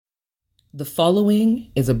The following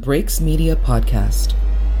is a Breaks Media podcast.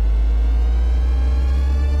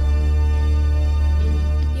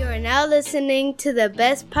 You are now listening to the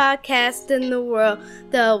best podcast in the world,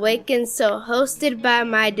 The Awakened Soul, hosted by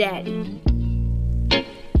my daddy.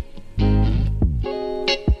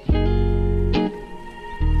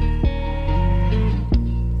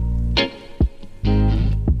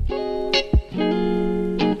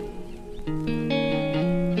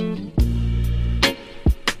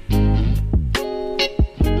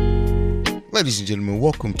 Ladies and gentlemen,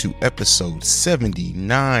 welcome to episode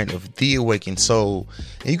 79 of The Awakened Soul.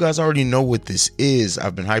 And you guys already know what this is.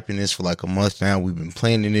 I've been hyping this for like a month now. We've been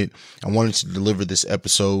planning it. I wanted to deliver this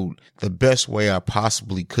episode the best way I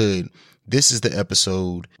possibly could. This is the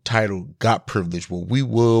episode titled Got Privilege, where we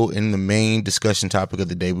will, in the main discussion topic of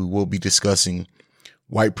the day, we will be discussing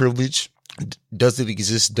white privilege. Does it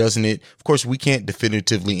exist? Doesn't it? Of course, we can't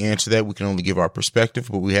definitively answer that. We can only give our perspective,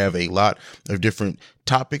 but we have a lot of different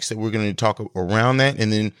topics that we're going to talk around that.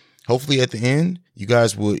 And then hopefully at the end, you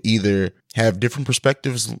guys will either have different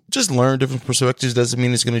perspectives, just learn different perspectives. Doesn't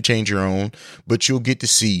mean it's going to change your own, but you'll get to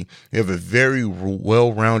see we have a very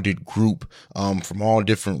well-rounded group from all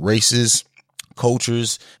different races,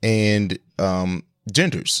 cultures, and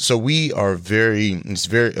genders. So we are a very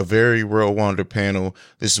well-rounded panel.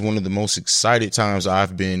 This is one of the most excited times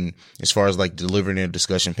I've been as far as like delivering a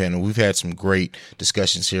discussion panel. We've had some great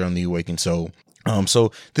discussions here on The Awakened Soul.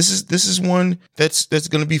 So this is one that's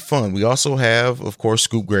going to be fun. We also have, of course,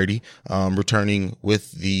 Scoop Grady, returning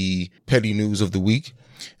with the petty news of the week.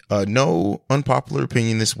 No unpopular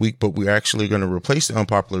opinion this week, but we're actually going to replace the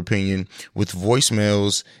unpopular opinion with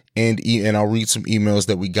voicemails and I'll read some emails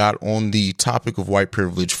that we got on the topic of white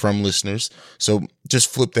privilege from listeners. So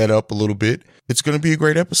just flip that up a little bit. It's going to be a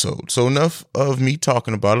great episode. So enough of me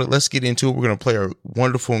talking about it. Let's get into it. We're going to play our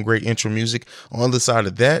wonderful and great intro music. On the side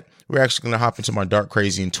of that, we're actually going to hop into my dark,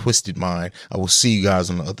 crazy, and twisted mind. I will see you guys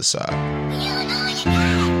on the other side.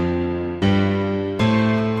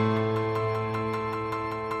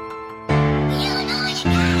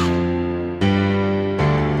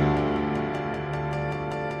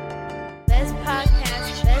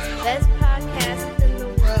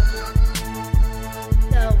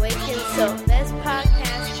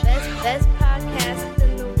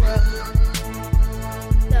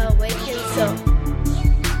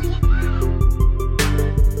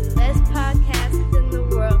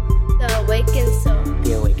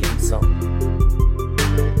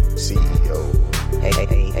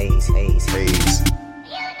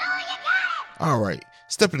 All right,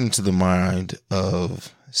 stepping into the mind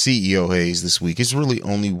of CEO Hayes this week. It's really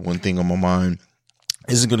only one thing on my mind.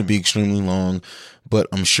 Isn't going to be extremely long, but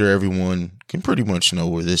I'm sure everyone can pretty much know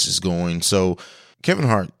where this is going. So Kevin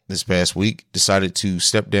Hart this past week decided to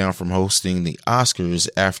step down from hosting the Oscars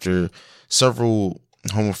after several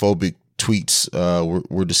homophobic tweets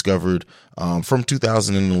were discovered from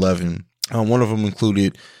 2011. One of them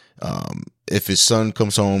included, if his son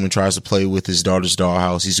comes home and tries to play with his daughter's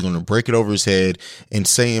dollhouse, he's going to break it over his head and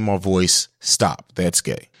say in my voice, "Stop, that's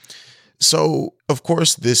gay." So, of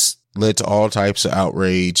course, this led to all types of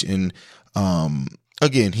outrage. And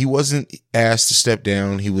again, he wasn't asked to step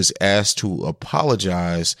down. He was asked to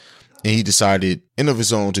apologize. And he decided, in of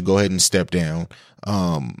his own, to go ahead and step down.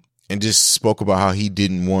 And just spoke about how he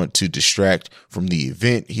didn't want to distract from the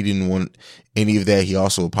event. He didn't want any of that. He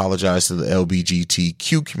also apologized to the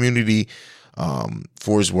LGBTQ community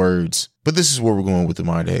for his words. But this is where we're going with the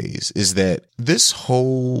mind Hayes, is that this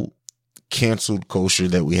whole canceled culture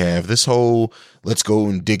that we have, this whole let's go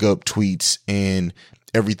and dig up tweets and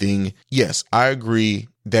everything. Yes, I agree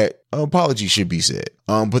that an apology should be said.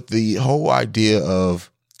 But the whole idea of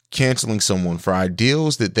canceling someone for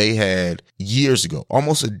ideals that they had years ago,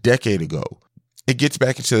 almost a decade ago, it gets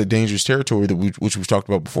back into the dangerous territory which we've talked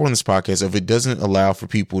about before in this podcast, of it doesn't allow for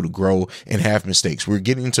people to grow and have mistakes. We're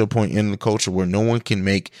getting to a point in the culture where no one can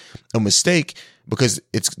make a mistake because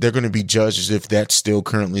they're going to be judged as if that's still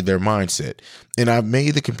currently their mindset. And I've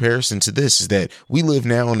made the comparison to this, is that we live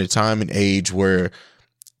now in a time and age where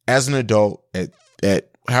as an adult at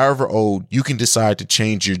however old, you can decide to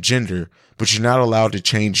change your gender, but you're not allowed to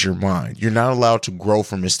change your mind. You're not allowed to grow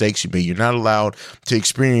from mistakes you made. You're not allowed to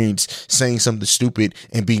experience saying something stupid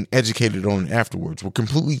and being educated on it afterwards. We're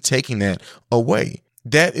completely taking that away.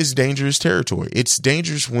 That is dangerous territory. It's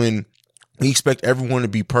dangerous when we expect everyone to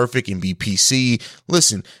be perfect and be PC.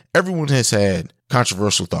 Listen, everyone has had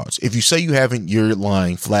controversial thoughts. If you say you haven't, you're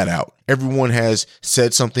lying flat out. Everyone has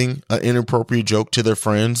said something, an inappropriate joke to their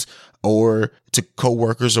friends or to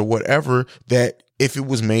coworkers or whatever, that if it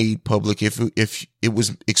was made public, if it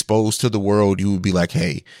was exposed to the world, you would be like,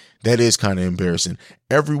 hey, that is kind of embarrassing.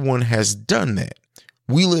 Everyone has done that.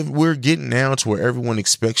 We're getting now to where everyone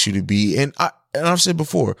expects you to be. And I've said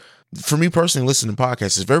before, for me personally, listening to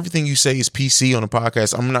podcasts, if everything you say is PC on a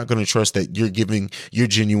podcast, I'm not going to trust that you're giving your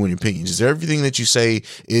genuine opinions. If everything that you say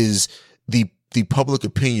is the public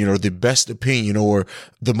opinion or the best opinion or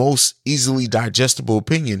the most easily digestible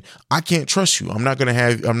opinion, I can't trust you. I'm not going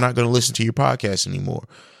to listen to your podcast anymore.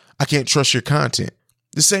 I can't trust your content.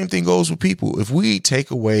 The same thing goes with people. If we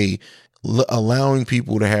take away allowing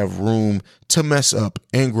people to have room to mess up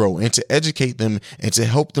and grow and to educate them and to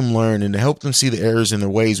help them learn and to help them see the errors in their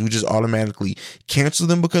ways, we just automatically cancel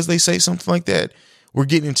them because they say something like that. We're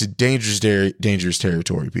getting into dangerous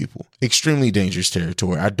territory, people. Extremely dangerous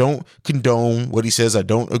territory. I don't condone what he says. I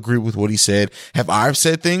don't agree with what he said. Have I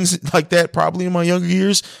said things like that probably in my younger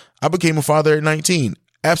years? I became a father at 19.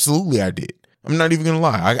 Absolutely, I did. I'm not even going to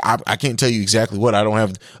lie. I can't tell you exactly what. I don't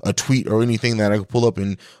have a tweet or anything that I could pull up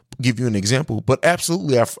and give you an example. But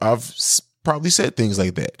absolutely, I've probably said things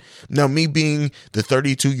like that. Now, me being the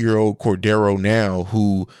 32-year-old Cordero now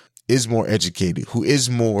who is more educated, who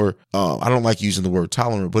is more, I don't like using the word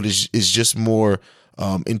tolerant, but is just more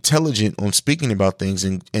intelligent on speaking about things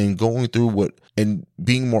and going through and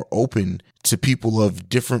being more open to people of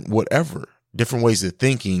different ways of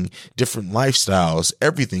thinking, different lifestyles,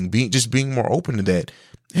 everything, being more open to that.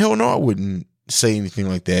 Hell no, I wouldn't say anything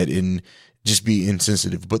like that and just be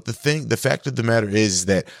insensitive. But the fact of the matter is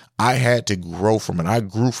that I had to grow from it. I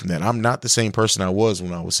grew from that. I'm not the same person I was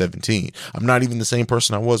when I was 17. I'm not even the same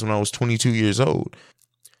person I was when I was 22 years old.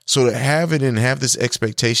 So to have it and have this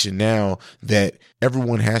expectation now that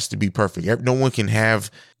everyone has to be perfect, no one can have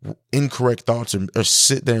incorrect thoughts or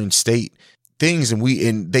sit there and state things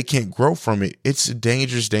and they can't grow from it. It's a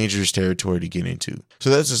dangerous territory to get into.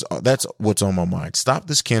 So that's what's on my mind. Stop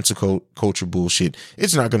this cancel culture bullshit.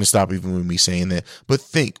 It's not going to stop even with me saying that. But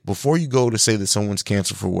think before you go to say that someone's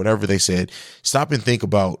canceled for whatever they said. Stop and think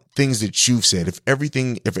about things that you've said. If every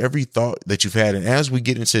thought that you've had, and as we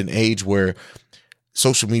get into an age where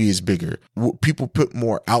social media is bigger, people put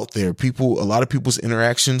more out there. A lot of people's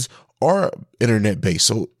interactions are internet based.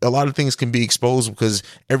 So a lot of things can be exposed because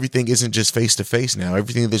everything isn't just face to face now.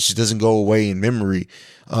 Everything that just doesn't go away in memory.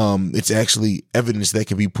 It's actually evidence that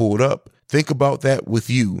can be pulled up. Think about that with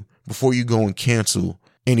you before you go and cancel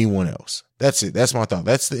anyone else. That's it. That's my thought.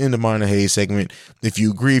 That's the end of Mind the Haze segment. If you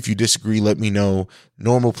agree, if you disagree, let me know.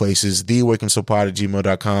 Normal places,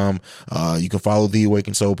 theawakenedsoulpod@gmail.com. You can follow The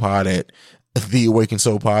Awakened Soul Pod at The Awakened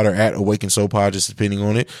Soul Pod or at Awakened Soul Pod, just depending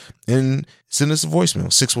on it. And send us a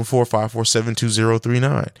voicemail,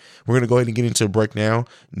 614-547-2039. We're going to go ahead and get into a break now.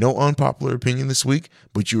 No unpopular opinion this week,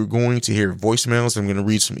 but you're going to hear voicemails. I'm going to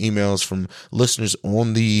read some emails from listeners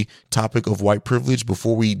on the topic of white privilege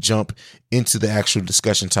before we jump into the actual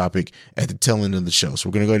discussion topic at the tail end of the show. So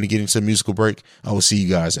we're going to go ahead and get into a musical break. I will see you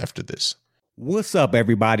guys after this. What's up,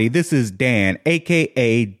 everybody? This is Dan,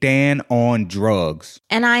 a.k.a. Dan on Drugs.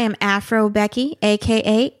 And I am Afro Becky,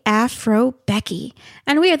 a.k.a. Afro Becky.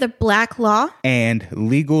 And we are the Black Law and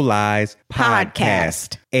Legal Lies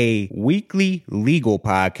Podcast, a weekly legal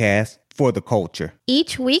podcast for the culture.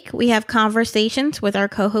 Each week, we have conversations with our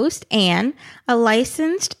co-host, Anne, a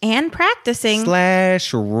licensed and practicing /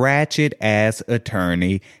 ratchet ass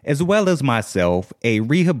attorney, as well as myself, a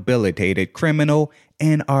rehabilitated criminal,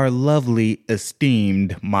 and our lovely,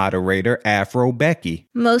 esteemed moderator, Afro Becky.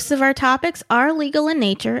 Most of our topics are legal in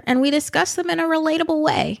nature, and we discuss them in a relatable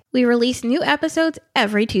way. We release new episodes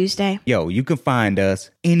every Tuesday. Yo, you can find us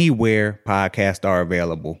anywhere podcasts are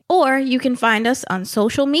available. Or you can find us on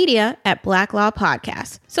social media at Black Law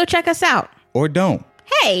Podcast. So check us out. Or don't.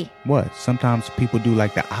 Hey! What? Sometimes people do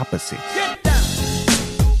like the opposite.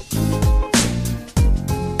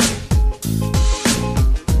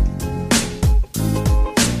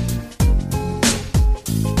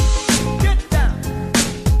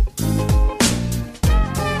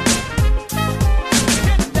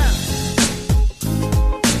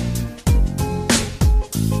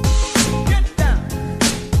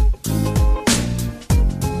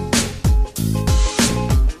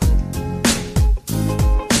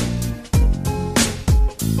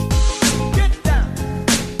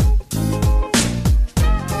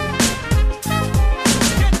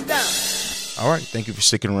 Thank you for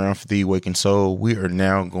sticking around for The Awakened Soul. We are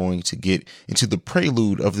now going to get into the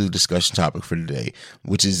prelude of the discussion topic for today,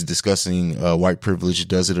 which is discussing white privilege.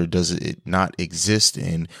 Does it or does it not exist?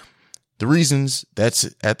 And the reasons.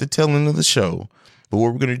 That's at the tail end of the show. But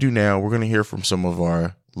what we're going to do now, we're going to hear from some of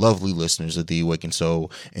our lovely listeners of The Awakened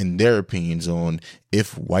Soul and their opinions on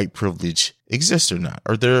if white privilege exist or not,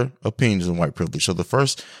 or their opinions on white privilege. So the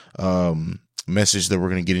first message that we're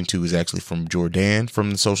going to get into is actually from Jordan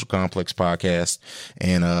from the Social Complex podcast.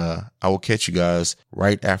 And I will catch you guys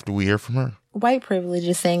right after we hear from her. White privilege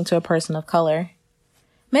is saying to a person of color,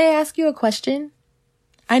 "May I ask you a question?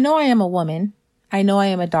 I know I am a woman. I know I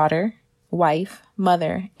am a daughter, wife,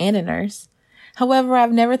 mother, and a nurse. However,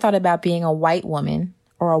 I've never thought about being a white woman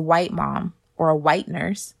or a white mom or a white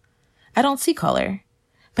nurse. I don't see color.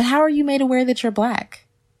 But how are you made aware that you're black?"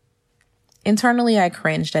 Internally, I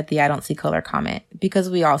cringed at the "I don't see color" comment because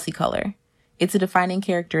we all see color. It's a defining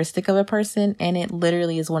characteristic of a person, and it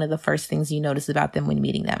literally is one of the first things you notice about them when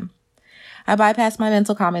meeting them. I bypassed my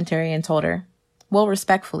mental commentary and told her, well,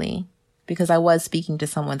 respectfully, because I was speaking to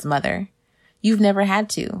someone's mother, you've never had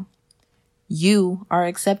to. You are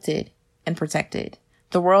accepted and protected.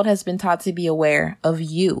 The world has been taught to be aware of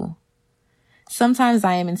you. Sometimes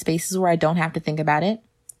I am in spaces where I don't have to think about it.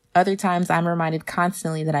 Other times I'm reminded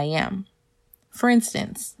constantly that I am. For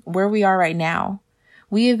instance, where we are right now,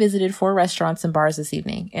 we have visited 4 restaurants and bars this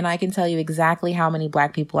evening, and I can tell you exactly how many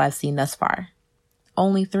black people I've seen thus far.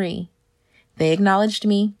 Only 3. They acknowledged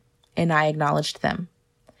me, and I acknowledged them.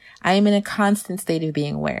 I am in a constant state of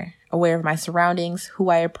being aware of my surroundings, who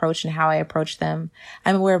I approach and how I approach them.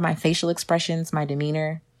 I'm aware of my facial expressions, my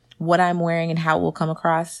demeanor, what I'm wearing and how it will come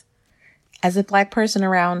across. As a black person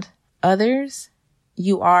around others,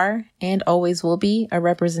 you are and always will be a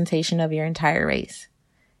representation of your entire race.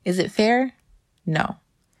 Is it fair? No.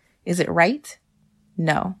 Is it right?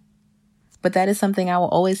 No. But that is something I will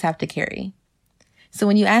always have to carry. So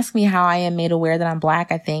when you ask me how I am made aware that I'm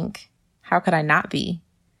black, I think, how could I not be?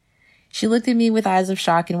 She looked at me with eyes of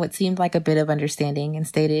shock and what seemed like a bit of understanding and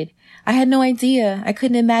stated, I had no idea. I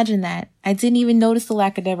couldn't imagine that. I didn't even notice the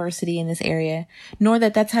lack of diversity in this area, nor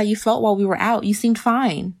that that's how you felt while we were out. You seemed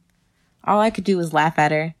fine. All I could do was laugh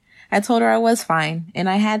at her. I told her I was fine, and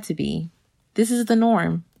I had to be. This is the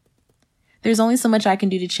norm. There's only so much I can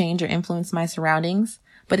do to change or influence my surroundings,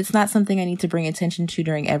 but it's not something I need to bring attention to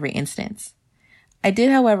during every instance. I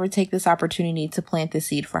did, however, take this opportunity to plant the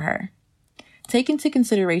seed for her. Take into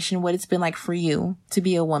consideration what it's been like for you to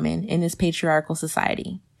be a woman in this patriarchal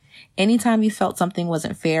society. Anytime you felt something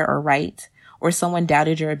wasn't fair or right, or someone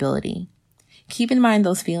doubted your ability, keep in mind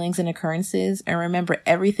those feelings and occurrences and remember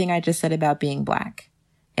everything I just said about being black.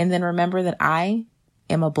 And then remember that I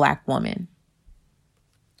am a black woman.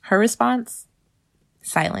 Her response?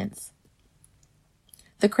 Silence.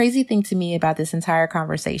 The crazy thing to me about this entire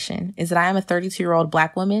conversation is that I am a 32-year-old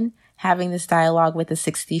black woman having this dialogue with a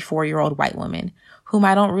 64-year-old white woman whom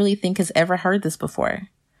I don't really think has ever heard this before.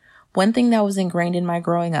 One thing that was ingrained in my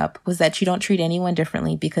growing up was that you don't treat anyone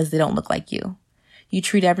differently because they don't look like you. You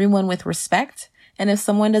treat everyone with respect, and if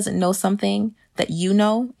someone doesn't know something that you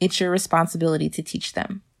know, it's your responsibility to teach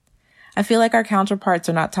them. I feel like our counterparts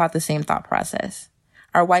are not taught the same thought process.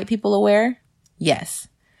 Are white people aware? Yes.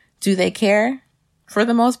 Do they care? For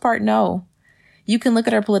the most part, no. You can look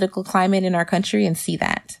at our political climate in our country and see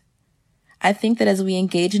that. I think that as we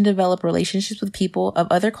engage and develop relationships with people of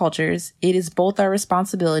other cultures, it is both our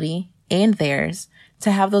responsibility and theirs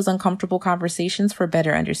to have those uncomfortable conversations for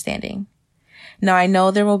better understanding. Now, I know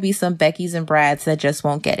there will be some Beckys and Brads that just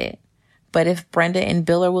won't get it. But if Brenda and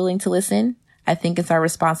Bill are willing to listen, I think it's our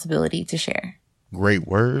responsibility to share. Great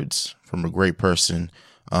words from a great person,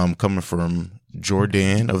 coming from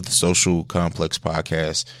Jordan of the Social Complex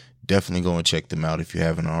podcast. Definitely go and check them out if you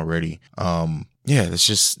haven't already. Yeah, it's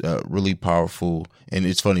just really powerful. And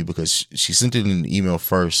it's funny because she sent it in an email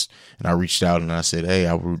first and I reached out and I said, hey,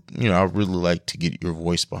 I would really like to get your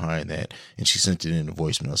voice behind that. And she sent it in a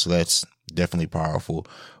voicemail. So that's definitely powerful.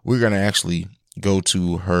 We're going to actually go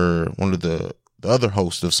to one of the other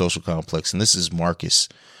hosts of Social Complex, and this is Marcus.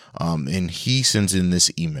 And he sends in this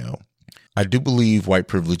email. I do believe white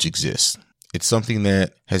privilege exists. It's something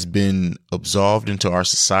that has been absolved into our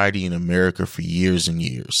society in America for years and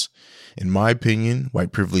years. In my opinion,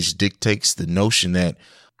 white privilege dictates the notion that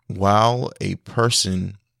while a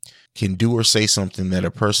person can do or say something that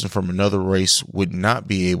a person from another race would not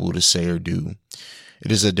be able to say or do,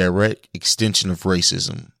 it is a direct extension of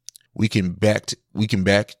racism. We can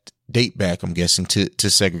date back, I'm guessing, to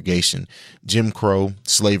segregation, Jim Crow,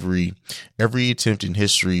 slavery, every attempt in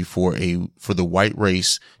history for the white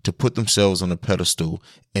race to put themselves on a pedestal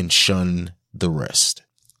and shun the rest.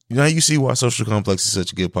 Now you see why Social Complex is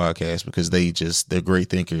such a good podcast, because they're great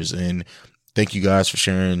thinkers. And thank you guys for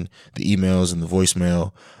sharing the emails and the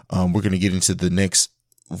voicemail. We're going to get into the next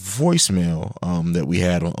voicemail that we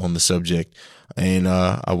had on the subject. And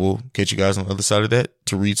I will catch you guys on the other side of that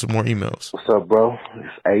to read some more emails. What's up, bro?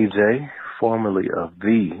 It's AJ, formerly of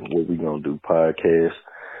the What We Gonna Do podcast.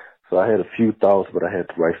 So I had a few thoughts, but I had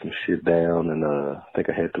to write some shit down, and I think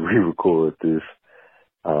I had to re-record this.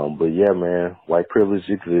 But yeah, man, white privilege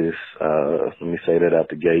exists. Let me say that out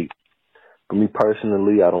the gate. For me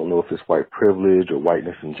personally, I don't know if it's white privilege or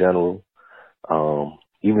whiteness in general.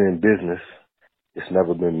 Even in business, it's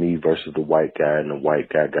never been me versus the white guy, and the white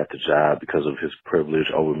guy got the job because of his privilege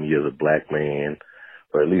over me as a black man,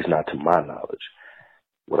 or at least not to my knowledge.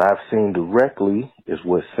 What I've seen directly is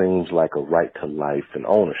what seems like a right to life and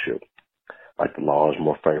ownership. Like the law is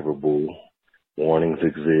more favorable, warnings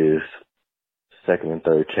exist, second and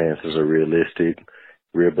third chances are realistic,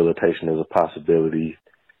 rehabilitation is a possibility,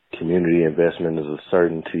 community investment is a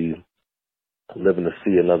certainty, living to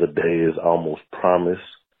see another day is almost promised.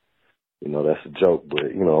 You know, that's a joke,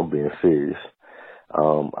 but, you know, I'm being serious.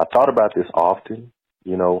 I thought about this often,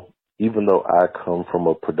 you know, even though I come from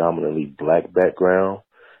a predominantly black background,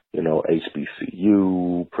 you know,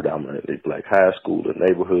 HBCU, predominantly black high school, the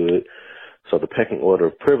neighborhood. So the pecking order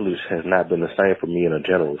of privilege has not been the same for me in a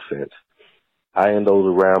general sense. I and those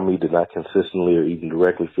around me did not consistently or even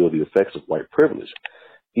directly feel the effects of white privilege,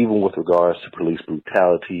 even with regards to police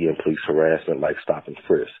brutality and police harassment like stop and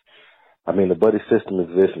frisk. I mean, the buddy system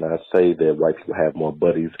exists, and I'd say that white people have more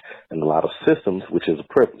buddies in a lot of systems, which is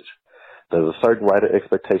a privilege. There's a certain right of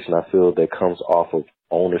expectation, I feel, that comes off of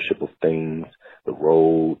ownership of things, the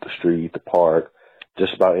road, the street, the park,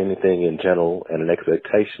 just about anything in general, and an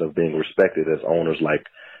expectation of being respected as owners, like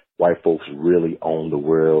white folks really own the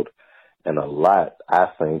world. And a lot, I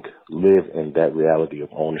think, live in that reality of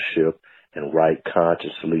ownership and right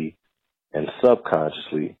consciously and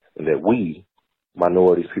subconsciously, and that we,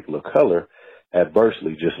 minorities, people of color,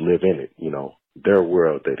 adversely just live in it, you know, their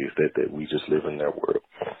world, that is, that we just live in their world.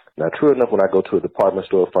 Now, true enough, when I go to a department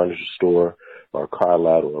store, a furniture store, or a car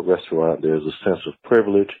lot, or a restaurant, there's a sense of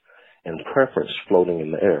privilege and preference floating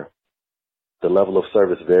in the air. The level of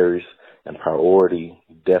service varies, and priority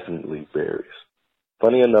definitely varies.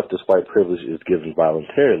 Funny enough, this white privilege is given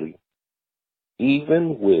voluntarily,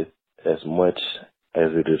 even with as much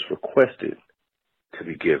as it is requested to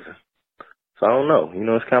be given. So I don't know. You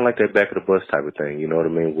know, it's kind of like that back of the bus type of thing, you know what I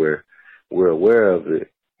mean, where we're aware of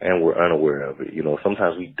it and we're unaware of it. You know,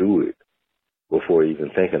 sometimes we do it before even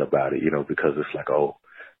thinking about it, you know, because it's like, oh,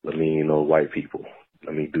 let me, you know, white people,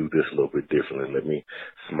 let me do this a little bit differently. Let me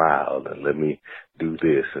smile and let me do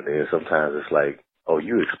this. And then sometimes it's like, oh,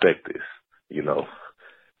 you expect this, you know.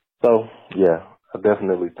 So, yeah, I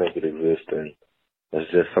definitely think it exists, and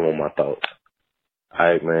that's just some of my thoughts. All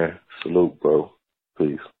right, man. Salute, bro.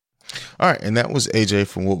 Peace. All right, and that was AJ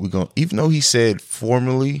from What We Gonna. Even though he said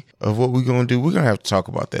formally of what we're gonna do, we're gonna have to talk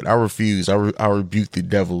about that. I refuse. I rebuke the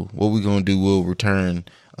devil. What we're gonna do will return.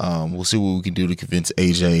 We'll see what we can do to convince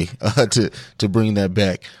AJ to bring that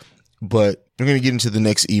back. But we're gonna get into the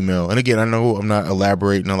next email. And again, I know I'm not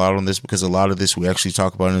elaborating a lot on this because a lot of this we actually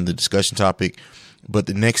talk about in the discussion topic. But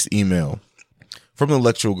the next email from the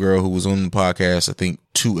Electro Girl, who was on the podcast, I think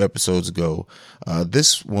 2 episodes ago.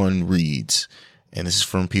 This one reads, and this is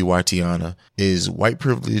from PY Tiana, is white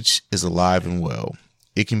privilege is alive and well.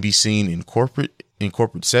 It can be seen in corporate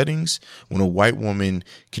settings when a white woman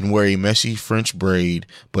can wear a messy French braid,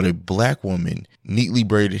 but a black woman neatly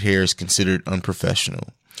braided hair is considered unprofessional.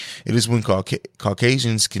 It is when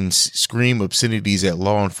Caucasians can scream obscenities at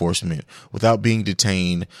law enforcement without being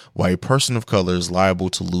detained, while a person of color is liable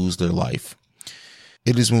to lose their life.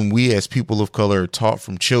 It is when we as people of color are taught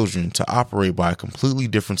from children to operate by a completely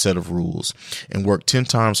different set of rules and work 10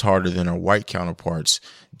 times harder than our white counterparts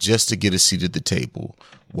just to get a seat at the table.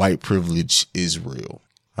 White privilege is real.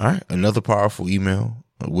 All right. Another powerful email,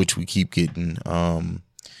 which we keep getting.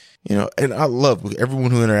 You know, and I love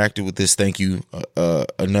everyone who interacted with this. Thank you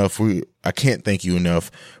enough. I can't thank you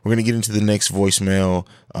enough. We're going to get into the next voicemail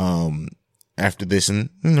after this, and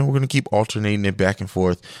you know, we're going to keep alternating it back and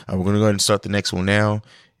forth. We're going to go ahead and start the next one now,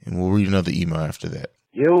 and we'll read another email after that.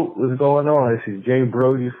 Yo, what's going on? This is Jay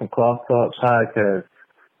Brody from Cloth Talk Podcast,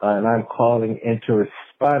 and I'm calling into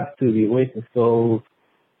response to the Awaken Souls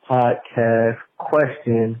podcast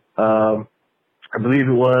question. I believe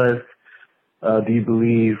it was, do you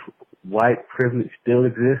believe white privilege still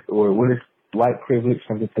exists, or what is white privilege,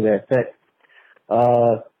 something to that effect?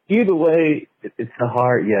 Either way, it's a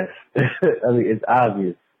hard yes. I mean, it's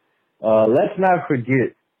obvious. Let's not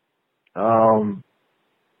forget, America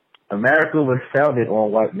was founded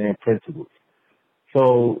on white man principles.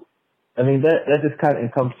 So, I mean, that just kind of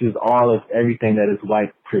encompasses all of everything that is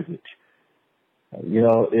white privilege. You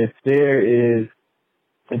know, if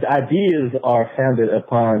ideas are founded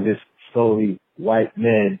upon just solely white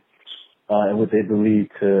men, and what they believe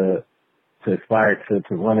to aspire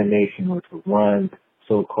to run a nation or to run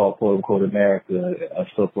so-called quote-unquote America,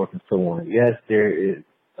 so forth and so on. Yes, there is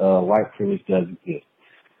white privilege does exist.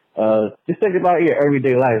 Just think about your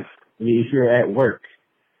everyday life. I mean, if you're at work,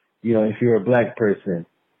 if you're a black person,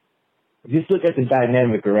 just look at the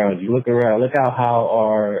dynamic around you. Look around. Look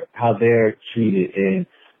how they're treated and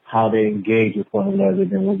how they engage with one another.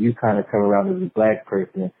 And when you kind of come around as a black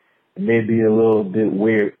person, it may be a little bit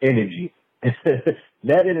weird energy.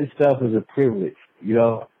 That in itself is a privilege.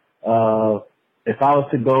 If I was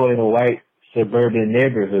to go in a white suburban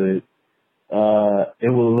neighborhood, it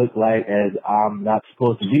will look like as I'm not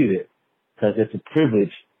supposed to be there, because it's a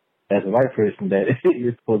privilege as a white person that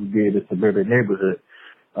you're supposed to be in a suburban neighborhood.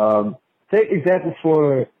 Take example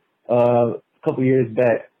for a couple years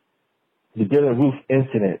back, the Dylann Roof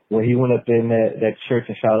incident, when he went up in that church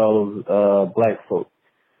and shot all those black folks.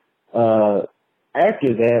 After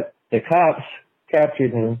that, the cops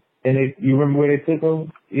captured him, and you remember where they took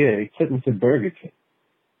him? Yeah, they took him to Burger King.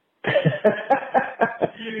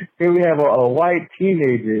 Here we have a white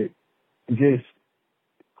teenager just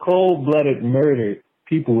cold-blooded murdered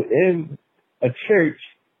people in a church,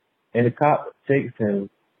 and the cop takes him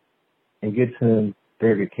and gets him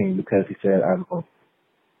Burger King because he said, I'm home.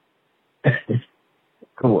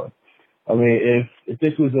 Come on. I mean, if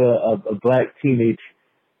this was a black teenage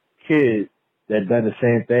kid that done the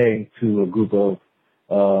same thing to a group of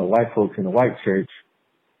white folks in a white church,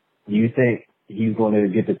 you think he's going to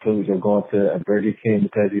get the privilege of going to a Burger King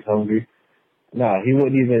because he's hungry? Nah, he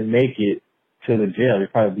wouldn't even make it to the jail.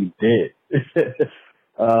 He'd probably be dead.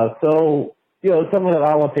 So, something that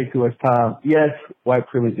I won't take too much time. Yes, white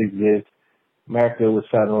privilege exists. America was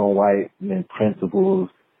founded on white men principles.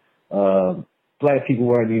 Black people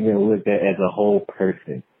weren't even looked at as a whole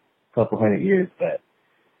person a couple hundred years back.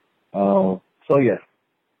 So yes,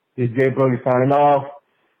 it's Jay Brody signing off.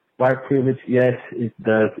 White privilege, yes, it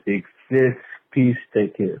does exist. Peace,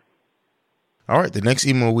 take care. All right, the next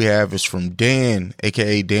email we have is from Dan,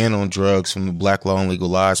 aka Dan on Drugs, from the Black Law and Legal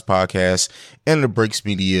Lies podcast and the Breaks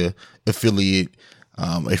Media affiliate,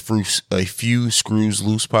 a few Screws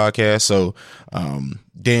Loose podcast. So Dan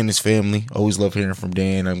and his family, always love hearing from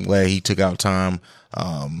Dan. I'm glad he took out time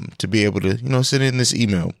to be able to send in this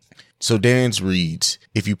email. So Dan's reads: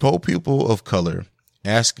 if you poll people of color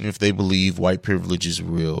asking if they believe white privilege is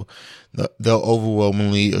real, they'll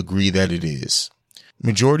overwhelmingly agree that it is.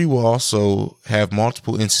 Majority will also have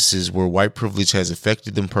multiple instances where white privilege has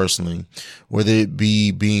affected them personally, whether it be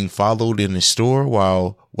being followed in a store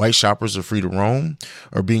while white shoppers are free to roam,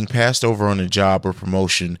 or being passed over on a job or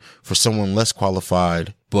promotion for someone less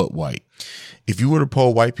qualified but white. If you were to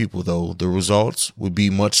poll white people, though, the results would be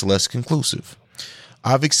much less conclusive.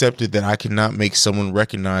 I've accepted that I cannot make someone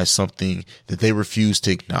recognize something that they refuse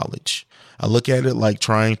to acknowledge. I look at it like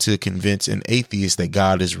trying to convince an atheist that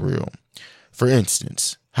God is real. For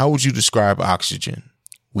instance, how would you describe oxygen?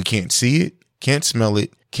 We can't see it, can't smell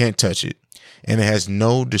it, can't touch it, and it has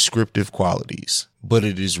no descriptive qualities, but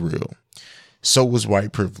it is real. So was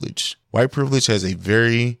white privilege. White privilege has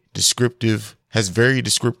very descriptive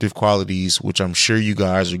qualities, which I'm sure you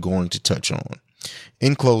guys are going to touch on.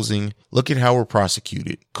 In closing, look at how we're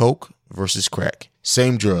prosecuted. Coke versus crack.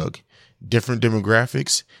 Same drug, different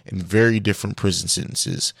demographics, and very different prison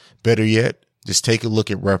sentences. Better yet, just take a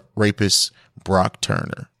look at rapist Brock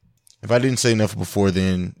Turner. If I didn't say enough before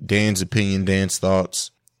then, Dan's opinion, Dan's thoughts,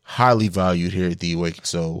 highly valued here at The Awakened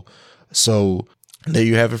Soul. So there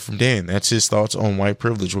you have it from Dan. That's his thoughts on white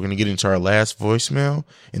privilege. We're going to get into our last voicemail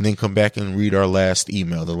and then come back and read our last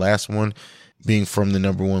email. The last one being from the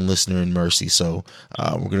number one listener in Mercy. So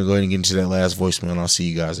we're going to go ahead and get into that last voicemail, and I'll see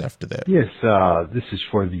you guys after that. Yes, this is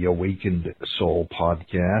for the Awakened Soul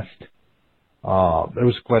podcast. There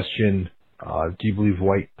was a question, do you believe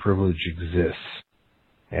white privilege exists,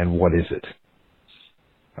 and what is it?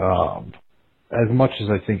 As much as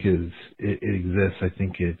I think it exists, I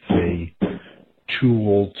think it's a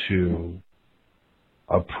tool to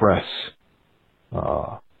oppress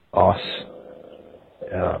us,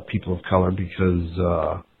 people of color,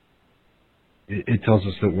 because it tells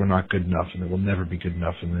us that we're not good enough and that we'll never be good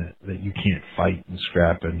enough, and that you can't fight and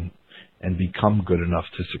scrap and become good enough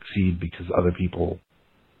to succeed because other people,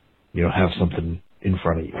 have something in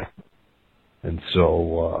front of you. And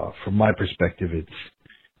so, from my perspective,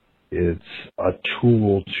 it's a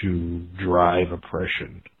tool to drive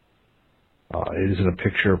oppression. It isn't a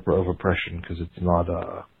picture of oppression, because it's not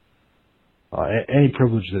any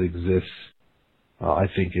privilege that exists. I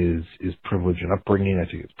think is privilege in upbringing. I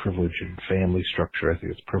think it's privilege in family structure. I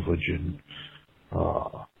think it's privilege in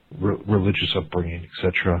religious upbringing,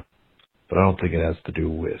 etc. But I don't think it has to do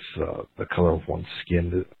with the color of one's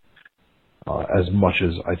skin. as much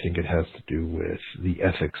as I think it has to do with the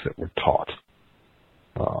ethics that we're taught,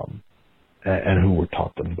 and who we're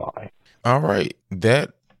taught them by. All right.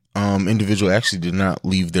 That individual actually did not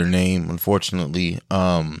leave their name, unfortunately,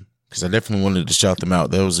 because I definitely wanted to shout them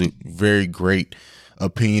out. That was a very great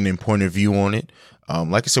opinion and point of view on it.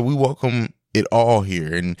 Like I said, we welcome it all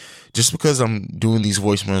here. And just because I'm doing these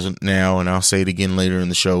voicemails now, and I'll say it again later in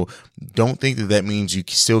the show, don't think that that means you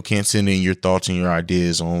still can't send in your thoughts and your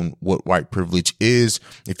ideas on what white privilege is,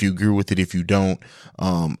 if you agree with it, if you don't.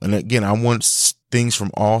 And again, I want things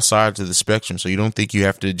from all sides of the spectrum. So you don't think you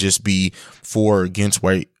have to just be for or against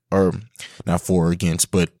white, or not for or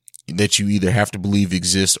against, but that you either have to believe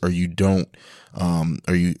exists or you don't,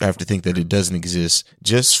 or you have to think that it doesn't exist.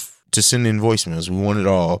 Just to send in voicemails. We want it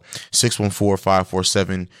all.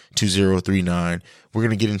 614-547-2039. We're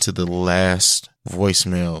going to get into the last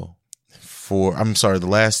voicemail the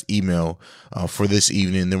last email for this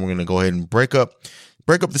evening. Then we're going to go ahead and break up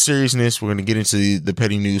the seriousness. We're going to get into the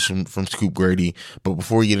petty news from Scoop Grady. But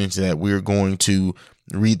before we get into that, we're going to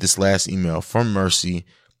read this last email from Mercy.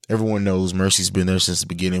 Everyone knows Mercy's been there since the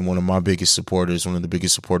beginning. One of my biggest supporters, one of the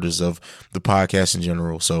biggest supporters of the podcast in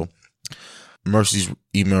general. So Mercy's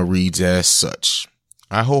email reads as such.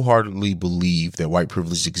 I wholeheartedly believe that white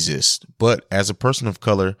privilege exists, but as a person of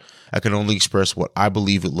color, I can only express what I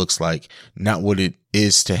believe it looks like, not what it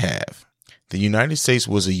is to have. The United States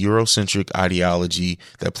was a Eurocentric ideology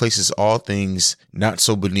that places all things not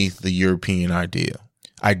so beneath the European ideal.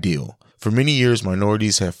 For many years,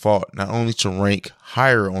 minorities have fought not only to rank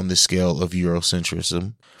higher on the scale of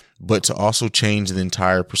Eurocentrism, but to also change the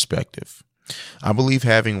entire perspective. I believe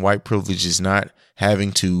having white privilege is not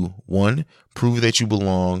having to, 1, prove that you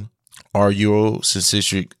belong, our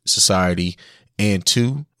Eurocentric society, and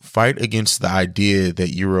 2, fight against the idea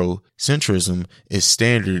that Eurocentrism is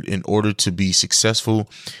standard in order to be successful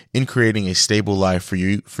in creating a stable life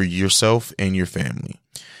for yourself and your family.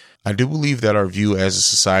 I do believe that our view as a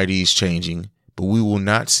society is changing, but we will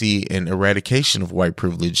not see an eradication of white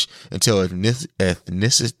privilege until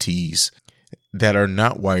ethnicities that are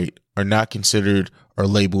not white are not considered or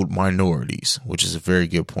labeled minorities, which is a very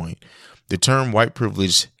good point. The term white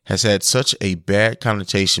privilege has had such a bad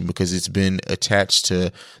connotation because it's been attached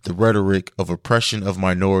to the rhetoric of oppression of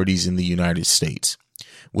minorities in the United States,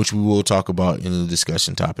 which we will talk about in the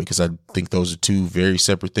discussion topic, because I think those are two very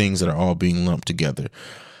separate things that are all being lumped together.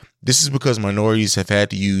 This is because minorities have had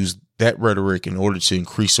to use that rhetoric in order to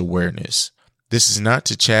increase awareness. This is not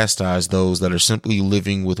to chastise those that are simply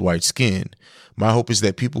living with white skin. My hope is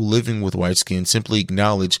that people living with white skin simply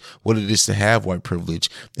acknowledge what it is to have white privilege,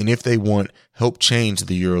 and if they want, help change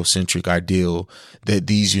the Eurocentric ideal that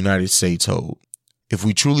these United States hold. If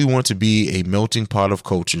we truly want to be a melting pot of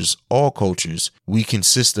cultures, all cultures we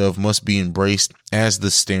consist of must be embraced as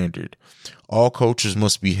the standard. All cultures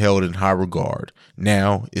must be held in high regard.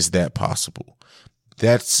 Now, is that possible?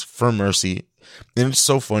 That's from Mercy. And it's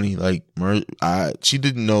so funny, like, she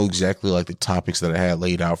didn't know exactly like the topics that I had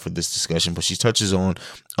laid out for this discussion, but she touches on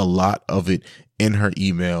a lot of it in her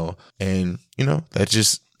email. And, you know, that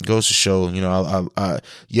just goes to show, you know,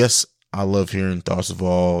 yes, I love hearing thoughts of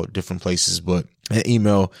all different places, but that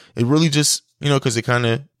email, it really just, you know, because it kind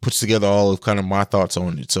of puts together all of kind of my thoughts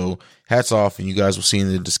on it. So hats off, and you guys will see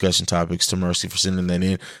in the discussion topics, to Mercy for sending that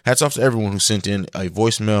in. Hats off to everyone who sent in a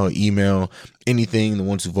voicemail, an email, anything, the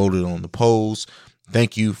ones who voted on the polls.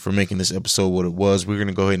 Thank you for making this episode what it was. We're going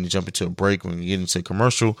to go ahead and jump into a break. We're going to get into a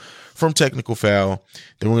commercial from Technical Foul.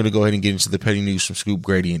 Then we're going to go ahead and get into the petty news from Scoop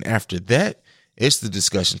Grady. And after that, it's the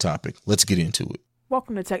discussion topic. Let's get into it.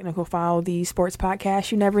 Welcome to Technical File, the sports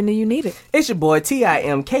podcast you never knew you needed. It's your boy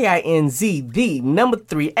TIMKINZ, the number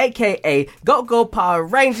 3, a.k.a. Go Power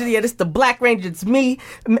Ranger. Yeah, this the Black Ranger. It's me,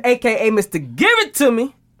 a.k.a. Mr. Give It To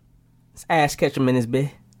Me. It's Ash Ketchum in his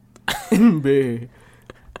bed.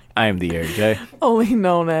 I am the Eric J. Only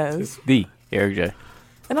known as the Eric J.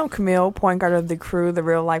 And I'm Camille, point guard of the crew, the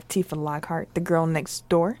real life Tifa Lockhart, the girl next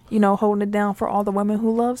door. You know, holding it down for all the women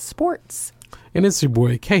who love sports. And it's your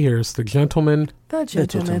boy K Harris, the gentleman. The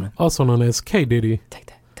gentleman. Also known as K Diddy. Take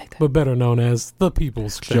that. But better known as the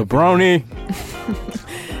People's Jabroni.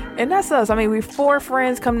 And that's us. I mean, we're 4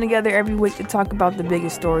 friends coming together every week to talk about the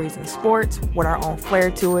biggest stories in sports with our own flair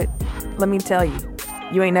to it. Let me tell you,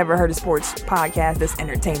 you ain't never heard a sports podcast that's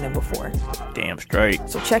entertaining before. Damn straight.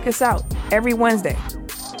 So check us out every Wednesday.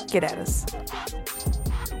 Get at us.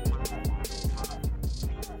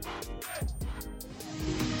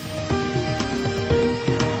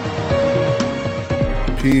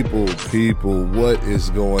 People, what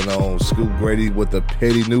is going on? Scoop Grady with the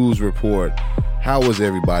Petty News Report. How is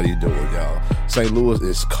everybody doing, y'all? St. Louis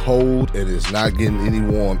is cold and it's not getting any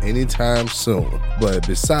warm anytime soon. But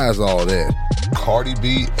besides all that, Cardi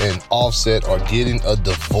B and Offset are getting a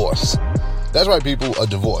divorce. That's right, people, a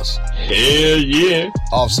divorce. Hell yeah.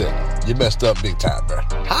 Offset, you messed up big time, bro.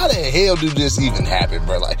 How the hell did this even happen,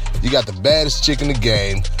 bro? Like, you got the baddest chick in the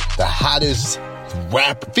game, the hottest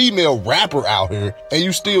female rapper out here, and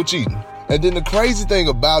you still cheating. And then the crazy thing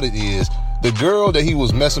about it is, the girl that he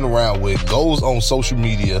was messing around with goes on social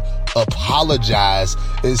media, apologize,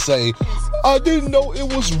 and say, I didn't know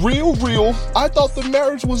it was real. I thought the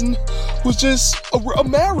marriage was just a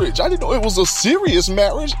marriage. I didn't know it was a serious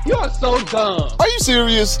marriage. You're so dumb. Are you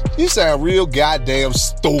serious? You sound real goddamn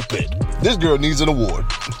stupid. This girl needs an award.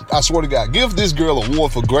 I swear to God, give this girl an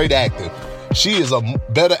award for great acting. She is a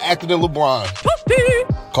better actor than LeBron.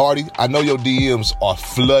 Cardi, I know your DMs are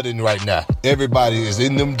flooding right now. Everybody is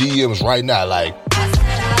in them DMs right now, like.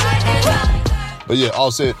 But yeah,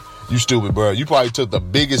 Offset, you stupid, bro. You probably took the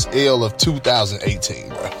biggest L of 2018,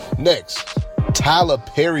 bro. Next, Tyler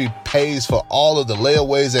Perry pays for all of the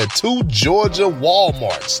layaways at 2 Georgia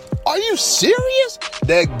Walmarts. Are you serious?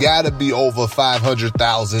 That gotta be over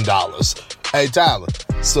 $500,000. Hey, Tyler,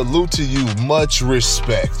 salute to you. Much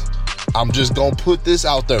respect. I'm just gonna put this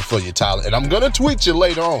out there for you, Tyler, and I'm gonna tweet you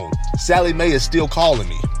later on. Sally Mae is still calling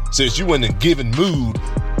me. Since you in a given mood,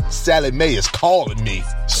 Sally Mae is calling me.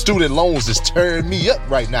 Student loans is tearing me up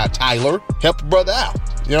right now, Tyler. Help a brother out.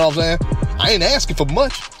 You know what I'm saying? I ain't asking for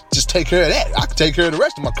much. Just take care of that. I can take care of the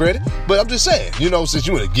rest of my credit. But I'm just saying, you know, since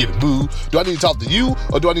you in a given mood, do I need to talk to you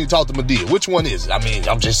or do I need to talk to Madea? Which one is it? I mean,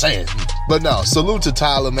 I'm just saying. But no, salute to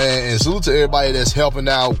Tyler, man, and salute to everybody that's helping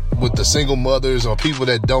out with the single mothers or people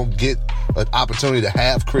that don't get an opportunity to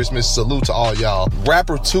have Christmas. Salute to all y'all.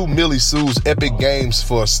 Rapper 2 Millie sues Epic Games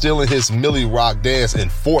for stealing his Millie Rock dance in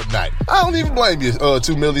Fortnite. I don't even blame you,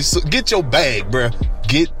 2 Millie. Get your bag, bruh.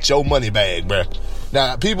 Get your money bag, bruh.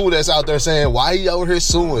 Now, people that's out there saying, why he out here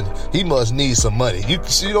suing? He must need some money. You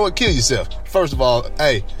know what? Kill yourself. First of all,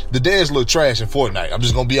 hey, the dance look trash in Fortnite. I'm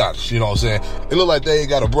just gonna be honest. You know what I'm saying? It look like they ain't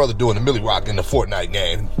got a brother doing the Millie Rock in the Fortnite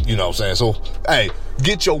game. You know what I'm saying? So, hey,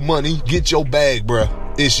 get your money, get your bag, bruh.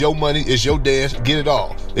 It's your money, it's your dance, get it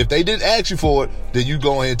all. If they didn't ask you for it, then you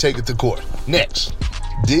go ahead and take it to court. Next,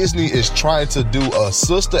 Disney is trying to do a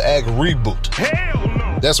Sister Act reboot. Hell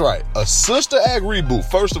no! That's right, a Sister Act reboot.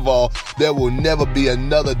 First of all, there will never be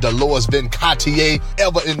another Dolores Van Cartier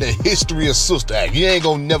ever in the history of Sister Act. You ain't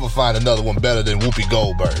gonna never find another one better than Whoopi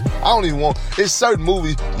Goldberg. I don't even want, it's certain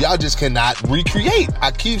movies y'all just cannot recreate.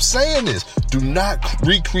 I keep saying this. Do not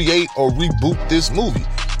recreate or reboot this movie.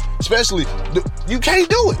 Especially, you can't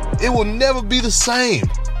do it. It will never be the same.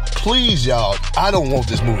 Please, y'all, I don't want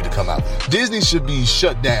this movie to come out. Disney should be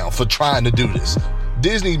shut down for trying to do this.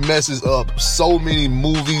 Disney messes up so many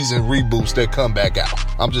movies and reboots that come back out.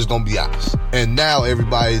 I'm just gonna be honest. And now,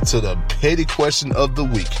 everybody, to the petty question of the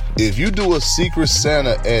week. If you do a Secret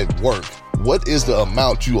Santa at work, what is the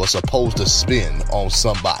amount you are supposed to spend on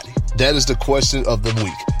somebody? That is the question of the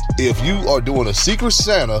week. If you are doing a Secret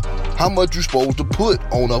Santa, how much you supposed to put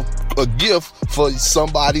on a gift for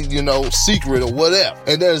somebody, you know, secret or whatever.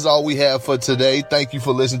 And that is all we have for today. Thank you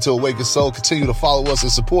for listening to Awakened Soul. Continue to follow us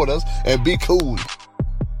and support us and be cool.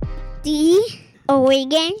 The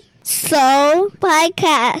Awakened Soul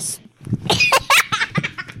Podcast.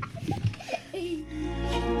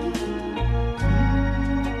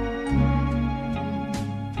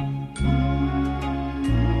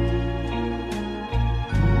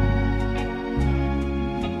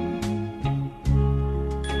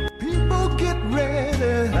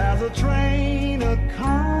 There's a train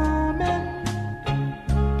a-coming.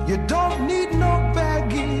 You don't need no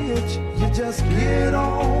baggage. You just get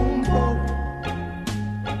on board.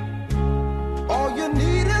 All you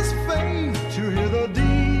need is faith to hear the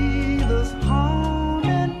dealers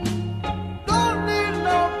humming. Don't need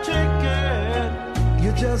no ticket.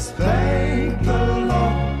 You just thank the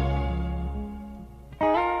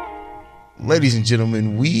Lord. Ladies and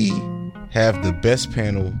gentlemen, we have the best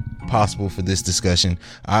panel possible for this discussion.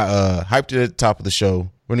 I hyped it at the top of the show.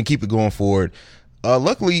 We're gonna keep it going forward.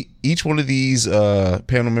 Luckily, each one of these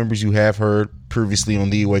panel members you have heard previously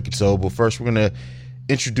on The Awakened Soul. But first, we're gonna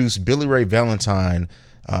introduce Billy Ray Valentine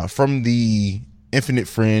from the Infinite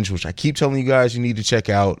Fringe, which I keep telling you guys you need to check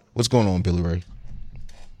out. What's going on, Billy Ray?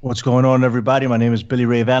 What's going on, everybody? My name is Billy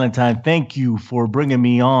Ray Valentine. Thank you for bringing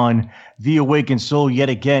me on The Awakened Soul yet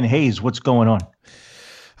again. Hayes, what's going on?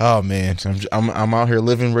 Oh man, I'm out here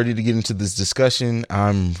living, ready to get into this discussion.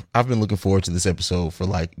 I've been looking forward to this episode for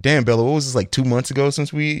damn, Bella, what was this, like 2 months ago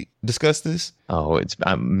since we discussed this? Oh, it's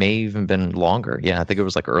may even been longer. Yeah, I think it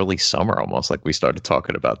was like early summer almost, like we started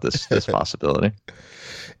talking about this possibility.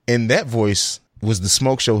 And that voice was the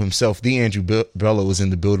Smoke Show himself. The Andrew Bello is in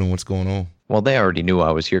the building. What's going on? Well, they already knew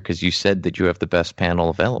I was here because you said that you have the best panel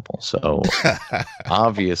available. So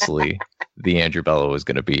obviously the Andrew Bello is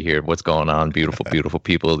going to be here. What's going on, beautiful, beautiful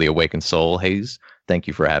people of the Awakened Soul? Hayes, thank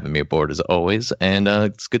you for having me aboard as always. And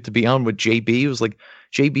it's good to be on with JB. It was like,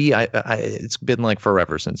 JB, it's been like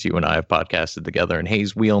forever since you and I have podcasted together. And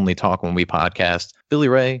Hayes, we only talk when we podcast. Billy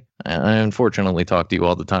Ray, I unfortunately talk to you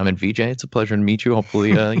all the time. And VJ, it's a pleasure to meet you.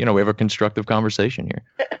 Hopefully, we have a constructive conversation here.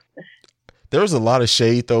 There was a lot of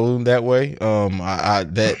shade thrown that way.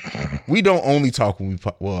 That we don't only talk when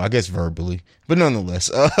we I guess verbally, but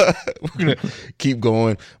nonetheless, we're gonna keep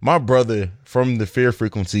going. My brother from the Fear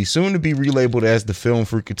Frequency, soon to be relabeled as the Film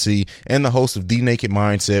Frequency, and the host of The Naked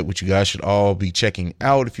Mindset, which you guys should all be checking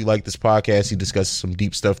out if you like this podcast. He discusses some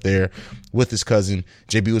deep stuff there with his cousin.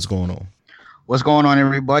 JB, what's going on? What's going on,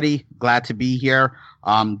 everybody? Glad to be here.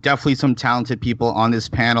 Definitely some talented people on this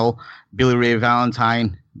panel. Billy Ray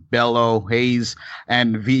Valentine, Bello, Hayes,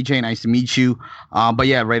 and VJ. Nice to meet you. But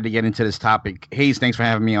yeah, ready to get into this topic. Hayes, thanks for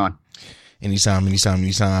having me on. Anytime.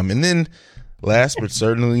 And then last but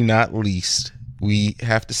certainly not least, we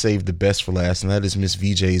have to save the best for last, and that is Miss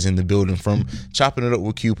VJ is in the building from Chopping It Up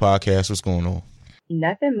with Q podcast. What's going on?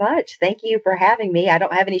 Nothing much. Thank you for having me. I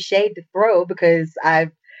don't have any shade to throw because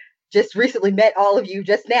I've just recently met all of you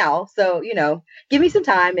just now. So, give me some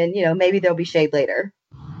time and, maybe there'll be shade later.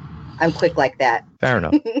 I'm quick like that. Fair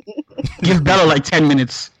enough. Give Bella like 10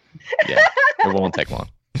 minutes. Yeah, it won't take long.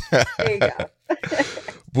 There you go.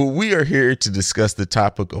 But we are here to discuss the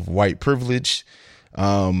topic of white privilege.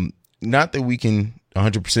 Not that we can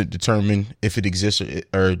 100% determine if it exists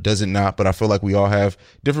or does it not, but I feel like we all have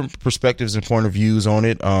different perspectives and point of views on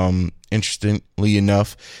it, interestingly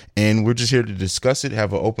enough. And we're just here to discuss it,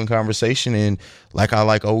 have an open conversation. And like I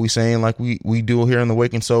like always saying, like we do here on The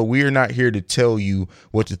Awakened Soul, we are not here to tell you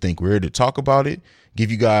what to think. We're here to talk about it, give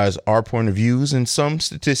you guys our point of views and some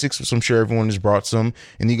statistics, which I'm sure everyone has brought some,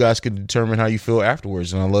 and you guys could determine how you feel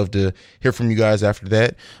afterwards. And I'd love to hear from you guys after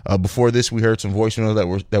that. Before this, we heard some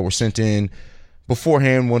voicemails that were sent in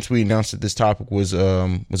beforehand. Once we announced that this topic was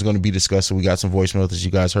going to be discussed, so we got some voicemails as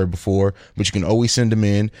you guys heard before, but you can always send them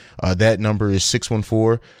in. That number is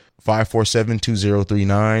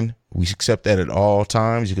 614-547-2039. We accept that at all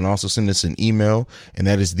times. You can also send us an email, and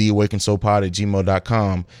that is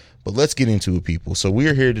theawakenedsoulpod@gmail.com. But let's get into it, people. So we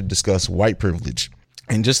are here to discuss white privilege.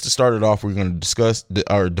 And just to start it off, we're going to discuss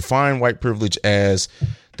or define white privilege as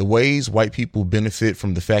the ways white people benefit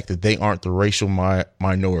from the fact that they aren't the racial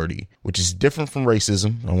minority, which is different from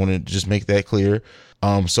racism. I want to just make that clear.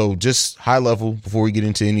 So just high level, before we get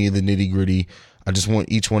into any of the nitty gritty, I just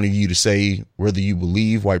want each one of you to say whether you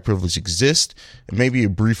believe white privilege exists and maybe a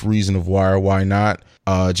brief reason of why or why not.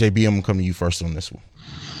 JB, I'm going to come to you first on this one.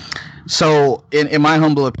 So in my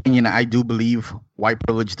humble opinion, I do believe white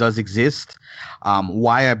privilege does exist.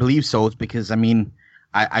 Why I believe so is because,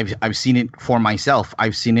 I've seen it for myself.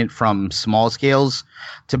 I've seen it from small scales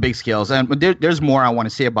to big scales. And there's more I want to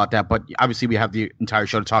say about that, but obviously we have the entire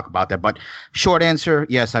show to talk about that. But short answer,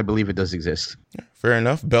 yes, I believe it does exist. Fair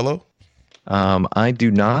enough. Bello? I do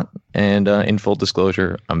not. And in full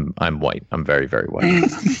disclosure, I'm white. I'm very, very white.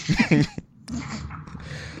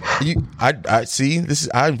 I see this.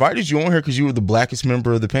 I invited you on here because you were the blackest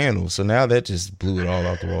member of the panel. So now that just blew it all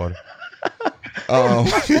out the water.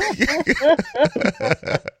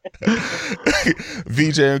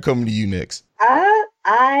 VJ, I'm coming to you next.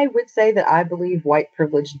 I would say that I believe white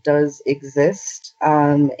privilege does exist.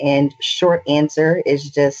 And short answer is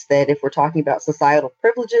just that if we're talking about societal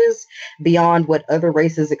privileges beyond what other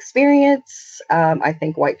races experience, I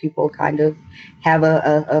think white people kind of have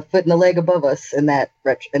a foot and a leg above us in that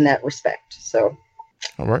respect. So.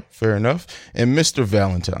 All right, fair enough. And Mr.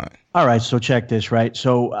 Valentine. All right, so check this, right?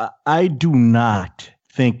 So I do not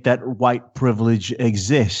think that white privilege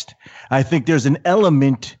exists. I think there's an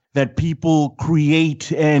element that people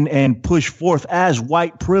create and push forth as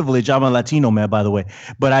white privilege. I'm a Latino man, by the way,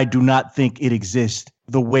 but I do not think it exists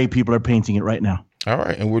the way people are painting it right now. All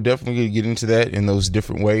right, and we're definitely going to get into that in those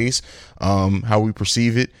different ways, how we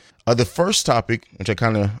perceive it. The first topic, which I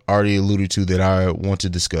kind of already alluded to that I want to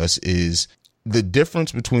discuss, is the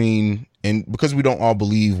difference between, and because we don't all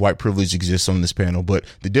believe white privilege exists on this panel, but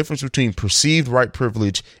the difference between perceived white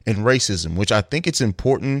privilege and racism, which I think it's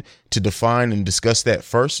important to define and discuss that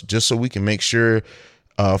first, just so we can make sure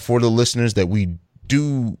for the listeners that we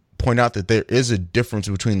do point out that there is a difference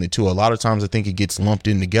between the two. A lot of times I think it gets lumped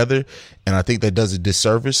in together, and I think that does a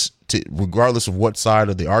disservice to, regardless of what side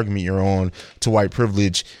of the argument you're on, to white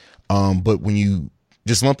privilege. But when you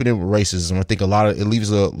just lumping it with racism. I think it leaves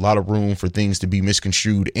a lot of room for things to be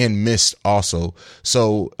misconstrued and missed also.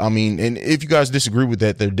 So, I mean, and if you guys disagree with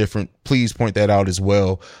that, they're different, please point that out as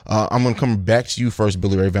well. I'm going to come back to you first,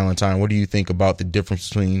 Billy Ray Valentine. What do you think about the difference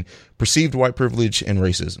between perceived white privilege and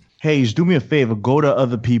racism? Hayes, do me a favor. Go to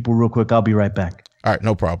other people real quick. I'll be right back. All right,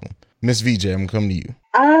 no problem. Miss VJ, I'm coming to you.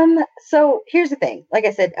 So here's the thing. Like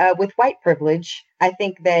I said, with white privilege, I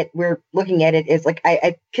think that we're looking at it as like,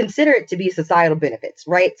 I consider it to be societal benefits,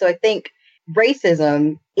 right? So I think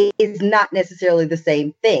racism is not necessarily the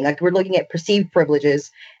same thing. Like we're looking at perceived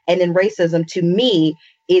privileges, and then racism to me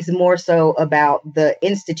is more so about the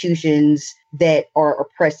institutions that are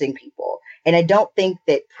oppressing people. And I don't think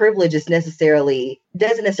that privilege doesn't necessarily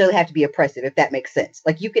have to be oppressive, if that makes sense.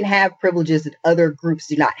 Like you can have privileges that other groups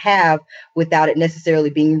do not have without it necessarily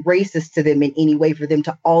being racist to them in any way for them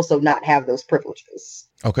to also not have those privileges.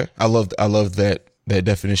 Okay. I love that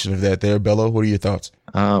definition of that there. Bello, what are your thoughts?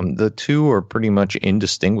 The two are pretty much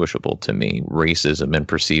indistinguishable to me, racism and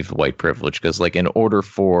perceived white privilege, because like in order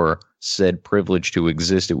for said privilege to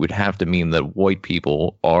exist, it would have to mean that white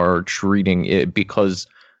people are treating it because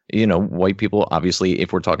white people, obviously,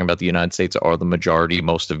 if we're talking about the United States, are the majority.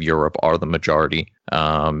 Most of Europe are the majority.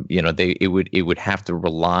 It would have to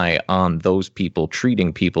rely on those people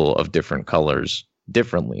treating people of different colors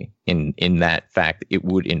differently. In that fact, it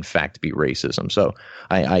would in fact be racism. So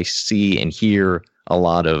I see and hear a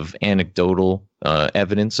lot of anecdotal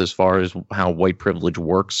evidence as far as how white privilege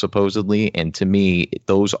works, supposedly. And to me,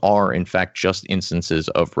 those are, in fact, just instances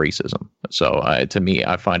of racism. So to me,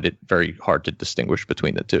 I find it very hard to distinguish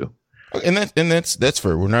between the two. And that's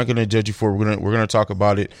fair. We're not going to judge you for it. We're going to talk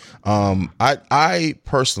about it. I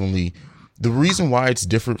personally, the reason why it's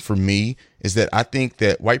different for me is that I think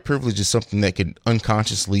that white privilege is something that can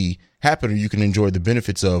unconsciously happen or you can enjoy the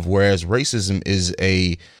benefits of, whereas racism is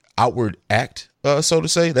a outward act, so to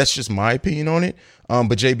say. That's just my opinion on it.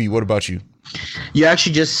 But JB, what about you? You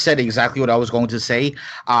actually just said exactly what I was going to say.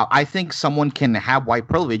 I think someone can have white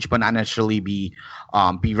privilege but not necessarily be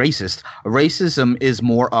racist. Racism is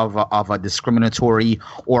more of a discriminatory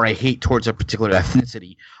or a hate towards a particular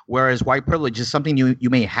ethnicity, whereas white privilege is something you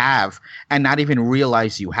may have and not even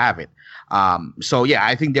realize you have it. So yeah,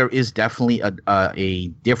 I think there is definitely a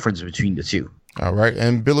difference between the two. All right.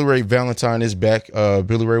 And Billy Ray Valentine is back.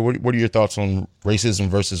 Billy Ray, what are your thoughts on racism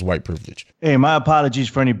versus white privilege? Hey, my apologies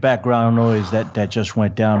for any background noise that just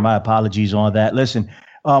went down. My apologies on that. Listen,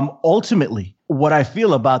 ultimately, what I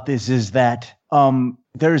feel about this is that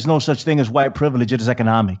there is no such thing as white privilege. It is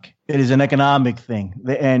economic. It is an economic thing.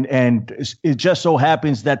 And it just so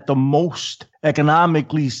happens that the most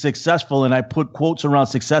economically successful, and I put quotes around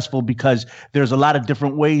successful because there's a lot of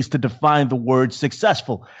different ways to define the word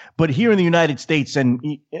successful. But here in the United States and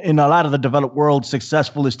in a lot of the developed world,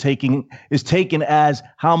 successful is taken as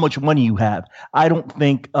how much money you have. I don't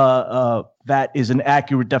think that is an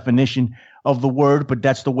accurate definition of the word, but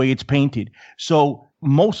that's the way it's painted. So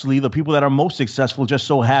mostly the people that are most successful just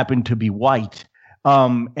so happen to be white.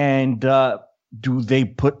 Do they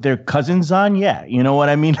put their cousins on? Yeah. You know what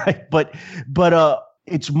I mean? But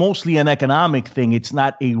it's mostly an economic thing. It's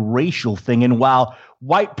not a racial thing. And while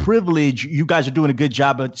white privilege, you guys are doing a good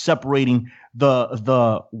job at separating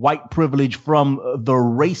the white privilege from the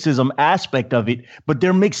racism aspect of it, but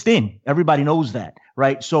they're mixed in. Everybody knows that,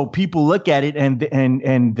 right? So people look at it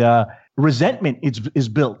and resentment is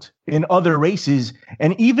built in other races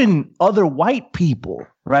and even other white people,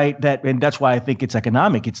 right? That's why I think it's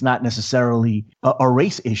economic. It's not necessarily a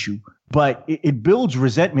race issue, but it builds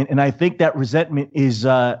resentment. And I think that resentment is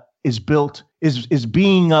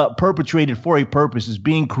being perpetrated for a purpose, is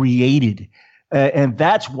being created. And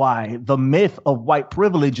that's why the myth of white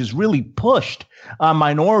privilege is really pushed on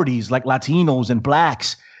minorities like Latinos and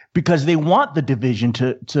blacks, because they want the division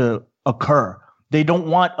to occur. They don't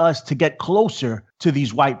want us to get closer to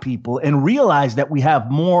these white people and realize that we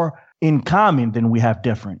have more in common than we have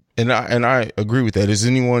different. And I agree with that. Does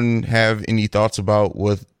anyone have any thoughts about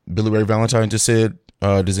what Billy Ray Valentine just said?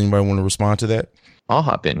 Does anybody want to respond to that? I'll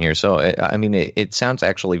hop in here. So, I mean, it sounds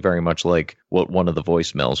actually very much like what one of the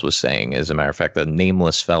voicemails was saying. As a matter of fact, the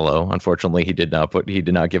nameless fellow, unfortunately, he did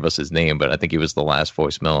not give us his name, but I think he was the last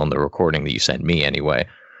voicemail on the recording that you sent me anyway.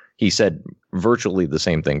 He said virtually the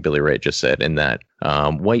same thing Billy Ray just said, in that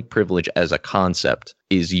white privilege as a concept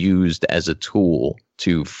is used as a tool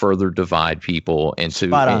to further divide people and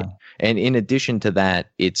and in addition to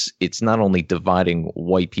that, it's not only dividing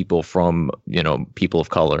white people from, people of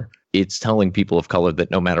color, it's telling people of color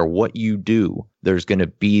that no matter what you do, there's going to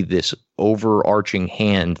be this overarching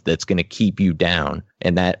hand that's going to keep you down.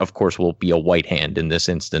 And that, of course, will be a white hand in this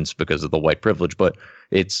instance because of the white privilege. But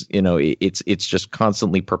it's, you know, it's just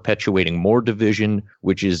constantly perpetuating more division,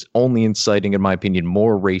 which is only inciting, in my opinion,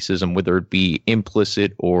 more racism, whether it be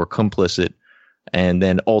implicit or complicit. And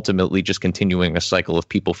then ultimately just continuing a cycle of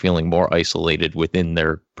people feeling more isolated within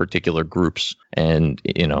their particular groups. And,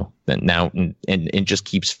 you know, then now and just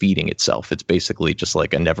keeps feeding itself. It's basically just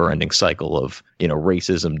like a never ending cycle of, you know,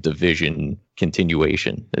 racism, division,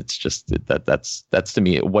 continuation. It's just that's to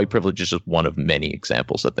me, white privilege is just one of many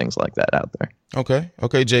examples of things like that out there. Okay,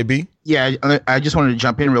 JB. Yeah, I just wanted to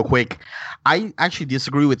jump in real quick. I actually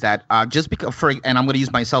disagree with that. Just because, and I'm going to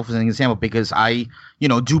use myself as an example because I, you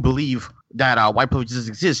know, do believe that white privilege does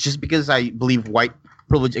exist. Just because I believe white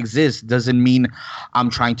privilege exists doesn't mean I'm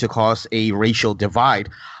trying to cause a racial divide.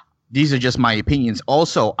 These are just my opinions.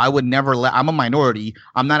 Also, I would never I'm a minority.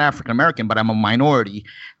 I'm not African American, but I'm a minority.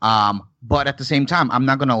 But at the same time, I'm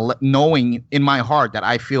not going to knowing in my heart that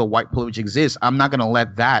I feel white privilege exists, I'm not going to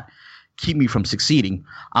let that keep me from succeeding.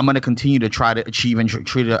 I'm going to continue to try to achieve and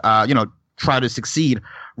try to succeed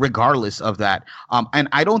regardless of that. And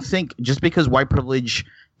I don't think just because white privilege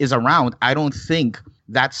is around, I don't think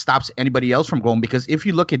that stops anybody else from growing. Because if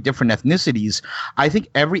you look at different ethnicities, I think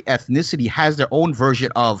every ethnicity has their own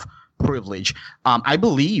version of privilege. I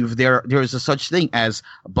believe there is a such thing as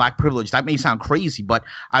black privilege. That may sound crazy, but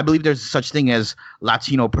I believe there's such thing as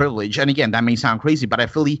Latino privilege. And again, that may sound crazy, but I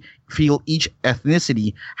feel each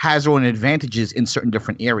ethnicity has their own advantages in certain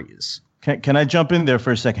different areas. Can I jump in there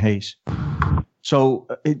for a second, Hayes? So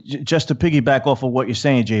just to piggyback off of what you're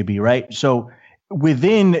saying, JB, right? So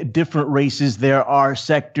within different races, there are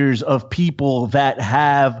sectors of people that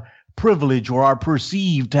have privilege or are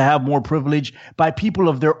perceived to have more privilege by people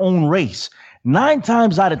of their own race. 9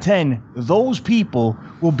 times out of 10, those people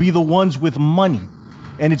will be the ones with money.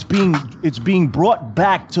 And it's being brought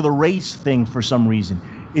back to the race thing for some reason.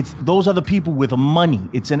 Those are the people with money.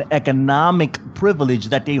 It's an economic privilege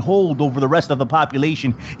that they hold over the rest of the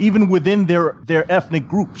population, even within their ethnic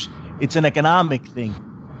groups. It's an economic thing.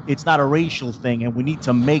 It's not a racial thing, and we need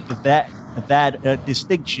to make that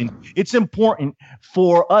distinction. It's important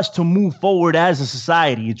for us to move forward as a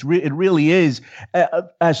society. It really is.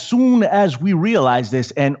 As soon as we realize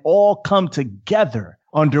this and all come together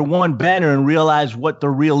under one banner and realize what the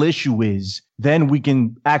real issue is, then we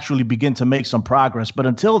can actually begin to make some progress. But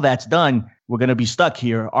until that's done, we're going to be stuck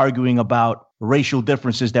here arguing about racial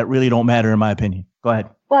differences that really don't matter, in my opinion. Go ahead.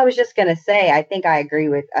 Well, I was just going to say, I think I agree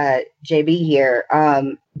with JB here.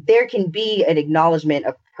 There can be an acknowledgement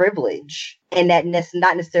of privilege, and that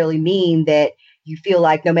not necessarily mean that you feel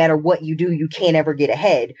like no matter what you do, you can't ever get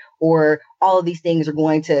ahead, or all of these things are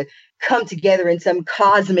going to come together in some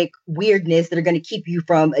cosmic weirdness that are going to keep you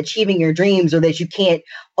from achieving your dreams, or that you can't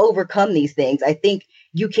overcome these things. I think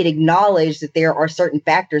you can acknowledge that there are certain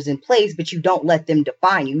factors in place, but you don't let them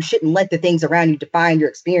define you. You shouldn't let the things around you define your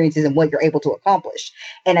experiences and what you're able to accomplish.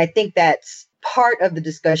 And I think that's part of the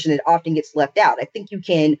discussion that often gets left out. I think you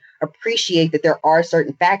can appreciate that there are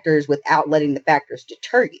certain factors without letting the factors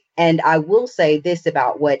deter you. And I will say this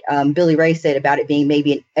about what Billy Ray said about it being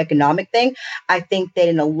maybe an economic thing. I think that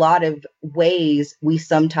in a lot of ways, we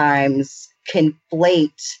sometimes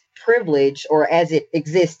conflate privilege, or as it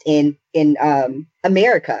exists in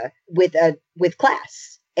America, with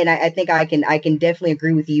class. And I think I can definitely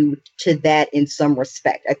agree with you to that in some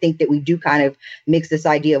respect. I think that we do kind of mix this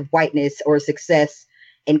idea of whiteness or success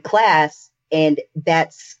and class, and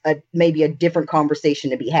that's maybe a different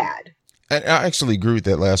conversation to be had. And I actually agree with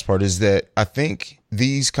that last part, is that I think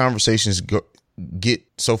these conversations get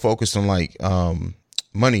so focused on like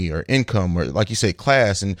money or income, or like you say,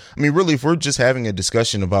 class. And I mean, really, if we're just having a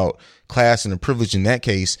discussion about class and the privilege in that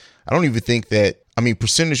case, I don't even think that, I mean,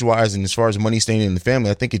 percentage wise, and as far as money staying in the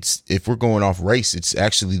family, I think it's, if we're going off race, it's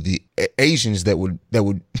actually the Asians that would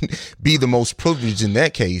be the most privileged in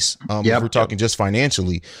that case. If we're talking just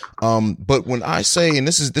financially. But when I say, and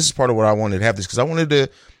this is part of what I wanted to have this, because I wanted to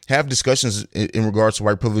have discussions in regards to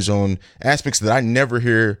white privilege on aspects that I never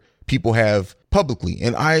hear people have publicly.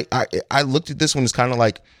 And I looked at this one as kind of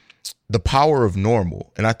like the power of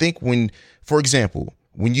normal. And I think when, for example,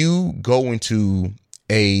 when you go into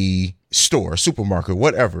a store, supermarket,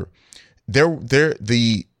 whatever,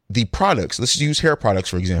 the the products, let's use hair products,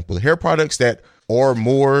 for example, the hair products that are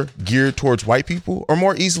more geared towards white people are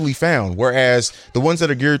more easily found, whereas the ones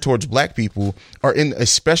that are geared towards black people are in a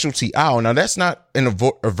specialty aisle. Now, that's not an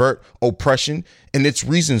avert oppression, and it's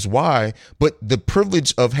reasons why, but the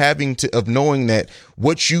privilege of knowing that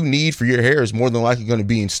what you need for your hair is more than likely going to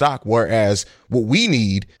be in stock, whereas what we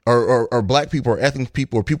need are black people or ethnic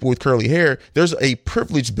people or people with curly hair. There's a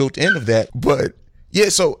privilege built in of that. But yeah,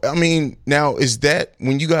 so I mean, now is that,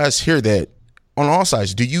 when you guys hear that on all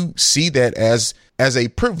sides, do you see that as a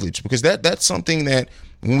privilege? Because that's something that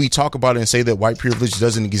when we talk about it and say that white privilege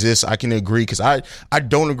doesn't exist, I can agree, because I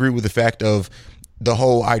don't agree with the fact of the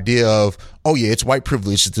whole idea of, oh yeah, it's white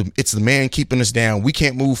privilege. It's the man keeping us down. We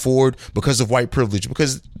can't move forward because of white privilege.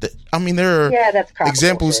 Because I mean, there are that's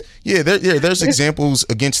examples. Bullshit. There's examples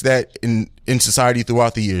against that in society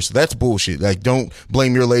throughout the years. So that's bullshit. Like, don't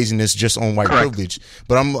blame your laziness just on white privilege.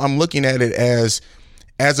 But I'm looking at it as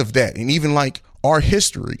of that, and even like our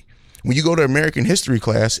history. When you go to American history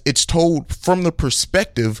class, it's told from the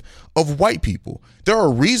perspective of white people. There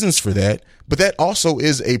are reasons for that, but that also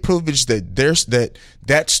is a privilege that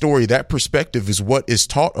that story, that perspective is what is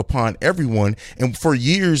taught upon everyone. And for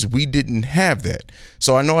years, we didn't have that.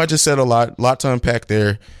 So I know I just said a lot to unpack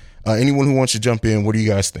there. Anyone who wants to jump in, what do you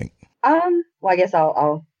guys think? Well, I guess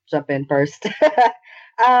I'll jump in first.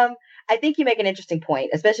 I think you make an interesting point,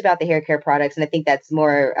 especially about the hair care products. And I think that's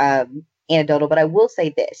more anecdotal, but I will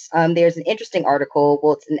say this. There's an interesting article.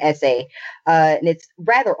 Well, it's an essay, and it's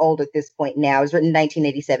rather old at this point now. It was written in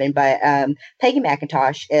 1987 by Peggy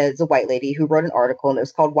McIntosh, as a white lady, who wrote an article, and it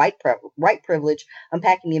was called White Privilege,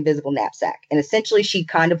 Unpacking the Invisible Knapsack. And essentially, she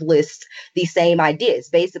kind of lists the same ideas,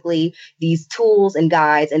 basically these tools and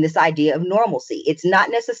guides and this idea of normalcy. It's not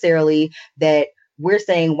necessarily that we're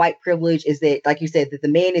saying white privilege is that, like you said, that the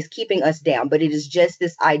man is keeping us down, but it is just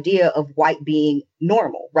this idea of white being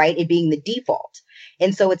normal, right? It being the default.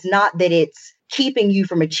 And so it's not that it's keeping you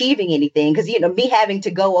from achieving anything, because, me having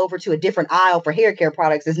to go over to a different aisle for hair care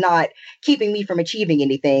products is not keeping me from achieving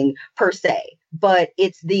anything per se. But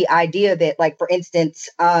it's the idea that, like, for instance,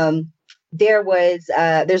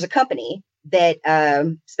 there's a company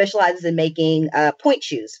that specializes in making point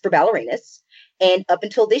shoes for ballerinas. And up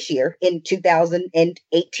until this year, in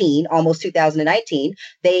 2018, almost 2019,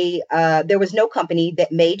 there was no company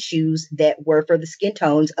that made shoes that were for the skin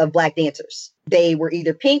tones of Black dancers. They were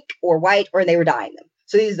either pink or white, or they were dyeing them.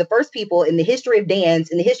 So these are the first people in the history of dance,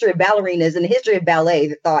 in the history of ballerinas, in the history of ballet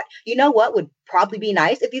that thought, you know what would probably be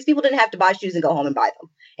nice if these people didn't have to buy shoes and go home and buy them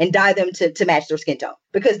and dye them to match their skin tone.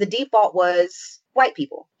 Because the default was white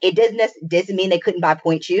people. It doesn't mean they couldn't buy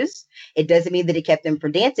point shoes. It doesn't mean that it kept them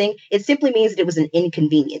from dancing. It simply means that it was an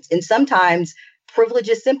inconvenience. And sometimes privilege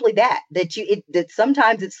is simply that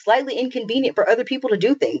sometimes it's slightly inconvenient for other people to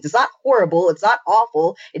do things. It's not horrible. It's not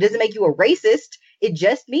awful. It doesn't make you a racist. It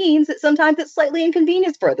just means that sometimes it's slightly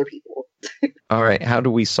inconvenient for other people. All right. How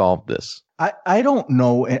do we solve this? I don't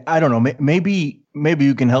know. I don't know. Maybe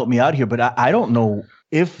you can help me out here, but I don't know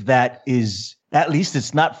if that is, at least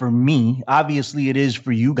it's not for me. Obviously it is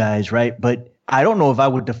for you guys, right? But I don't know if I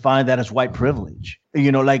would define that as white privilege. I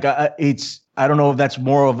don't know if that's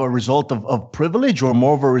more of a result of privilege or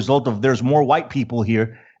more of a result of there's more white people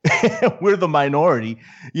here. We're the minority,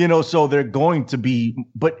 so they're going to be.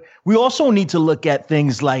 But we also need to look at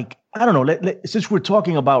things like, I don't know, since we're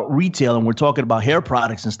talking about retail and we're talking about hair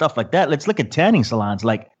products and stuff like that, let's look at tanning salons.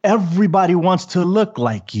 Like, everybody wants to look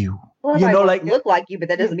like you. Well, look like you, but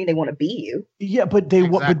that doesn't mean they want to be you. Yeah, but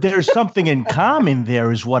but there's something in common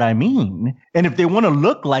there, is what I mean. And if they want to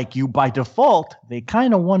look like you by default, they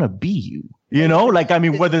kind of want to be you.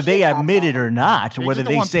 Whether they admit it or not, whether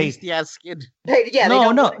they say, skin.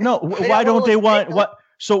 No. Why don't they want what?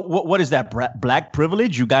 So what is that? Black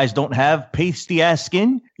privilege? You guys don't have pasty ass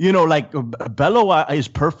skin? Bello is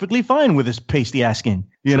perfectly fine with his pasty ass skin.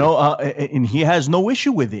 And he has no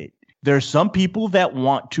issue with it. There's some people that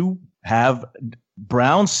want to have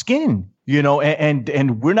brown skin,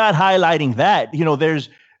 and we're not highlighting that.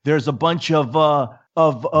 There's a bunch of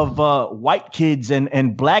white kids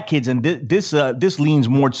and black kids, and this leans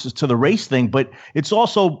more to the race thing, but it's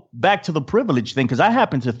also back to the privilege thing, because I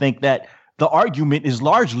happen to think that the argument is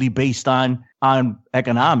largely based on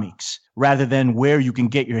economics rather than where you can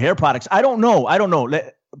get your hair products. I don't know.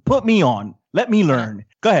 Put me on. Let me learn.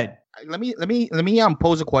 Go ahead. Let me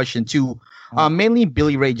pose a question to mainly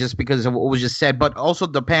Billy Ray, just because of what was just said, but also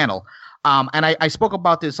the panel. And I spoke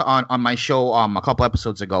about this on my show a couple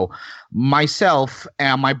episodes ago. Myself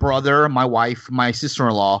and my brother, my wife, my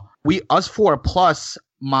sister-in-law, us four plus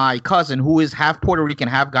my cousin, who is half Puerto Rican,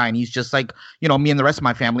 half Guyanese, just like me and the rest of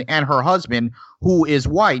my family, and her husband, who is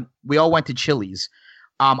white. We all went to Chili's.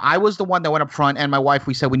 I was the one that went up front, and my wife,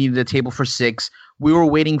 we said we needed a table for 6. We were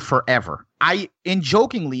waiting forever. I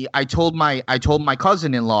told my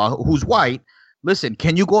cousin-in-law, who's white, listen,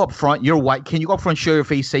 can you go up front? You're white. Can you go up front, show your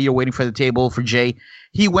face, say you're waiting for the table for Jay?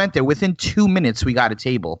 He went there. Within 2 minutes, we got a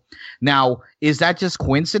table. Now, is that just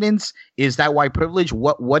coincidence? Is that white privilege?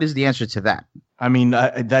 What is the answer to that? I mean,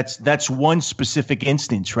 that's one specific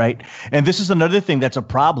instance, right? And this is another thing that's a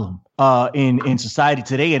problem in society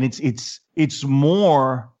today, and it's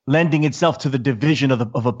more lending itself to the division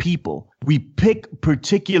of a people. We pick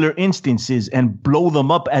particular instances and blow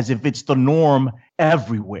them up as if it's the norm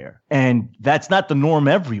everywhere, and that's not the norm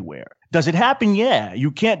everywhere. Does it happen? Yeah,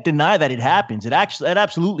 you can't deny that it happens. It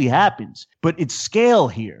absolutely happens, but it's scale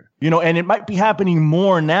here, and it might be happening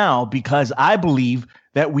more now because I believe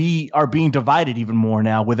that we are being divided even more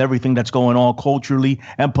now with everything that's going on culturally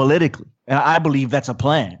and politically. And I believe that's a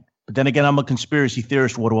plan. But then again, I'm a conspiracy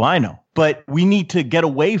theorist. What do I know? But we need to get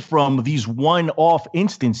away from these one-off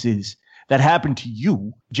instances that happened to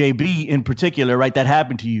you, JB in particular, right? That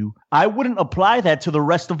happened to you. I wouldn't apply that to the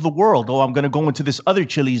rest of the world. Oh, I'm going to go into this other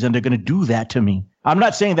Chili's and they're going to do that to me. I'm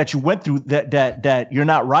not saying that you went through that you're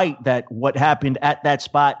not right, that what happened at that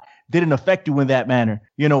spot didn't affect you in that manner,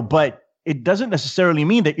 but it doesn't necessarily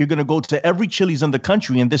mean that you're going to go to every Chili's in the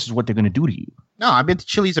country and this is what they're going to do to you. No, I've been to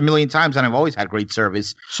Chili's a million times and I've always had great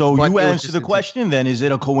service. So you answer the question then, is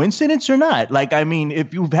it a coincidence or not? Like, I mean,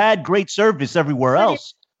 if you've had great service everywhere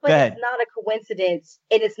else. But it's not a coincidence,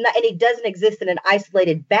 and it doesn't exist in an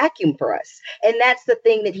isolated vacuum for us. And that's the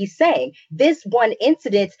thing that he's saying. This one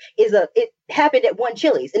incident it happened at one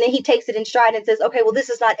Chili's, and then he takes it in stride and says, okay, well, this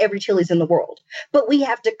is not every Chili's in the world. But we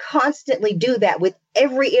have to constantly do that with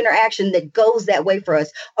every interaction that goes that way for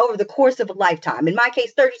us over the course of a lifetime. In my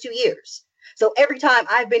case, 32 years. So every time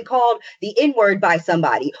I've been called the N-word by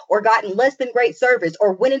somebody or gotten less than great service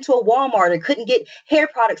or went into a Walmart and couldn't get hair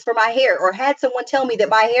products for my hair or had someone tell me that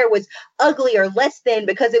my hair was ugly or less than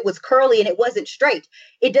because it was curly and it wasn't straight,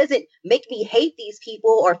 it doesn't make me hate these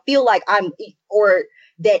people or feel like or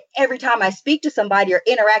that every time I speak to somebody or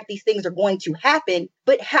interact, these things are going to happen.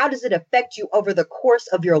 But how does it affect you over the course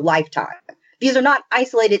of your lifetime? These are not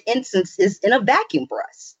isolated instances in a vacuum for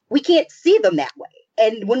us. We can't see them that way.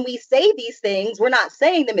 And when we say these things, we're not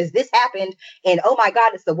saying them as this happened and, oh my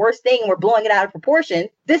God, it's the worst thing and we're blowing it out of proportion.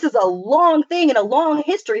 This is a long thing and a long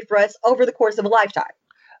history for us over the course of a lifetime.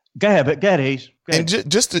 Go ahead, Ace. And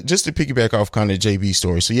just to piggyback off kind of JB's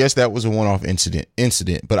story. So yes, that was a one-off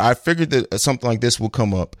incident, but I figured that something like this will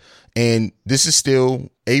come up. And this is still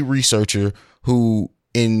a researcher who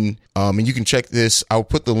and you can check this. I'll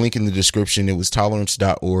put the link in the description. It was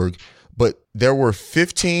tolerance.org, but there were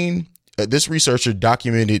 15 this researcher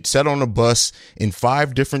sat on a bus in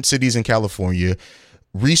 5 different cities in California,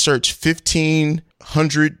 researched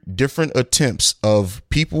 1,500 different attempts of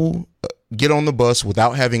people get on the bus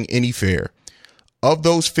without having any fare. Of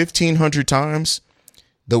those 1,500 times,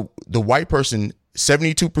 the white person,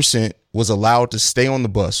 72% was allowed to stay on the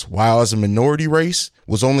bus, while as a minority race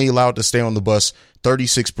was only allowed to stay on the bus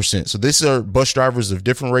 36%. So these are bus drivers of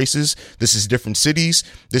different races. This is different cities.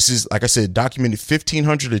 This is, like I said, documented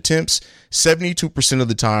 1,500 attempts. 72% of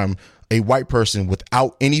the time, a white person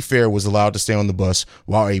without any fare was allowed to stay on the bus,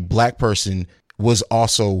 while a black person was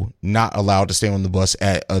also not allowed to stay on the bus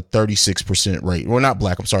at a 36% rate. Well, not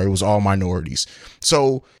black. I'm sorry. It was all minorities.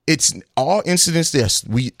 So it's all incidents. Yes,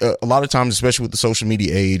 we a lot of times, especially with the social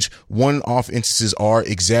media age, one-off instances are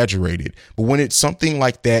exaggerated. But when it's something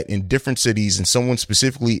like that in different cities and someone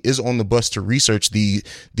specifically is on the bus to research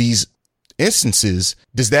these instances,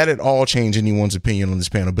 does that at all change anyone's opinion on this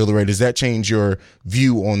panel? Billy Ray, does that change your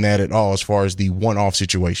view on that at all as far as the one-off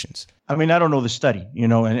situations? I mean, I don't know the study,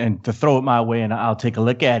 and to throw it my way and I'll take a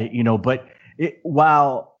look at it, but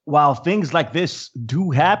while things like this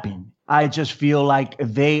do happen, I just feel like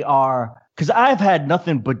they are, because I've had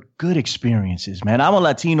nothing but good experiences, man. I'm a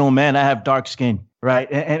Latino man. I have dark skin,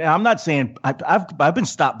 right? And I'm not saying I've been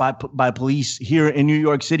stopped by police here in New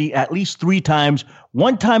York City at least 3 times,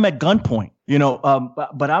 one time at gunpoint,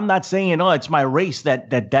 but I'm not saying, it's my race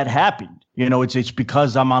that happened. It's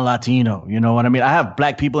because I'm a Latino. You know what I mean? I have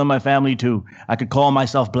black people in my family too. I could call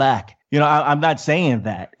myself black. I'm not saying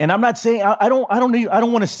that. And I'm not saying I don't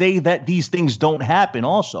want to say that these things don't happen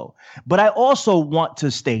also. But I also want to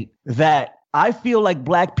state that I feel like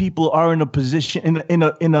black people are in a position in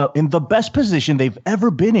the best position they've ever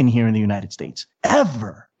been in here in the United States.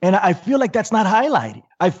 Ever. And I feel like that's not highlighted.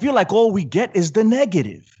 I feel like all we get is the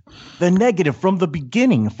negative from the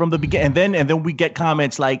beginning, and then we get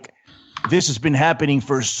comments like, this has been happening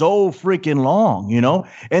for so freaking long, you know,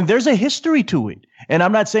 and there's a history to it. And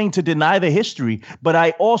I'm not saying to deny the history, but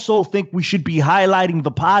I also think we should be highlighting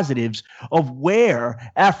the positives of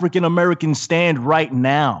where African Americans stand right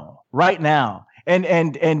now.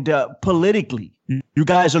 And politically, you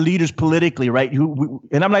guys are leaders politically, right?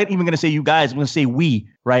 And I'm not even going to say you guys, I'm going to say we,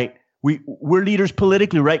 right? We're leaders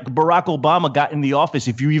politically, right? Barack Obama got in the office,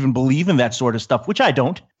 if you even believe in that sort of stuff, which I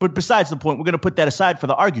don't. But besides the point, we're going to put that aside for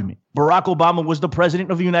the argument. Barack Obama was the president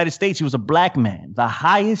of the United States. He was a black man, the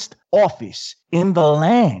highest office in the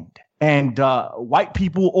land. And white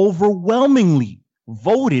people overwhelmingly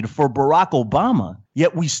voted for Barack Obama,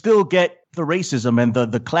 yet we still get the racism and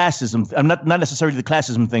the classism. I'm not necessarily the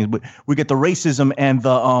classism thing, but we get the racism and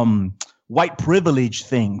the white privilege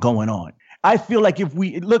thing going on. I feel like if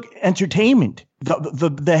we look entertainment,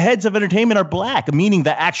 the heads of entertainment are black, meaning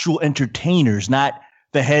the actual entertainers, not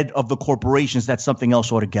the head of the corporations. That's something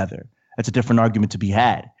else altogether. That's a different argument to be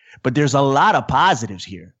had. But there's a lot of positives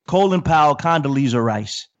here. Colin Powell, Condoleezza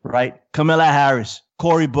Rice, right? Kamala Harris,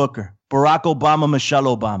 Cory Booker, Barack Obama, Michelle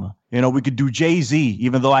Obama. You know, we could do Jay-Z,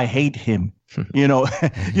 even though I hate him. You know,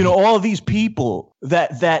 all of these people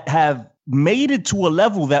that have made it to a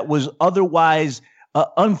level that was otherwise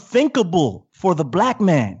unthinkable for the black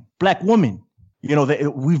man, black woman. You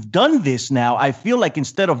know, we've done this now. I feel like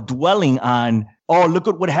instead of dwelling on, oh, look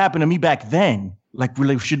at what happened to me back then, like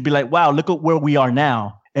we should be like, wow, look at where we are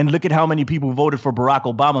now. And look at how many people voted for Barack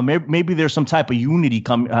Obama. Maybe there's some type of unity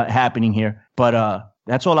happening here. But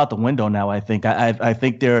that's all out the window now, I think. I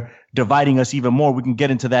think they're dividing us even more. We can get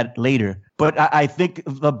into that later. But I think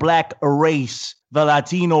the black race, the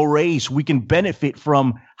Latino race, we can benefit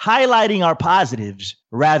from highlighting our positives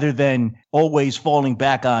rather than always falling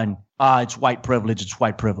back on, it's white privilege, it's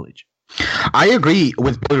white privilege. I agree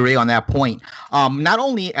with Billy Ray on that point. Not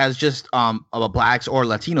only as just blacks or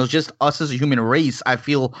Latinos, just us as a human race, I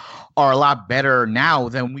feel are a lot better now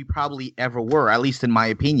than we probably ever were, at least in my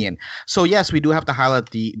opinion. So yes, we do have to highlight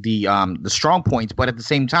the strong points, but at the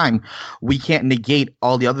same time, we can't negate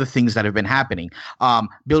all the other things that have been happening.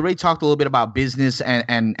 Bill Ray talked a little bit about business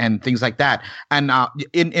and things like that. And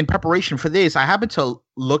in preparation for this, I happened to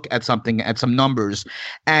look at some numbers,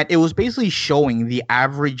 and it was basically showing the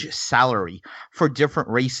average salary for different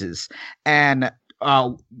races. And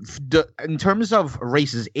in terms of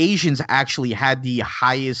races, Asians actually had the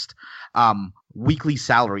highest weekly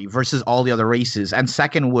salary versus all the other races, and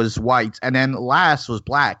second was whites, and then last was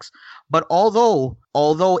blacks. But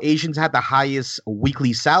although Asians had the highest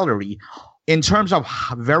weekly salary, in terms of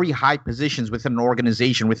very high positions within an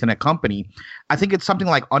organization, within a company, I think it's something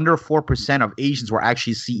like under 4% of Asians were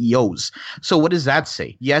actually CEOs. So what does that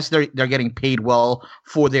say? Yes, they're getting paid well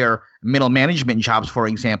for their middle management jobs, for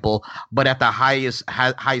example, but at the highest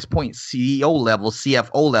point, CEO level,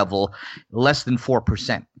 CFO level, less than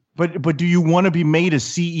 4%. But do you want to be made a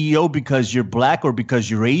CEO because you're black or because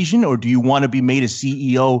you're Asian, or do you want to be made a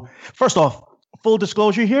CEO? First off, full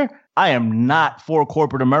disclosure here, I am not for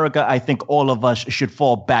corporate America. I think all of us should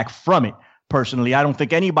fall back from it. Personally, I don't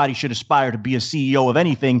think anybody should aspire to be a CEO of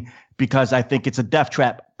anything, because I think it's a death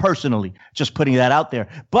trap, personally, just putting that out there.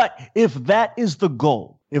 But if that is the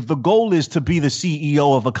goal, if the goal is to be the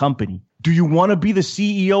CEO of a company, do you want to be the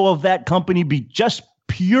CEO of that company be just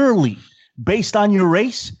purely based on your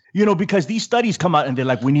race? You know, because these studies come out and they're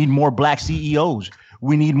like, we need more black CEOs.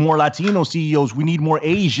 We need more Latino CEOs. We need more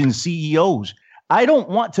Asian CEOs. I don't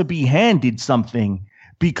want to be handed something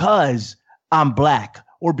because I'm black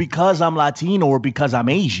or because I'm Latino or because I'm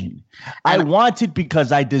Asian. I want it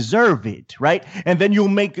because I deserve it, right? And then you'll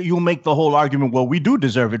make the whole argument, well, we do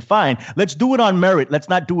deserve it. Fine. Let's do it on merit. Let's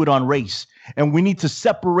not do it on race. And we need to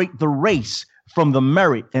separate the race from the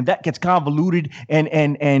merit. And that gets convoluted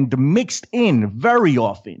and mixed in very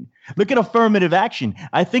often. Look at affirmative action.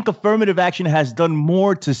 I think affirmative action has done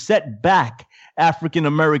more to set back African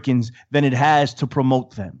Americans than it has to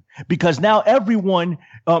promote them, because now everyone,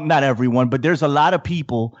 not everyone, but there's a lot of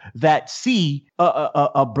people that see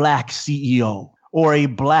a black CEO or a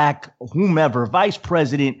black whomever, vice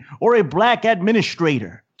president, or a black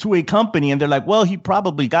administrator to a company, and they're like, well, he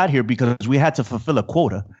probably got here because we had to fulfill a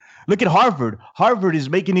quota. Look at Harvard. Harvard is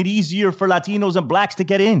making it easier for Latinos and blacks to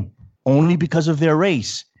get in only because of their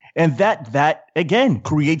race. And that again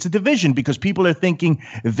creates a division, because people are thinking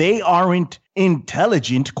they aren't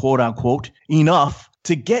intelligent, quote unquote, enough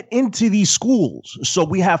to get into these schools. So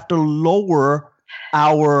we have to lower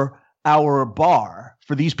our bar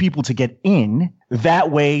for these people to get in.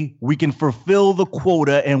 That way we can fulfill the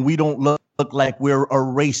quota and we don't look like we're a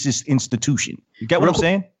racist institution. You get what I'm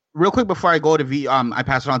saying? real quick before I go to I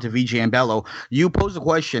pass it on to VJ and Bello. You posed the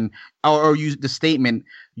question or use the statement.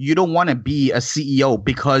 You don't want to be a CEO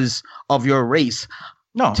because of your race.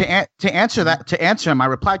 No. To answer my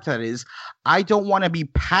reply to that is, I don't want to be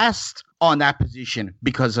passed on that position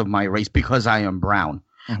because of my race, because I am brown,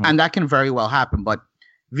 and that can very well happen. But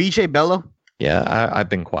VJ, Bello. Yeah, I've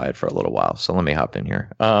been quiet for a little while, so let me hop in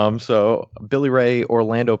here. So Billy Ray,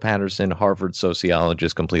 Orlando Patterson, Harvard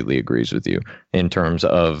sociologist, completely agrees with you in terms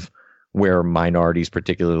of where minorities,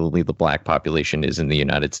 particularly the black population, is in the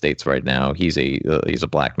United States right now. He's a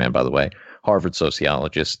black man, by the way. Harvard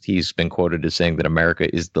sociologist. He's been quoted as saying that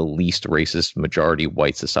America is the least racist majority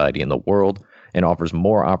white society in the world and offers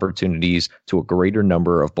more opportunities to a greater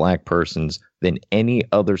number of black persons than any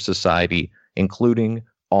other society, including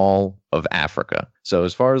all of Africa. So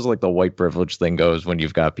as far as like the white privilege thing goes, when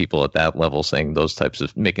you've got people at that level saying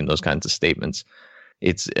making those kinds of statements,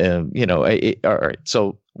 it's, all right.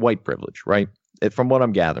 So white privilege, right? From what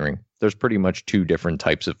I'm gathering, there's pretty much two different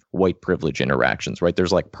types of white privilege interactions, right?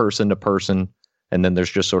 There's like person to person, and then there's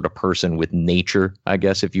just sort of person with nature, I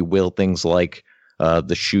guess, if you will, things like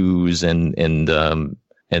the shoes and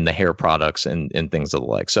the hair products and things of the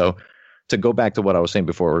like. So to go back to what I was saying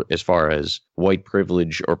before, as far as white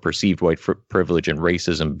privilege or perceived white privilege and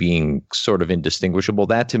racism being sort of indistinguishable,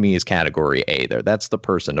 that to me is category A there. That's the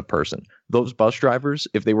person to person. Those bus drivers,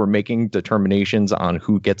 if they were making determinations on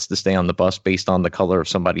who gets to stay on the bus based on the color of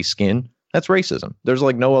somebody's skin, that's racism. There's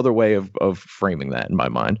like no other way of framing that in my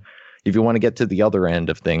mind. If you want to get to the other end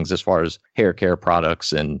of things, as far as hair care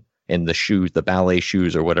products and the shoes, the ballet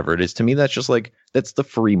shoes or whatever it is, to me, that's just like, that's the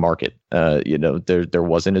free market. There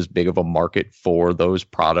wasn't as big of a market for those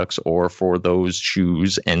products or for those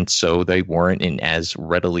shoes. And so they weren't in as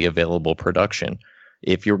readily available production.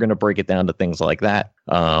 If you're going to break it down to things like that,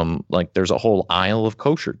 like there's a whole aisle of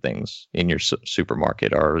kosher things in your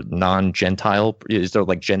supermarket. Are non-Gentile, is there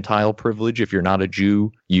like Gentile privilege? If you're not a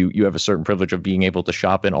Jew, you have a certain privilege of being able to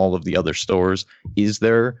shop in all of the other stores. Is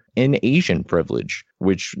there an Asian privilege,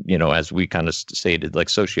 which, as we kind of stated, like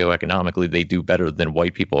socioeconomically, they do better than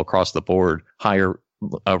white people across the board, higher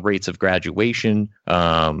rates of graduation,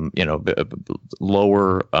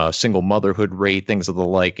 lower single motherhood rate, things of the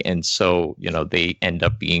like. And so, they end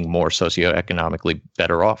up being more socioeconomically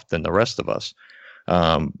better off than the rest of us.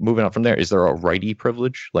 Moving on from there, is there a righty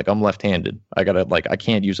privilege? Like, I'm left-handed. I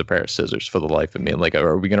can't use a pair of scissors for the life of me. Like,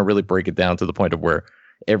 are we going to really break it down to the point of where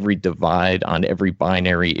every divide on every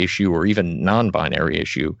binary issue or even non-binary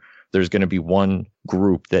issue, there's going to be one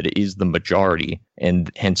group that is the majority, and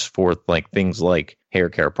henceforth, like things like hair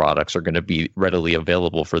care products are going to be readily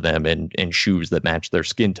available for them, and shoes that match their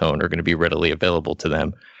skin tone are going to be readily available to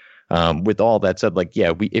them. With all that said, like,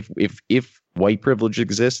 yeah, if white privilege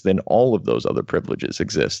exists, then all of those other privileges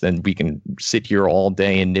exist, and we can sit here all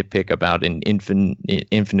day and nitpick about an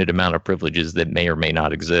infinite amount of privileges that may or may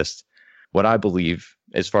not exist. What I believe,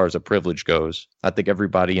 as far as a privilege goes, I think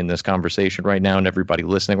everybody in this conversation right now and everybody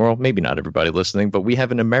listening, well, maybe not everybody listening, but we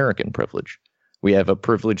have an American privilege. We have a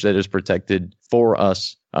privilege that is protected for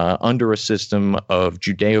us under a system of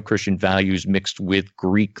Judeo-Christian values mixed with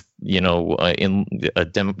Greek, in a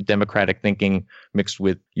democratic thinking mixed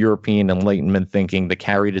with European Enlightenment thinking that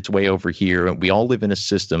carried its way over here. And we all live in a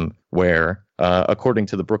system where, according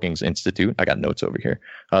to the Brookings Institute, I got notes over here,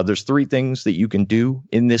 there's 3 things that you can do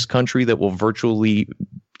in this country that will virtually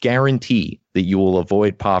guarantee that you will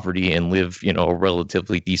avoid poverty and live, a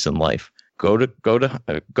relatively decent life. Go to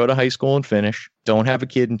high school and finish. Don't have a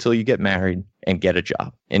kid until you get married, and get a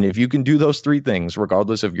job. And if you can do those 3 things,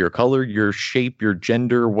 regardless of your color, your shape, your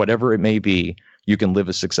gender, whatever it may be, you can live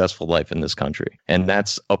a successful life in this country. And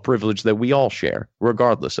that's a privilege that we all share,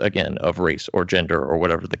 regardless, again, of race or gender or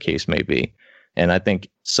whatever the case may be. And I think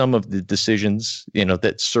some of the decisions,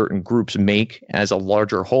 that certain groups make as a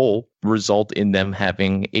larger whole result in them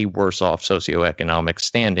having a worse off socioeconomic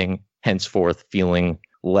standing, henceforth feeling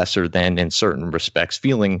lesser than in certain respects,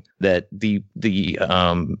 feeling that the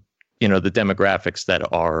demographics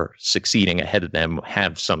that are succeeding ahead of them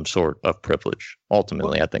have some sort of privilege.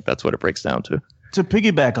 Ultimately, I think that's what it breaks down to. To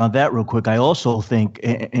piggyback on that real quick, I also think,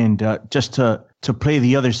 and just to play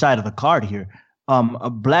the other side of the card here,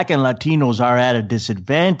 Black and Latinos are at a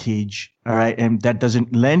disadvantage, all right, and that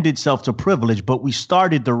doesn't lend itself to privilege, but we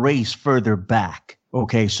started the race further back.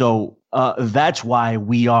 Okay, so that's why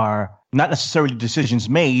we are not necessarily decisions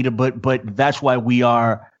made, but that's why we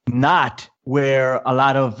are not where a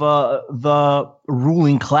lot of the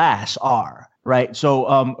ruling class are, right?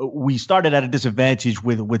 So we started at a disadvantage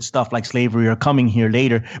with stuff like slavery or coming here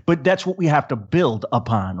later, but that's what we have to build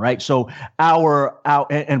upon, right? So our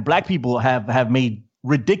and Black people have made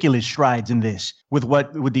ridiculous strides in this with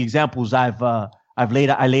the examples I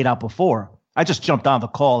laid out before. I just jumped on the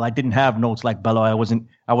call. I didn't have notes like Bello. I wasn't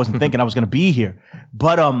thinking I was going to be here.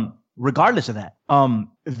 But regardless of that,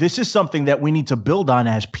 this is something that we need to build on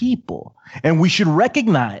as people. And we should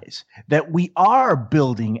recognize that we are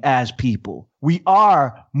building as people. We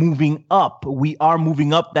are moving up. We are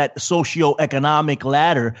moving up that socioeconomic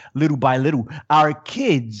ladder little by little. Our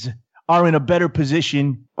kids are in a better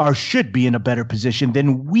position, or should be in a better position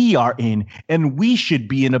than we are in. And we should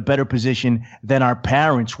be in a better position than our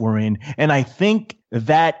parents were in. And I think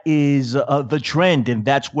that is the trend, and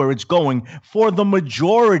that's where it's going for the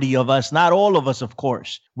majority of us, not all of us, of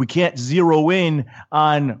course. We can't zero in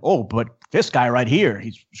on, but this guy right here,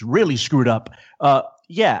 he's really screwed up.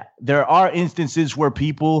 Yeah, there are instances where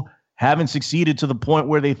people haven't succeeded to the point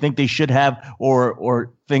where they think they should have,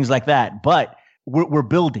 or things like that. But we're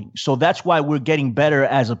building. So that's why we're getting better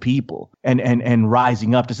as a people and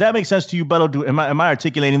rising up. Does that make sense to you, Bello? Am I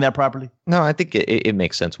articulating that properly? No, I think it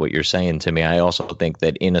makes sense what you're saying to me. I also think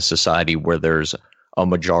that in a society where there's a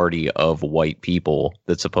majority of white people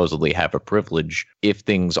that supposedly have a privilege, if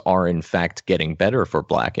things are in fact getting better for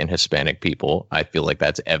Black and Hispanic people, I feel like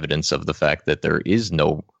that's evidence of the fact that there is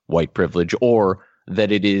no white privilege, or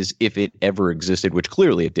that it is, if it ever existed, which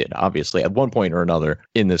clearly it did, obviously, at one point or another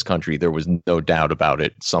in this country, there was no doubt about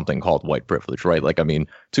it, something called white privilege, right?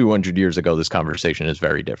 200 years ago, this conversation is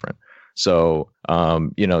very different. So,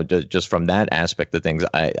 just from that aspect of things,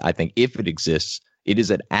 I think if it exists, it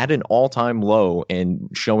is at an all-time low and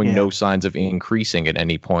showing no signs of increasing at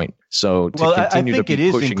any point. So to continue to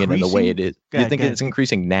be pushing it in the way it is, you think it's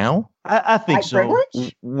increasing now? I think so.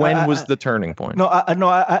 When was the turning point?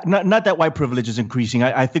 Not that white privilege is increasing.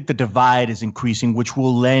 I think the divide is increasing, which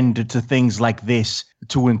will lend to things like this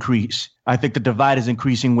to increase. I think the divide is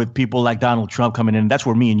increasing with people like Donald Trump coming in. That's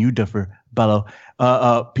where me and you differ, Bello.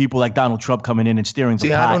 People like Donald Trump coming in and steering the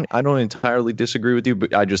pot. I don't entirely disagree with you,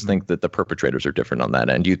 but I just think that the perpetrators are different on that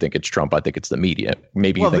end. You think it's Trump. I think it's the media.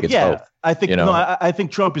 Maybe you think it's both. I think I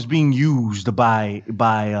think Trump is being used by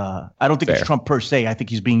I don't think it's Trump per se. I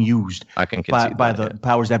think he's being used by the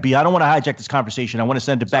powers that be. I don't want to hijack this conversation. I want to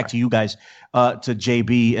send it back to you guys, to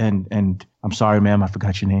JB and I'm sorry, ma'am, I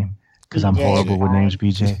forgot your name. Because I'm horrible with names,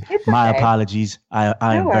 BJ. My apologies. I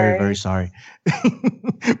am very, very sorry.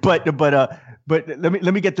 But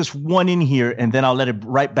let me get this one in here, and then I'll let it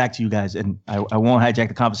right back to you guys, and I won't hijack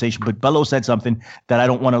the conversation. But Bello said something that I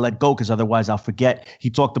don't want to let go, because otherwise I'll forget. He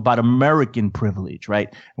talked about American privilege,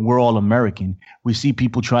 right? And we're all American. We see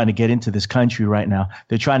people trying to get into this country right now.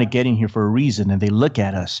 They're trying to get in here for a reason, and they look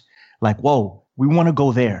at us like, whoa, we want to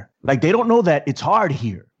go there. Like, they don't know that it's hard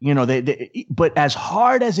here. But as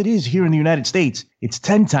hard as it is here in the United States, it's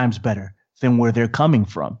 10 times better than where they're coming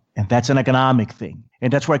from. And that's an economic thing.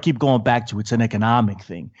 And that's where I keep going back to. It's an economic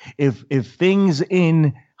thing. If things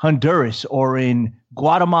in Honduras or in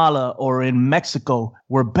Guatemala or in Mexico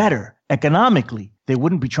were better economically, they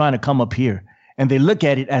wouldn't be trying to come up here. And they look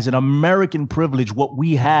at it as an American privilege, what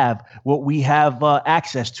we have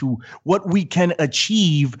access to, what we can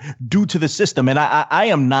achieve due to the system. And I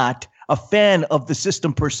am not a fan of the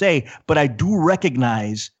system per se, but I do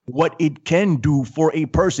recognize what it can do for a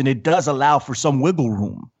person. It does allow for some wiggle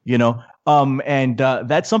room, and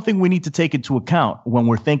that's something we need to take into account when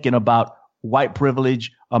we're thinking about white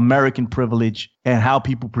privilege, American privilege, and how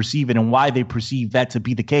people perceive it and why they perceive that to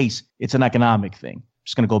be the case. It's an economic thing.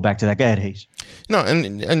 Just going to go back to that. Go ahead, Hayes. No,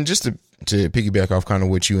 and just to piggyback off kind of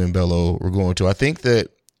what you and Bello were going to, I think that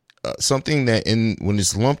something that when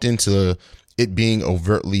it's lumped into it being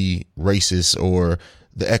overtly racist or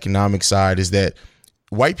the economic side is that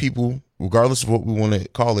white people, regardless of what we want to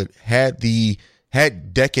call it,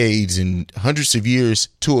 had decades and hundreds of years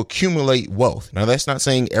to accumulate wealth. Now, that's not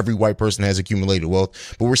saying every white person has accumulated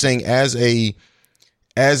wealth, but we're saying as a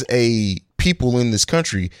people in this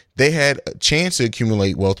country, they had a chance to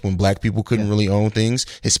accumulate wealth when Black people couldn't really own things.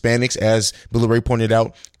 Hispanics, as Billy Ray pointed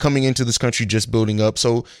out, coming into this country just building up.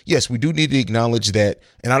 So yes, we do need to acknowledge that.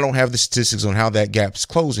 And I don't have the statistics on how that gap's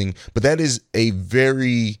closing, but that is a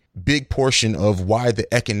very big portion of why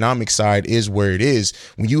the economic side is where it is.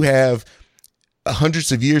 When you have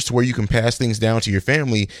hundreds of years to where you can pass things down to your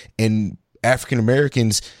family, and African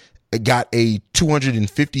Americans got a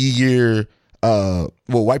 250-year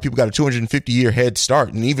white people got a 250-year head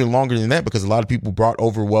start, and even longer than that, because a lot of people brought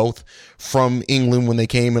over wealth from England when they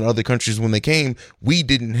came and other countries when they came. We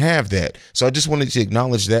didn't have that. So I just wanted to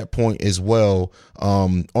acknowledge that point as well,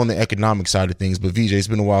 on the economic side of things. But VJ, it's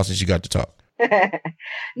been a while since you got to talk.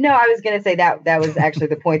 No, I was going to say that was actually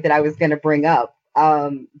the point that I was going to bring up.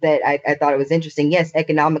 that I thought it was interesting. Yes,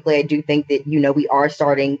 economically, I do think that, we are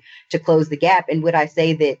starting to close the gap. And would I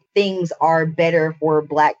say that things are better for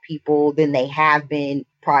Black people than they have been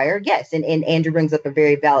prior? Yes. And Andrew brings up a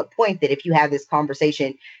very valid point that if you have this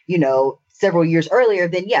conversation, several years earlier,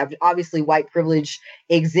 then yeah, obviously white privilege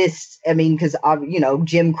exists. I mean, because,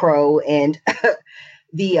 Jim Crow and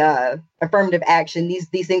the affirmative action,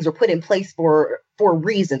 these things were put in place for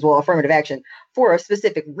reasons. Well, affirmative action for a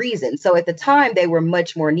specific reason. So at the time they were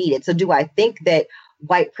much more needed. So do I think that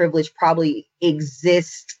white privilege probably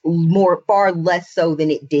exists far less so than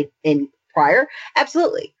it did in prior?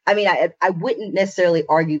 Absolutely. I mean, I wouldn't necessarily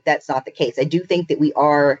argue that's not the case. I do think that we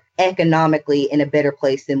are economically in a better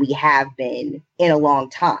place than we have been in a long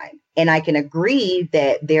time. And I can agree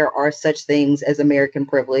that there are such things as American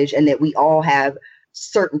privilege and that we all have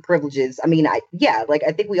certain privileges. I mean, I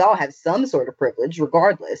think we all have some sort of privilege,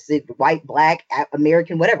 regardless if white, Black,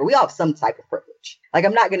 American, whatever. We all have some type of privilege. Like,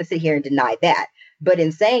 I'm not going to sit here and deny that. But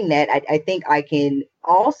in saying that, I think I can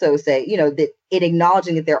also say, that in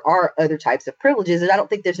acknowledging that there are other types of privileges, and I don't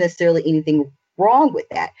think there's necessarily anything wrong with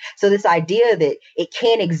that. So this idea that it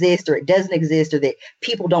can't exist or it doesn't exist or that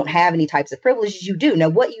people don't have any types of privileges, you do. Now,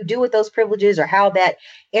 what you do with those privileges or how that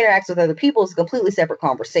interacts with other people is a completely separate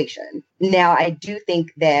conversation. Now, I do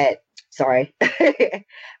think that,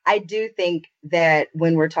 I do think that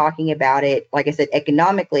when we're talking about it, like I said,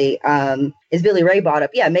 economically, as Billy Ray brought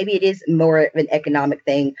up, yeah, maybe it is more of an economic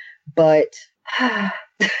thing, but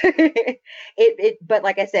but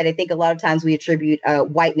like I said, I think a lot of times we attribute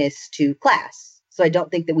whiteness to class. So I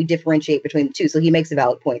don't think that we differentiate between the two. So he makes a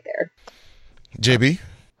valid point there. JB?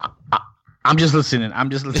 I'm just listening. I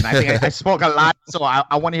think I spoke a lot, so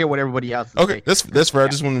I want to hear what everybody else is saying. That's fair. I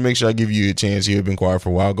just wanted to make sure I give you a chance. You've been quiet for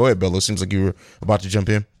a while. Go ahead, Bello. Seems like you were about to jump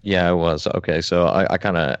in. Yeah, I was. Okay, so I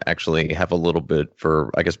kind of actually have a little bit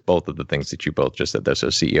for, I guess, both of the things that you both just said there. So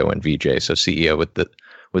CEO and VJ. So CEO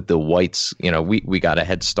with the whites, we got a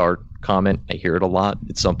head start comment. I hear it a lot.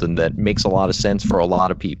 It's something that makes a lot of sense for a lot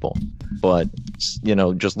of people. But,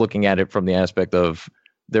 just looking at it from the aspect of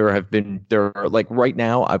there are like right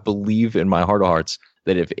now, I believe in my heart of hearts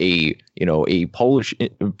that if a Polish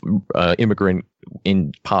immigrant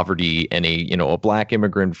in poverty and a Black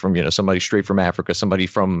immigrant from, somebody straight from Africa, somebody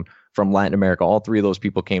from Latin America, all three of those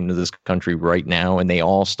people came to this country right now and they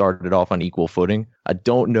all started off on equal footing, I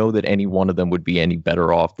don't know that any one of them would be any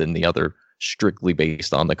better off than the other strictly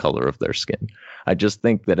based on the color of their skin. I just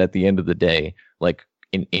think that at the end of the day, like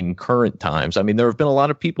in current times, I mean, there have been a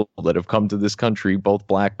lot of people that have come to this country, both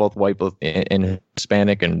Black, both white, both and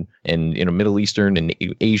Hispanic and Middle Eastern and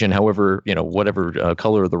Asian, however, whatever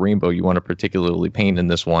color of the rainbow you want to particularly paint in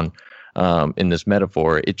this one, in this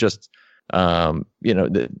metaphor. It just, I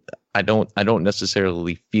don't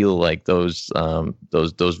necessarily feel like those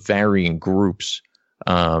varying groups,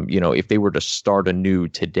 if they were to start anew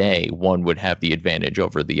today, one would have the advantage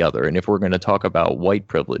over the other. And if we're going to talk about white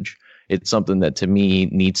privilege, it's something that to me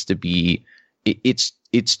needs to be,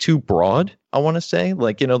 it's too broad, I want to say.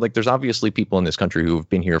 Like there's obviously people in this country who have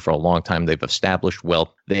been here for a long time. They've established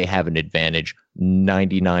wealth. They have an advantage.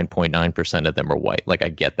 99.9% of them are white. Like, I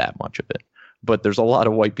get that much of it. But there's a lot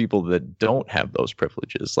of white people that don't have those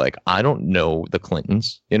privileges. Like, I don't know the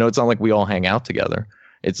Clintons. It's not like we all hang out together.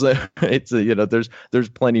 There's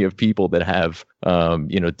plenty of people that have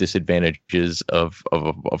disadvantages of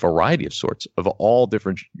a variety of sorts, of all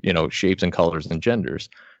different shapes and colors and genders.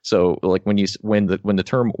 So like when the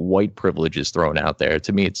term white privilege is thrown out there,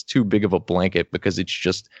 to me it's too big of a blanket, because it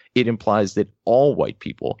implies that all white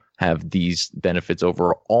people have these benefits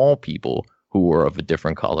over all people who are of a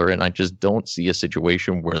different color. And I just don't see a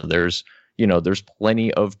situation where there's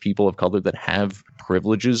plenty of people of color that have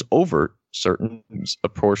privileges over a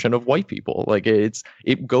portion of white people. Like, it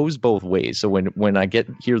goes both ways. So when I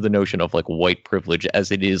hear the notion of like white privilege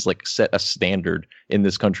as it is like set a standard in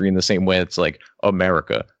this country in the same way it's like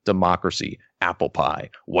America, democracy, apple pie,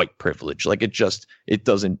 white privilege, like it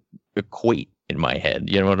doesn't equate in my head.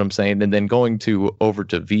 You know what I'm saying? And then going over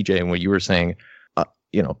to VJ and what you were saying,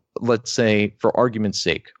 let's say for argument's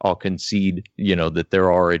sake, I'll concede, that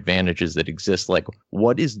there are advantages that exist. Like,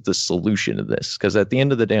 what is the solution to this? Because at the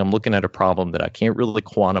end of the day, I'm looking at a problem that I can't really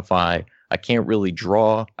quantify. I can't really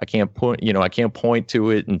draw. I can't point to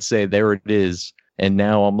it and say, there it is. And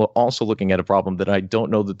now I'm also looking at a problem that I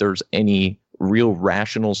don't know that there's any real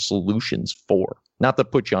rational solutions for. Not to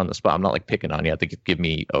put you on the spot. I'm not like picking on you. I think you give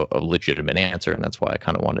me a legitimate answer. And that's why I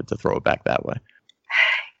kind of wanted to throw it back that way.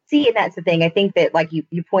 See, and that's the thing. I think that, like you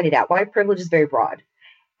pointed out, white privilege is very broad.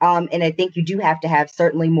 And I think you do have to have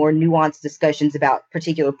certainly more nuanced discussions about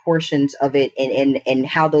particular portions of it and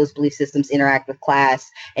how those belief systems interact with class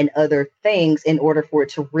and other things in order for it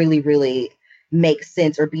to really, really make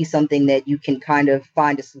sense or be something that you can kind of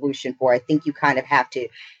find a solution for. I think you kind of have to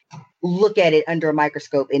look at it under a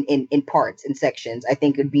microscope in parts and sections. I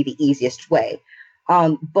think would be the easiest way.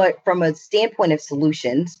 But from a standpoint of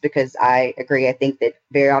solutions, because I agree, I think that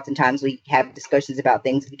very oftentimes we have discussions about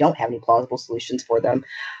things, we don't have any plausible solutions for them.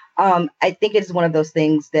 I think it is one of those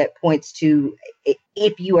things that points to,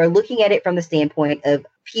 if you are looking at it from the standpoint of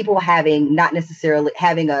people having not necessarily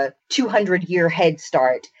having a 200-year head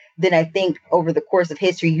start, then I think over the course of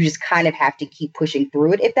history, you just kind of have to keep pushing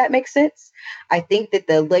through it, if that makes sense. I think that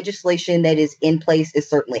the legislation that is in place is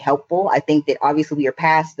certainly helpful. I think that obviously we are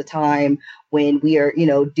past the time when we are,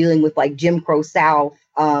 dealing with like Jim Crow South.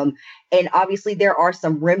 And obviously there are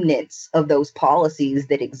some remnants of those policies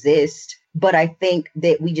that exist. But I think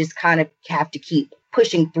that we just kind of have to keep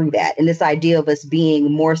pushing through that. And this idea of us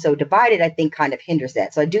being more so divided, I think kind of hinders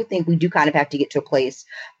that. So I do think we do kind of have to get to a place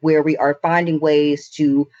where we are finding ways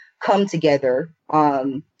to come together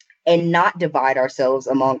and not divide ourselves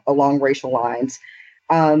along racial lines,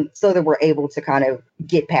 so that we're able to kind of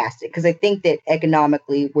get past it. Because I think that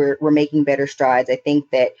economically we're making better strides. I think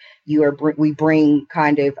that we bring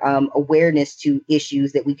kind of awareness to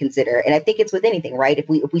issues that we consider. And I think it's with anything, right? If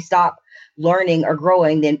we stop learning or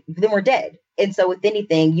growing, then we're dead. And so with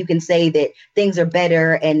anything, you can say that things are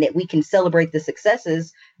better and that we can celebrate the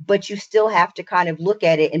successes, but you still have to kind of look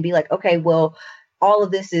at it and be like, okay, well, all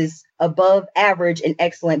of this is above average and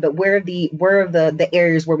excellent, but where are the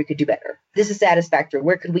areas where we could do better? This is satisfactory.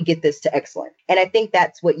 Where could we get this to excellent? And I think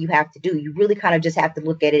that's what you have to do. You really kind of just have to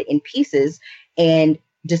look at it in pieces and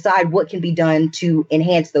decide what can be done to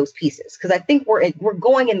enhance those pieces. Because I think we're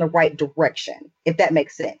going in the right direction, if that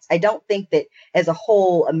makes sense. I don't think that as a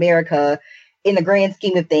whole, America, in the grand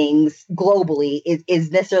scheme of things, globally,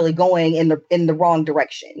 is necessarily going in the wrong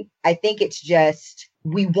direction. I think it's just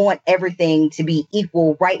we want everything to be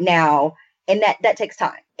equal right now, and that takes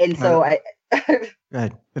time. And so Go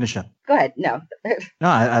ahead, finish up. Go ahead. No. No,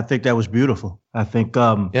 I think that was beautiful. I think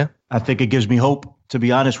I think it gives me hope, to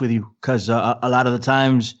be honest with you, because a lot of the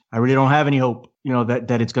times I really don't have any hope,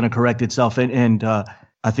 that it's going to correct itself. And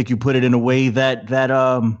I think you put it in a way that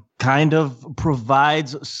kind of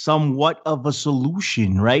provides somewhat of a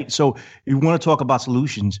solution, right? So you want to talk about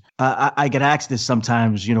solutions. I get asked this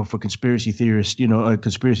sometimes, for conspiracy theorists,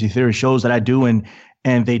 conspiracy theory shows that I do, and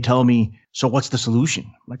they tell me, so what's the solution?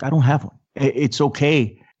 Like, I don't have one. It's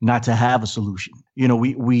okay not to have a solution.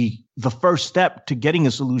 The first step to getting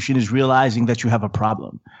a solution is realizing that you have a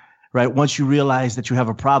problem, right? Once you realize that you have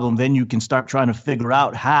a problem, then you can start trying to figure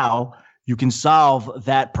out how you can solve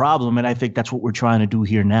that problem. And I think that's what we're trying to do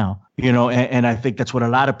here now, and I think that's what a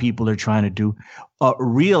lot of people are trying to do,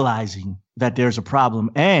 realizing that there's a problem,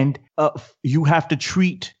 and you have to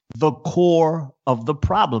treat the core of the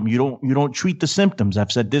problem. You don't treat the symptoms.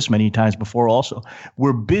 I've said this many times before also.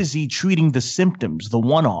 We're busy treating the symptoms, the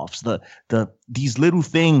one-offs, these little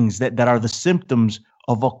things that are the symptoms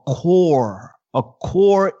of a core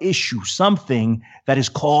issue, something that is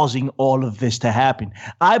causing all of this to happen.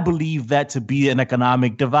 I believe that to be an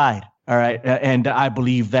economic divide. All right. And I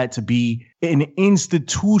believe that to be an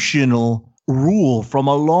institutional rule from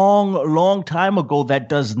a long, long time ago that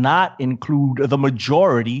does not include the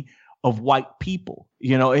majority of white people.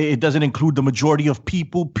 It doesn't include the majority of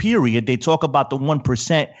people, period. They talk about the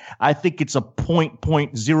 1%. I think it's a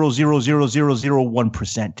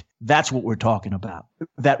 0.00001%. That's what we're talking about,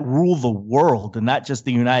 that rule the world and not just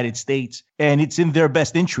the United States. And it's in their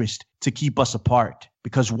best interest to keep us apart,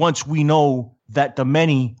 because once we know that the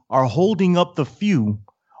many are holding up the few,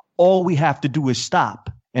 all we have to do is stop,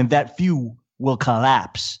 and that few will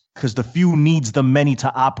collapse, because the few needs the many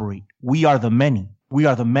to operate. We are the many. We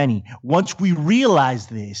are the many. Once we realize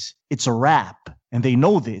this, it's a wrap, and they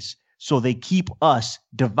know this, so they keep us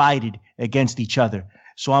divided against each other.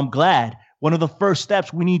 So I'm glad one of the first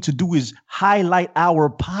steps we need to do is highlight our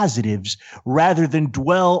positives rather than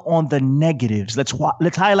dwell on the negatives. Let's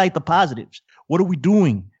highlight the positives. What are we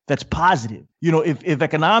doing that's positive? If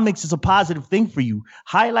economics is a positive thing for you,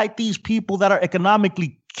 highlight these people that are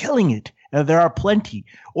economically killing it. There are plenty.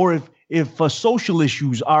 Or if social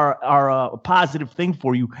issues are a positive thing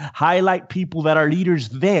for you, highlight people that are leaders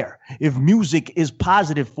there. If music is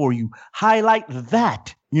positive for you, highlight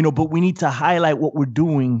that. But we need to highlight what we're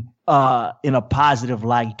doing in a positive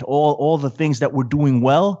light. All the things that we're doing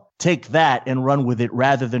well, take that and run with it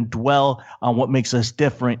rather than dwell on what makes us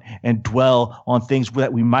different and dwell on things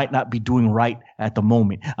that we might not be doing right at the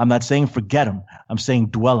moment. I'm not saying forget them. I'm saying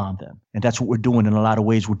dwell on them. And that's what we're doing in a lot of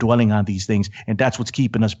ways. We're dwelling on these things. And that's what's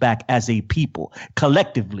keeping us back as a people.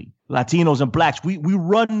 Collectively, Latinos and blacks, we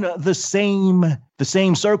run the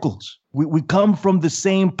same circles. We come from the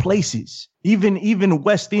same places. Even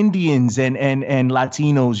West Indians and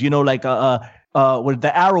Latinos, you know, like with the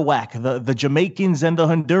Arawak, the Jamaicans and the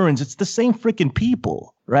Hondurans, it's the same freaking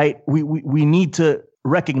people, right? We need to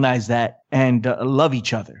recognize that and love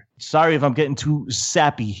each other. Sorry if I'm getting too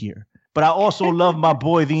sappy here, but I also love my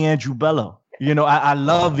boy, the Andrew Bello. You know, I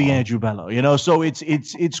love the Andrew Bello, you know, so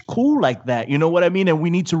it's cool like that. You know what I mean? And we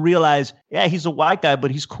need to realize, yeah, he's a white guy,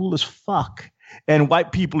 but he's cool as fuck. And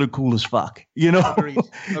white people are cool as fuck, you know?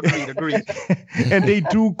 Agreed. And they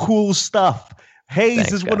do cool stuff.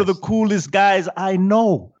 Hayes is one of the coolest guys I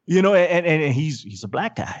know, you know, and he's a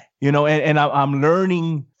black guy, you know, and I'm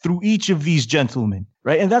learning through each of these gentlemen,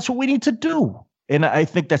 right? And that's what we need to do. And I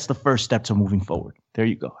think that's the first step to moving forward. There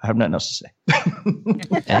you go. I have nothing else to say.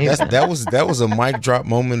 that was a mic drop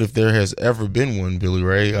moment if there has ever been one, Billy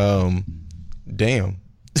Ray. Damn.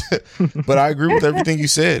 But I agree with everything you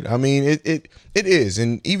said. I mean, it is.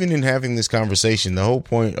 And even in having this conversation, the whole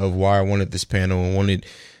point of why I wanted this panel and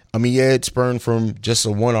it spurned from just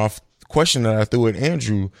a one-off question that I threw at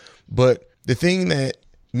Andrew. But the thing that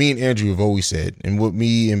me and Andrew have always said, and what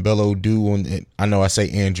me and Bello do I know I say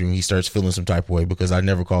Andrew and he starts feeling some type of way because I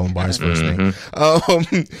never call him by his first name.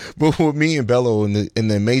 But with me and Bello and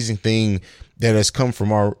the amazing thing that has come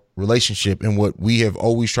from our relationship and what we have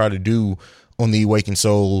always tried to do on the Awakened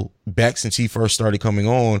Soul back since he first started coming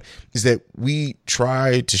on is that we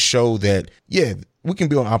try to show that, yeah, we can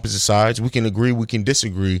be on opposite sides. We can agree, we can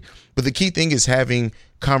disagree. But the key thing is having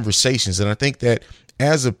conversations. And I think that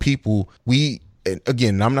as a people,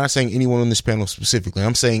 again, I'm not saying anyone on this panel specifically.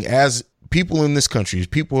 I'm saying as people in this country, as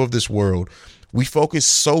people of this world, we focus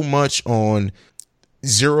so much on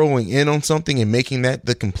zeroing in on something and making that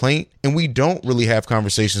the complaint. And we don't really have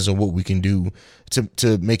conversations on what we can do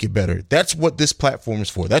to make it better. That's what this platform is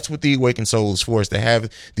for. That's what the Awakened Soul is for, is to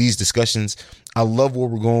have these discussions. I love where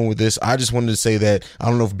we're going with this. I just wanted to say that I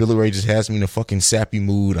don't know if Billy Ray just has me in a fucking sappy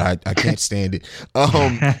mood. I can't stand it.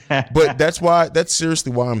 But that's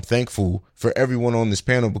seriously why I'm thankful for everyone on this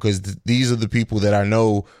panel, because these are the people that I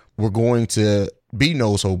know were going to be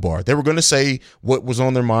nose hold bar. They were going to say what was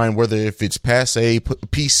on their mind, whether if it's passe,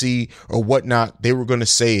 PC, or whatnot. They were going to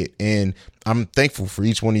say it, and I'm thankful for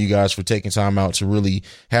each one of you guys for taking time out to really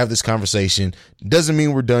have this conversation. Doesn't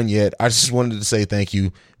mean we're done yet. I just wanted to say thank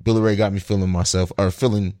you. Billy Ray got me feeling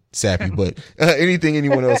sappy, but anything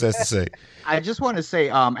anyone else has to say? I just want to say,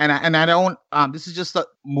 and I don't, this is just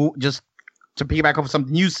to piggyback off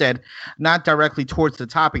something you said, not directly towards the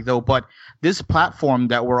topic though, but this platform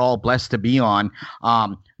that we're all blessed to be on,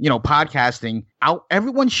 podcasting,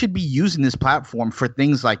 everyone should be using this platform for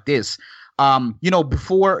things like this.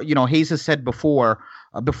 Before, Hayes has said before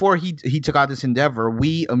he took out this endeavor,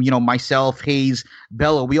 we, myself, Hayes,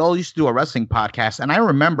 Bello, we all used to do a wrestling podcast. And I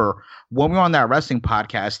remember when we were on that wrestling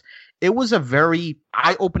podcast, it was a very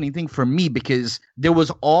eye-opening thing for me because there was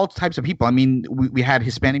all types of people. I mean, we had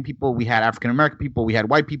Hispanic people, we had African-American people, we had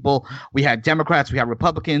white people, we had Democrats, we had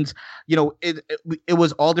Republicans. It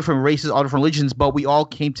was all different races, all different religions, but we all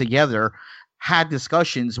came together, had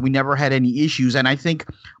discussions. We never had any issues. And I think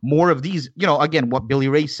more of these, again, what Billy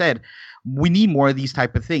Ray said, we need more of these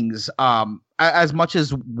type of things. As much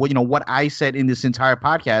as what I said in this entire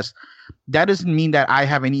podcast, that doesn't mean that I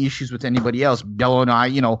have any issues with anybody else. Bello and I,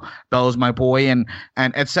 Bello's my boy and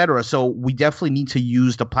et cetera. So we definitely need to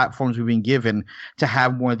use the platforms we've been given to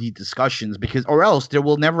have more of these discussions, or else there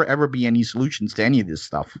will never, ever be any solutions to any of this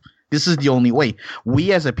stuff. This is the only way.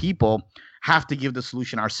 We as a people have to give the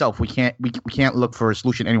solution ourselves. We can't look for a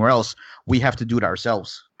solution anywhere else. We have to do it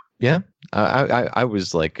ourselves. Yeah, I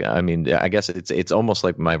was like, I mean, I guess it's almost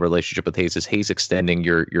like my relationship with Hayes is Hayes extending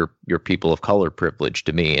your people of color privilege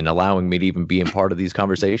to me and allowing me to even be a part of these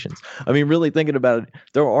conversations. I mean, really thinking about it,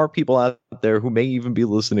 there are people out there who may even be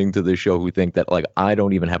listening to this show who think that like I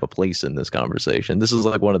don't even have a place in this conversation. This is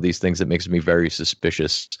like one of these things that makes me very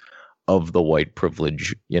suspicious of the white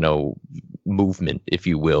privilege, movement, if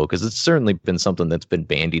you will, because it's certainly been something that's been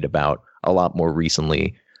bandied about a lot more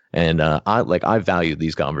recently. And I value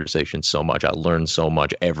these conversations so much. I learn so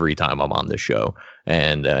much every time I'm on this show,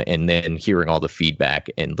 and then hearing all the feedback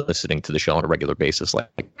and listening to the show on a regular basis. Like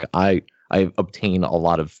I obtain a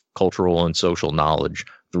lot of cultural and social knowledge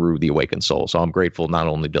through the Awakened Soul. So I'm grateful not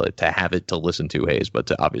only to have it to listen to, Hayes, but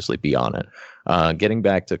to obviously be on it. Getting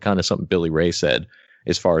back to kind of something Billy Ray said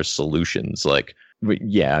as far as solutions, like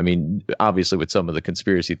yeah, I mean, obviously with some of the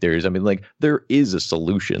conspiracy theories, I mean, like there is a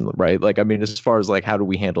solution, right? Like, I mean, as far as like how do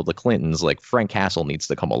we handle the Clintons, like Frank Castle needs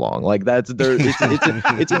to come along. Like that's there.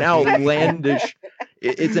 It's an outlandish.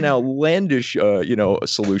 It's an outlandish,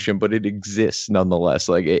 solution, but it exists nonetheless.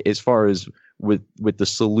 Like as far as with the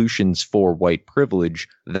solutions for white privilege,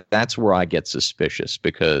 that's where I get suspicious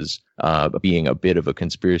because being a bit of a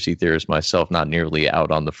conspiracy theorist myself, not nearly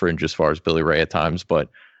out on the fringe as far as Billy Ray at times, but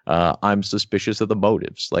I'm suspicious of the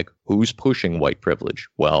motives. Like, who's pushing white privilege?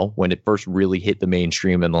 Well, when it first really hit the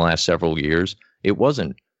mainstream in the last several years, it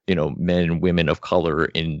wasn't, men and women of color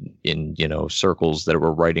in circles that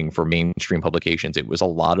were writing for mainstream publications. It was a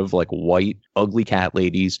lot of like white, ugly cat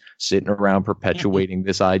ladies sitting around perpetuating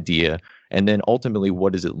this idea. And then ultimately,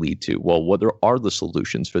 what does it lead to? Well, what are the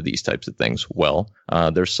solutions for these types of things? Well,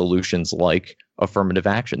 there's solutions like affirmative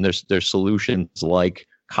action. There's solutions like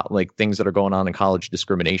things that are going on in college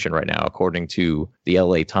discrimination right now. According to the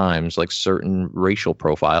LA Times, like certain racial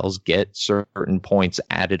profiles get certain points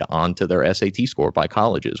added onto their SAT score by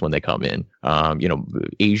colleges when they come in.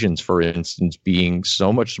 Asians, for instance, being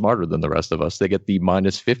so much smarter than the rest of us, they get the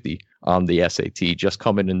 -50 on the SAT just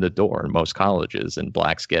coming in the door in most colleges, and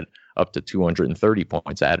blacks get up to 230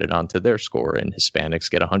 points added onto their score, and Hispanics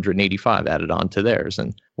get 185 added onto theirs,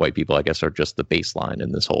 and white people, I guess, are just the baseline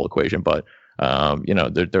in this whole equation. But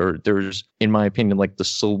there's, in my opinion, like the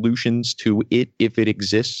solutions to it, if it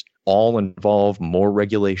exists, all involve more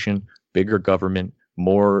regulation, bigger government,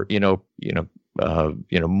 more,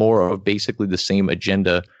 more of basically the same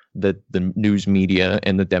agenda that the news media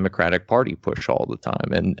and the Democratic Party push all the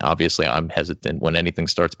time. And obviously I'm hesitant when anything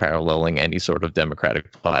starts paralleling any sort of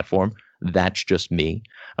Democratic platform. That's just me.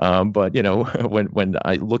 But when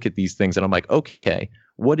I look at these things and I'm like, okay,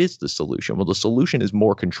 what is the solution? Well, the solution is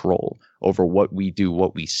more control over what we do,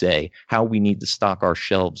 what we say, how we need to stock our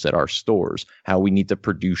shelves at our stores, how we need to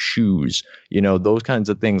produce shoes, those kinds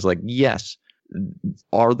of things. Like, yes,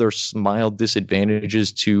 are there mild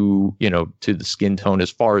disadvantages to the skin tone as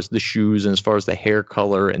far as the shoes and as far as the hair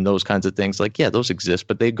color and those kinds of things? Like, yeah, those exist,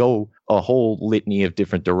 but they go a whole litany of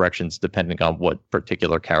different directions depending on what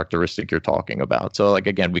particular characteristic you're talking about. So, like,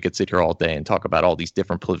 again, we could sit here all day and talk about all these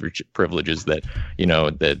different privileges that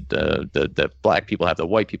that black people have, that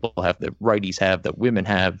white people have, that righties have, that women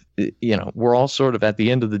have. We're all sort of, at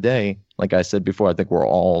the end of the day, like I said before, I think we're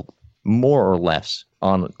all more or less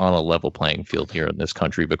on a level playing field here in this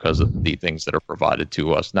country because of the things that are provided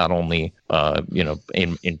to us, not only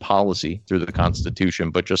in policy through the Constitution,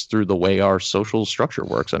 but just through the way our social structure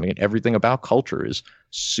works. I mean, everything about culture is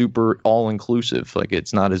super all inclusive. Like,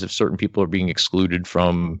 it's not as if certain people are being excluded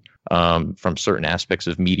from certain aspects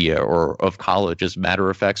of media or of college. As a matter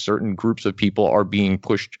of fact, certain groups of people are being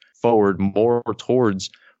pushed forward more towards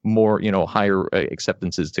more, higher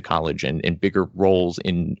acceptances to college and bigger roles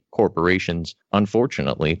in corporations,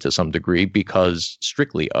 unfortunately, to some degree, because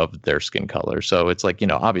strictly of their skin color. So it's like,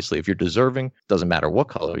 obviously, if you're deserving, doesn't matter what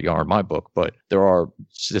color you are in my book, but there are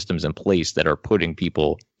systems in place that are putting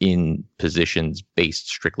people in positions based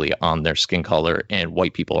strictly on their skin color, and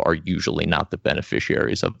white people are usually not the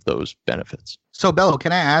beneficiaries of those benefits. So, Bello,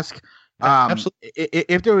 can I ask, absolutely,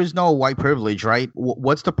 if there is no white privilege, right,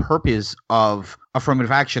 what's the purpose of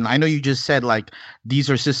affirmative action? I know you just said like these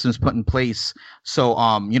are systems put in place so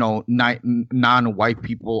non-white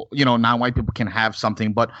people can have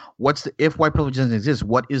something, but if white privilege doesn't exist,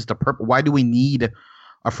 what is the purpose? Why do we need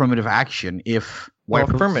affirmative action if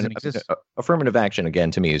affirmative action,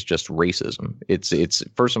 again, to me, is just racism. It's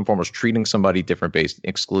first and foremost treating somebody different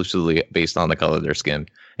exclusively based on the color of their skin.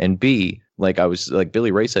 And B, like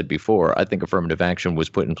Billy Ray said before, I think affirmative action was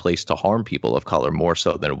put in place to harm people of color more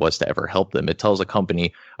so than it was to ever help them. It tells a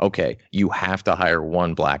company, okay, you have to hire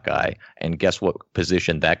one black guy, and guess what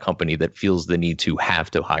position that company that feels the need to have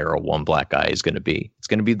to hire a one black guy is going to be? It's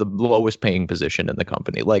going to be the lowest paying position in the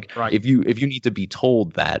company. Like, right. If you need to be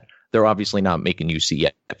told that, they're obviously not making you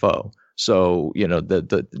CFO. So,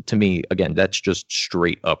 to me, again, that's just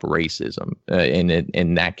straight up racism.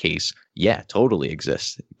 In that case, yeah, totally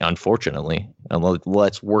exists, unfortunately. And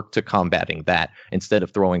let's work to combating that instead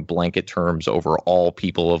of throwing blanket terms over all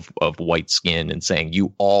people of white skin and saying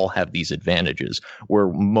you all have these advantages, where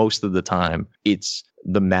most of the time it's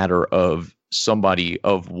the matter of somebody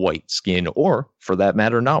of white skin, or for that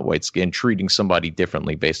matter, not white skin, treating somebody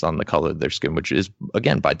differently based on the color of their skin, which is,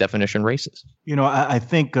 again, by definition, racist. I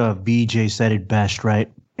think VJ said it best,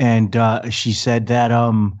 right? And she said that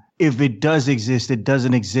if it does exist, it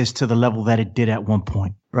doesn't exist to the level that it did at one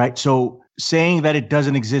point, right? So saying that it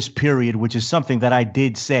doesn't exist, period, which is something that I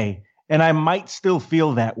did say, and I might still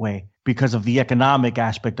feel that way. because of the economic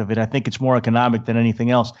aspect of it. I think it's more economic than anything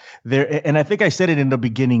else. And I think I said it in the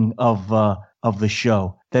beginning of the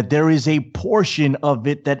show, that there is a portion of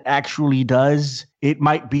it that actually does. It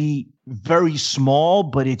might be very small,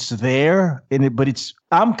 but it's there.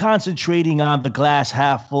 I'm concentrating on the glass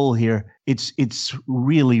half full here. It's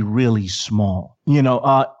really, really small.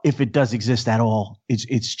 If it does exist at all, it's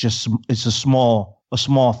a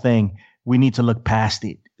small thing. We need to look past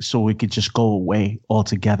it so it could just go away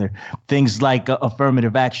altogether. Things like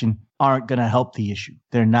affirmative action aren't going to help the issue.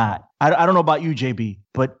 They're not. I don't know about you, JB,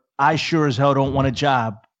 but I sure as hell don't want a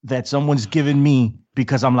job that someone's given me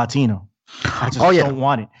because I'm Latino. I just don't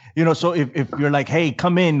want it. So if you're like, hey,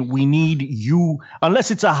 come in, we need you,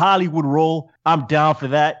 unless it's a Hollywood role, I'm down for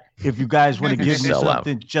that. If you guys want to give me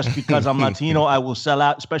something just because I'm Latino, I will sell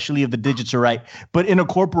out, especially if the digits are right. But in a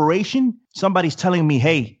corporation, somebody's telling me,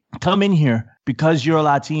 hey, come in here because you're a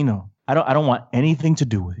Latino. I don't want anything to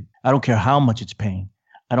do with it. I don't care how much it's paying.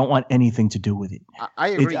 I don't want anything to do with it. I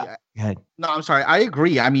agree. No, I'm sorry. I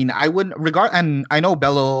agree. I mean, I wouldn't regard, and I know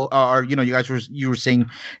Bello, or you guys were saying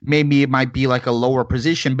maybe it might be like a lower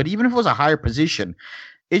position, but even if it was a higher position,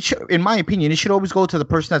 it should, in my opinion, it should always go to the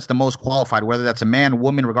person that's the most qualified, whether that's a man,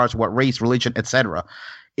 woman, regardless of what race, religion, etc.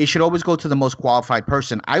 It should always go to the most qualified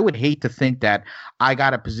person. I would hate to think that I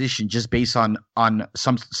got a position just based on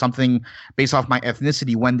something based off my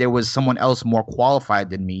ethnicity when there was someone else more qualified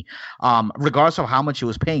than me. Regardless of how much it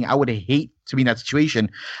was paying, I would hate to be in that situation,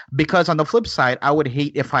 because on the flip side, I would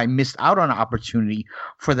hate if I missed out on an opportunity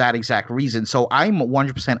for that exact reason. So I'm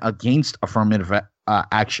 100% against affirmative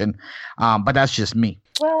action, but that's just me.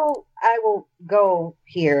 Well, I will go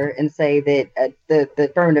here and say that the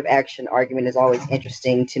affirmative action argument is always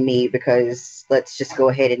interesting to me, because let's just go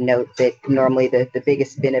ahead and note that normally the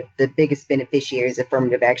biggest beneficiaries of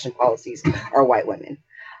affirmative action policies are white women.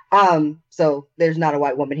 So there's not a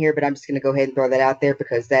white woman here, but I'm just going to go ahead and throw that out there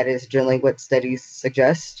because that is generally what studies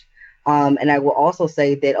suggest. And I will also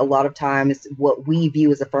say that a lot of times what we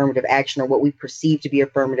view as affirmative action, or what we perceive to be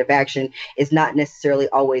affirmative action, is not necessarily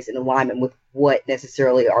always in alignment with what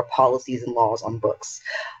necessarily are policies and laws on books.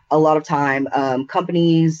 A lot of time,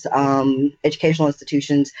 companies, educational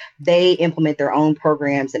institutions, they implement their own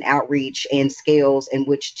programs and outreach and scales in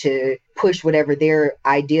which to push whatever their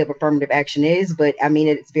idea of affirmative action is. But I mean,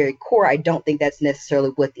 at its very core, I don't think that's necessarily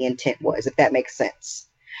what the intent was, if that makes sense.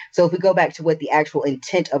 So if we go back to what the actual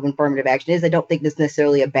intent of affirmative action is, I don't think that's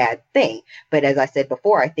necessarily a bad thing. But as I said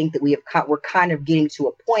before, I think that we're kind of getting to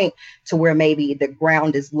a point to where maybe the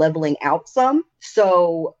ground is leveling out some.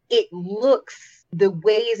 So it looks, the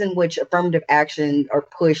ways in which affirmative action are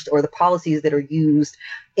pushed, or the policies that are used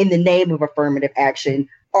in the name of affirmative action,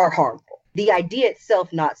 are harmful. The idea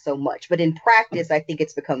itself, not so much. But in practice, I think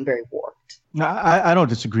it's become very warped. No, I don't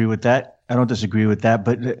disagree with that.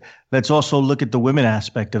 But let's also look at the women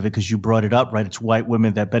aspect of it, because you brought it up, right? It's white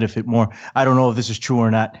women that benefit more. I don't know if this is true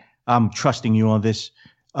or not. I'm trusting you on this.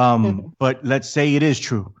 But let's say it is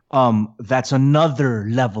true. That's yet another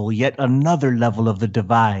level of the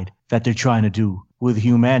divide that they're trying to do with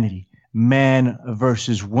humanity. Man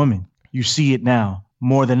versus woman. You see it now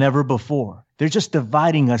more than ever before. They're just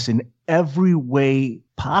dividing us in every way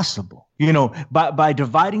possible. By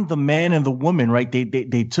dividing the man and the woman, right?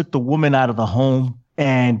 They took the woman out of the home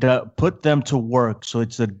and put them to work. So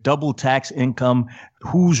it's a double tax income.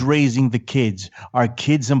 Who's raising the kids? Are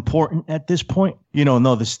kids important at this point?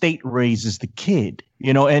 No, the state raises the kid,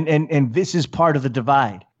 and this is part of the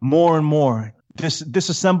divide. More and more,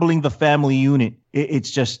 disassembling the family unit.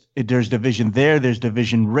 It's just, there's division there. There's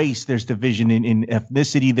division race. There's division in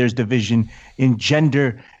ethnicity. There's division in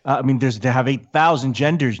gender. They have 8,000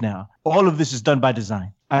 genders now. All of this is done by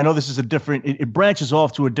design. I know this is it branches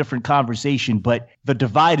off to a different conversation, but the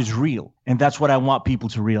divide is real. And that's what I want people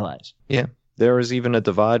to realize. Yeah. There is even a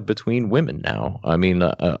divide between women now.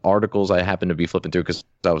 Articles I happen to be flipping through, because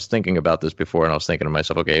I was thinking about this before, and I was thinking to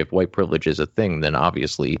myself, okay, if white privilege is a thing, then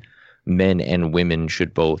obviously men and women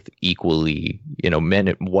should both equally,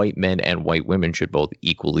 white men and white women should both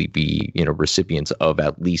equally be, recipients of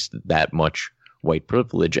at least that much white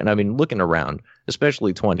privilege. And looking around,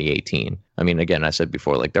 especially 2018, again, I said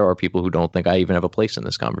before, there are people who don't think I even have a place in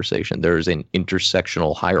this conversation. There's an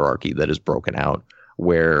intersectional hierarchy that is broken out,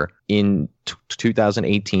 where in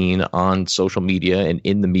 2018 on social media, and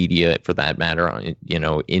in the media for that matter,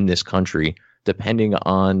 in this country, depending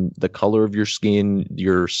on the color of your skin,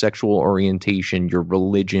 your sexual orientation, your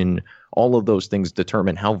religion, all of those things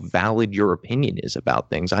determine how valid your opinion is about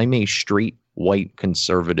things. I'm a straight white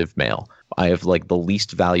conservative male. I have like the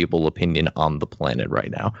least valuable opinion on the planet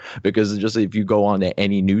right now, because just if you go on to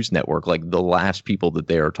any news network, like the last people that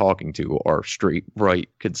they are talking to are straight right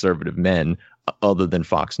conservative men, other than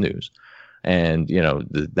Fox News. And, you know,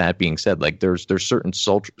 that being said, like there's certain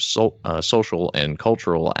social and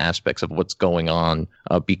cultural aspects of what's going on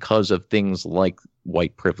because of things like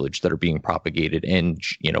white privilege that are being propagated, and,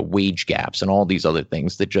 you know, wage gaps and all these other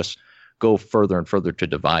things that just go further and further to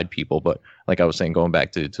divide people. But like I was saying, going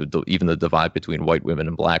back to even the divide between white women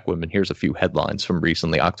and black women, here's a few headlines from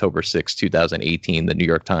recently. October 6, 2018, the New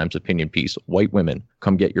York Times opinion piece, "White women,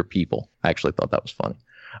 come get your people." I actually thought that was funny.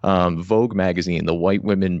 Vogue magazine, "The white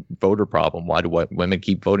women voter problem. Why do white women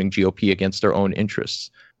keep voting GOP against their own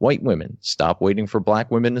interests?" White women, stop waiting for black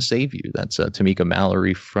women to save you. That's Tamika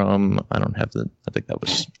Mallory from, I think that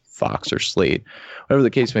was Fox or Slate, whatever the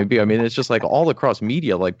case may be. I mean, it's just like all across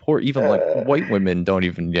media, like even like white women don't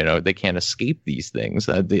even, you know, they can't escape these things.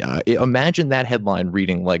 Imagine that headline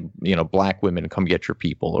reading like, you know, "Black women, come get your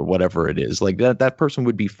people," or whatever it is. Like that person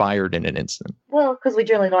would be fired in an instant. Well, because we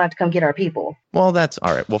generally don't have to come get our people. Well, that's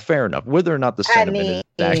all right. Well, fair enough. Whether or not the sentiment is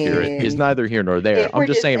accurate is neither here nor there. I'm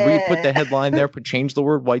just saying, put the headline there, change the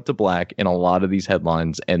word white to black in a lot of these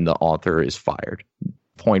headlines, and the author is fired.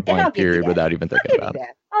 Point blank, period, without even thinking about it.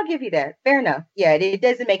 I'll give you that. Fair enough. Yeah, it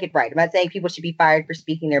doesn't make it right. I'm not saying people should be fired for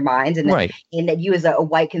speaking their minds, and right. And that you as a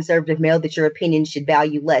white conservative male, that your opinion should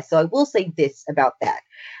value less. So I will say this about that.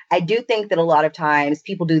 I do think that a lot of times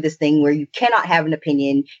people do this thing where you cannot have an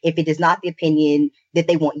opinion if it is not the opinion that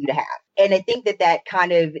they want you to have. And I think that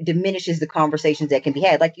kind of diminishes the conversations that can be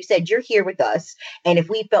had. Like you said, you're here with us. And if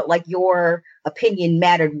we felt like your opinion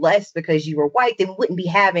mattered less because you were white, then we wouldn't be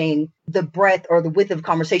having the breadth or the width of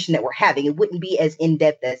conversation that we're having. It wouldn't be as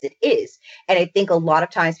in-depth as it is. And I think a lot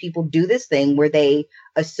of times people do this thing where they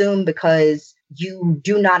assume because you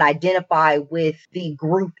do not identify with the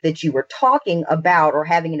group that you were talking about or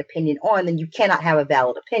having an opinion on, then you cannot have a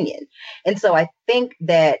valid opinion. And so I think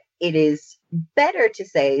that it is better to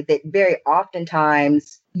say that very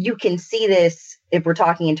oftentimes you can see this if we're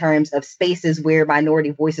talking in terms of spaces where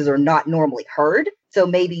minority voices are not normally heard. So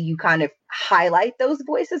maybe you kind of highlight those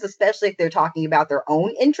voices, especially if they're talking about their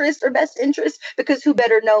own interest or best interest, because who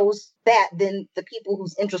better knows that than the people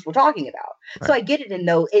whose interests we're talking about. Right. So I get it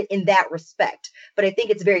in that respect. But I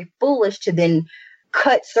think it's very foolish to then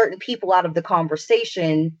cut certain people out of the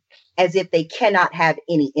conversation as if they cannot have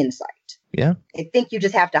any insight. Yeah. I think you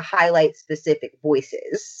just have to highlight specific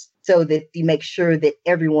voices so that you make sure that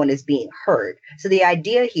everyone is being heard. So the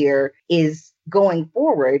idea here is going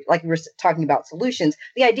forward, like we were talking about solutions,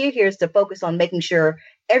 the idea here is to focus on making sure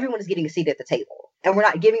everyone is getting a seat at the table. And we're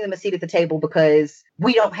not giving them a seat at the table because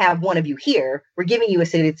we don't have one of you here. We're giving you a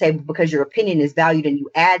seat at the table because your opinion is valued and you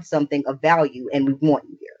add something of value and we want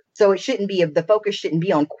you here. So it shouldn't be, the focus shouldn't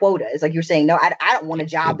be on quotas. Like you're saying, no, I don't want a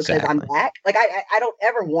job because I'm black. Like I don't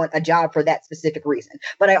ever want a job for that specific reason.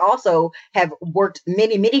 But I also have worked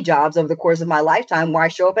many, many jobs over the course of my lifetime where I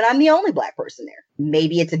show up and I'm the only black person there.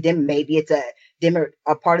 Maybe it's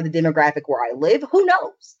a part of the demographic where I live. Who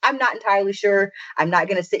knows? I'm not entirely sure. I'm not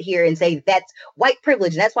going to sit here and say that's white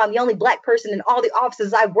privilege. And that's why I'm the only black person in all the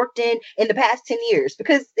offices I've worked in the past 10 years,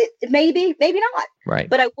 because it may be, maybe not. Right.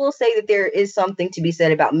 But I will say that there is something to be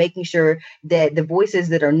said about making sure that the voices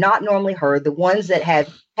that are not normally heard, the ones that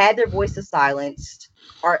have had their voices silenced,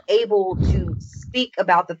 are able to speak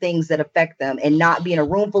about the things that affect them and not be in a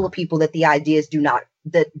room full of people that the ideas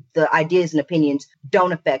and opinions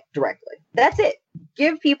don't affect directly. That's it.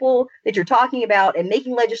 Give people that you're talking about and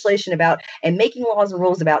making legislation about and making laws and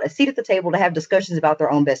rules about a seat at the table to have discussions about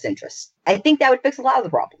their own best interests. I think that would fix a lot of the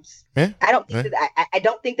problems. Yeah. I don't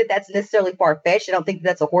think that that's necessarily far-fetched. I don't think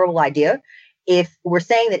that's a horrible idea. If we're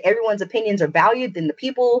saying that everyone's opinions are valued, then the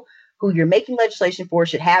people who you're making legislation for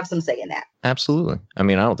should have some say in that. Absolutely. I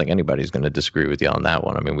mean, I don't think anybody's going to distree with you on that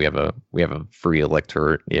one. I mean, we have a free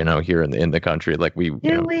electorate, here in the country. Like we've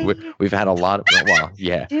had a lot of,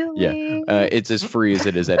 it's as free as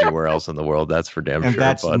it is anywhere else in the world. That's for damn and sure.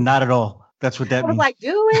 That's not at all. That's what that means. Like,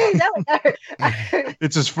 do we?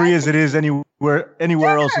 It's as free as it is anywhere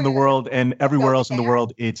else in the world, and everywhere else in the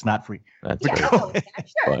world, it's not free. That's right.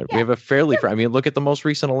 But we have a fairly free. I mean, look at the most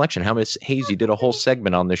recent election. How much Hayes, you did a whole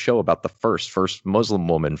segment on the show about the first Muslim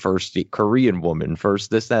woman, first Korean woman, first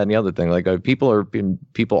this, that, and the other thing. Like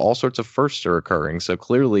all sorts of firsts are occurring. So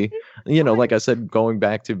clearly, like I said, going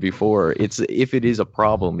back to before, if it is a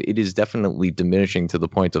problem, it is definitely diminishing to the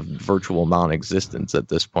point of virtual non-existence at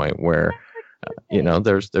this point, where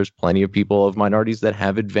There's plenty of people of minorities that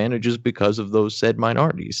have advantages because of those said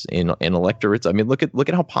minorities in electorates. I mean, look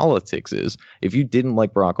at how politics is. If you didn't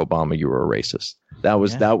like Barack Obama, you were a racist. That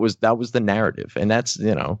was the narrative, and that's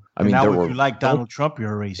if you like Donald Trump,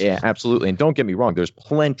 you're a racist. Yeah, absolutely. And don't get me wrong. There's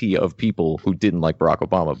plenty of people who didn't like Barack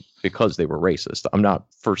Obama because they were racist. I'm not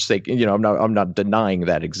I'm not denying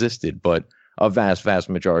that existed, but a vast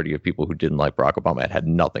majority of people who didn't like Barack Obama, it had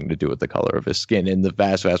nothing to do with the color of his skin. And the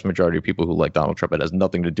vast majority of people who like Donald Trump, it has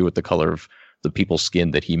nothing to do with the color of the people's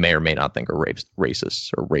skin that he may or may not think are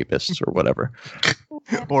racists or rapists or whatever.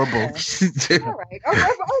 Or both. All right. Or a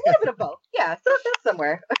little bit of both. Yeah, so that's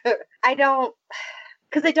somewhere. I don't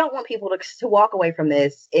want people to walk away from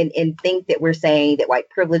this and think that we're saying that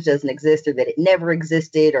white privilege doesn't exist or that it never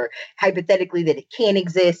existed or hypothetically that it can't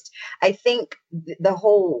exist. I think the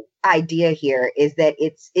whole idea here is that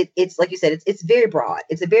it's like you said, it's very broad.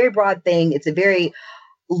 It's a very broad thing. It's a very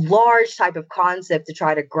large type of concept to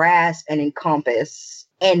try to grasp and encompass.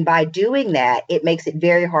 And by doing that, it makes it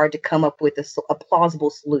very hard to come up with a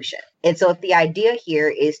plausible solution. And so if the idea here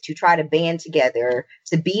is to try to band together,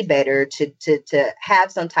 to be better, to have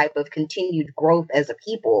some type of continued growth as a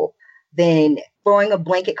people, then throwing a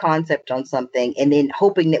blanket concept on something and then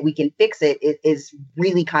hoping that we can fix it is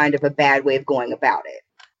really kind of a bad way of going about it.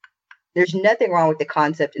 There's nothing wrong with the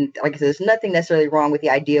concept. And like I said, there's nothing necessarily wrong with the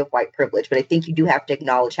idea of white privilege, but I think you do have to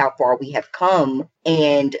acknowledge how far we have come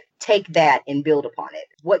and take that and build upon it.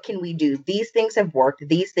 What can we do? These things have worked.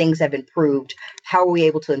 These things have improved. How are we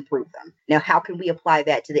able to improve them? Now, how can we apply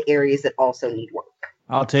that to the areas that also need work?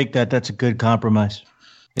 I'll take that. That's a good compromise.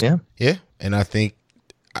 Yeah. Yeah. And I think,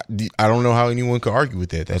 I don't know how anyone could argue with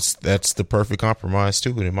that. That's the perfect compromise to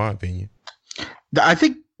it, in my opinion. I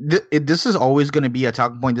think this is always going to be a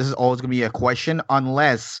talking point. This is always going to be a question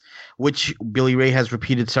unless, which Billy Ray has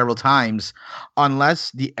repeated several times, unless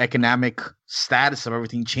the economic status of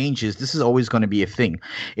everything changes, this is always going to be a thing.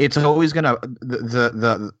 It's always going to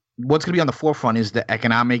what's going to be on the forefront is the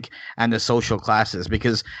economic and the social classes,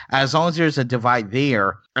 because as long as there's a divide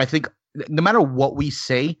there, I think no matter what we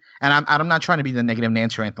say, and I'm not trying to be the negative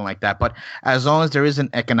Nancy or anything like that, but as long as there is an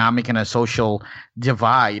economic and a social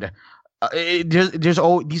divide,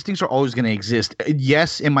 these things are always going to exist.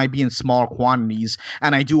 Yes, it might be in small quantities,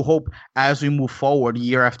 and I do hope as we move forward,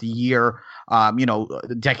 year after year,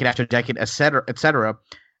 decade after decade, et cetera,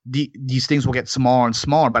 these things will get smaller and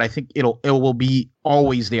smaller. But I think it will be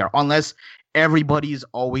always there, unless everybody's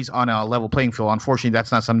always on a level playing field. Unfortunately,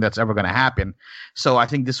 that's not something that's ever going to happen. So I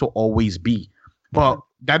think this will always be. But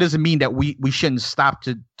that doesn't mean that we shouldn't stop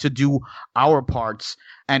to do our parts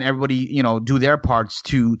and everybody, do their parts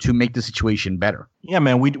to make the situation better. Yeah,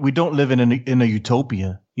 man, we don't live in a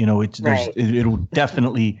utopia. There's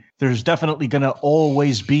definitely going to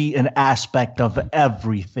always be an aspect of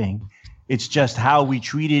everything. It's just how we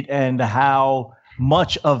treat it and how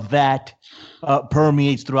much of that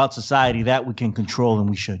permeates throughout society that we can control, and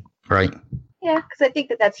we should. Right. Yeah, because I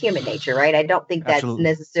think that's human nature, right? I don't think that's Absolutely.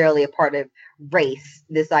 necessarily a part of race,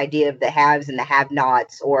 this idea of the haves and the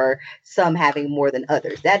have-nots, or some having more than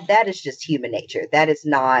others. That is just human nature. That is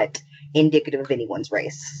not indicative of anyone's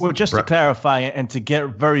race. Well, just to clarify and to get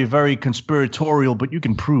very, very conspiratorial, but you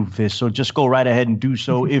can prove this, so just go right ahead and do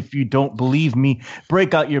so. If you don't believe me,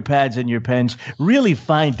 break out your pads and your pens. Really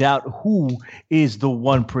find out who is the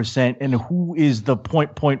 1% and who is the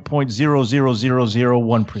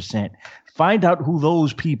 0.000001%. Find out who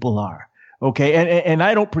those people are. Okay, and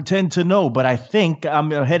I don't pretend to know, but I think I'm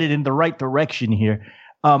headed in the right direction here.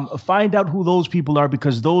 Find out who those people are,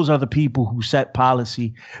 because those are the people who set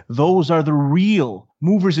policy. Those are the real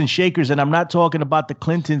movers and shakers. And I'm not talking about the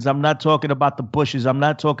Clintons. I'm not talking about the Bushes. I'm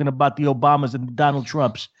not talking about the Obamas and the Donald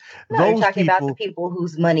Trumps. No, you're talking about the people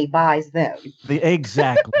whose money buys them.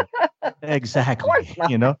 Exactly. Exactly.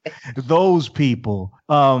 Those people.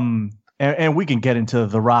 And we can get into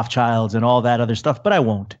the Rothschilds and all that other stuff, but I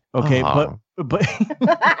won't. Okay, but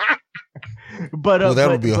well,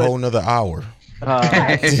 that'll be a whole nother hour.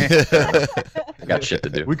 Got shit to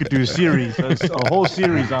do. We could do a series, a whole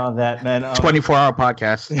series on that, man. 24-hour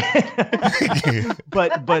podcast.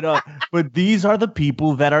 But these are the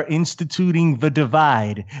people that are instituting the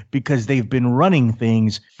divide, because they've been running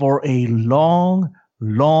things for a long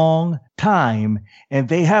time, and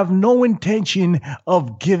they have no intention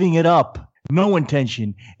of giving it up. No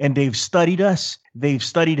intention. And they've studied us. They've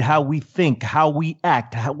studied how we think, how we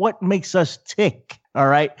act, what makes us tick. All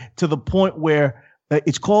right. To the point where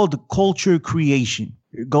it's called culture creation.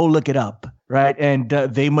 Go look it up. Right. And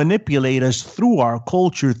they manipulate us through our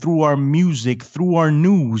culture, through our music, through our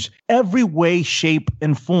news, every way, shape,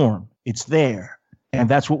 and form. It's there. And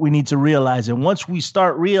that's what we need to realize. And once we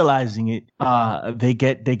start realizing it, they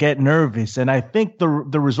get nervous. And I think the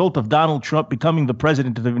result of Donald Trump becoming the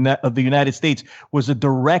president of the United States was a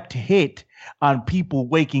direct hit on people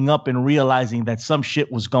waking up and realizing that some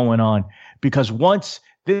shit was going on. Because once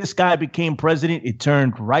this guy became president, it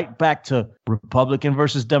turned right back to Republican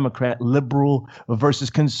versus Democrat, liberal versus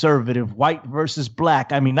conservative, white versus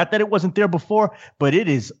black. I mean, not that it wasn't there before, but it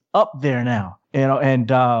is up there now.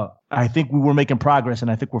 And I think we were making progress, and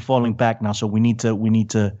I think we're falling back now. So we need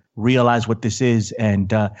to realize what this is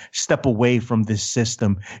and step away from this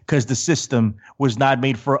system, because the system was not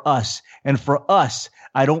made for us. And for us,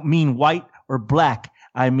 I don't mean white or black.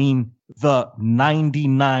 I mean the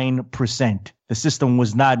 99%. The system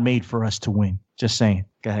was not made for us to win. Just saying.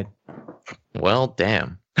 Go ahead. Well,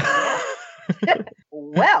 damn.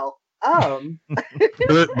 Well,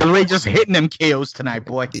 Billy Ray just hitting them KOs tonight,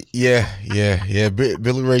 boy. Yeah.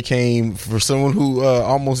 Billy Ray came, for someone who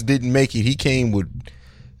almost didn't make it, he came with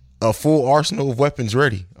a full arsenal of weapons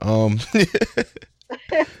ready.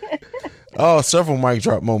 Several mic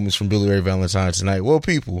drop moments from Billy Ray Valentine tonight. Well,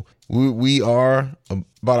 people, we are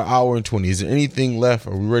about an hour and 20. Is there anything left?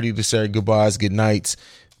 Are we ready to say goodbyes, good nights?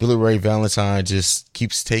 Billy Ray Valentine just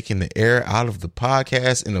keeps taking the air out of the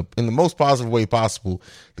podcast in the most positive way possible.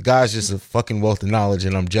 The guy's just a fucking wealth of knowledge,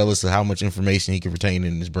 and I'm jealous of how much information he can retain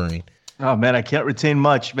in his brain. Oh man, I can't retain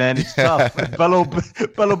much, man. It's tough. Bello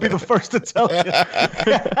be the first to tell you.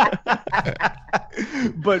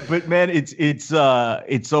 but man,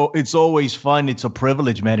 it's always fun. It's a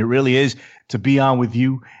privilege, man. It really is to be on with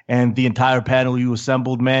you and the entire panel you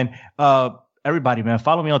assembled, man. Everybody, man,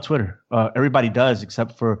 follow me on Twitter. Everybody does,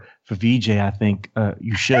 except for VJ. I think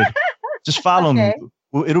you should just follow me.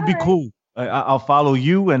 Well, it'll be cool. I'll follow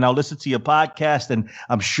you and I'll listen to your podcast, and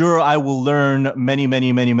I'm sure I will learn many,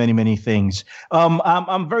 many, many, many, many things.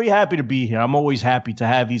 I'm very happy to be here. I'm always happy to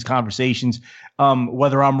have these conversations.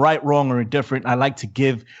 Whether I'm right, wrong, or indifferent, I like to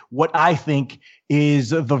give what I think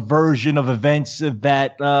is the version of events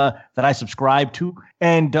that I subscribe to.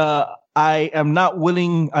 And I am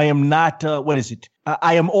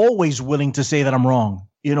always willing to say that I'm wrong.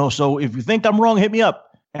 So if you think I'm wrong, hit me up.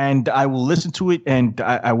 And I will listen to it, and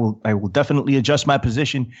I will definitely adjust my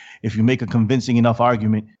position if you make a convincing enough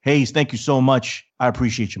argument. Hayes, thank you so much. I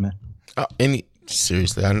appreciate you, man.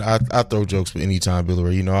 Seriously, I throw jokes with any time, Billy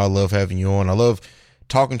Ray. I love having you on. I love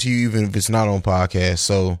talking to you, even if it's not on podcast.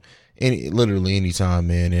 So literally anytime,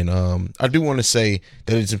 man. And I do want to say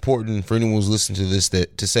that it's important for anyone who's listening to this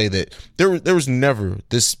to say that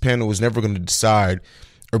this panel was never going to decide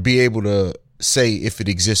or be able to say if it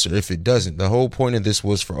exists or if it doesn't. The whole point of this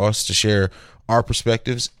was for us to share our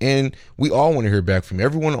perspectives, and we all want to hear back from you.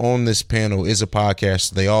 Everyone on this panel is a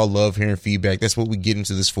podcast. They all love hearing feedback. That's what we get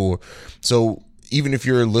into this for. So even if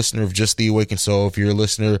you're a listener of Just the Awakened Soul, if you're a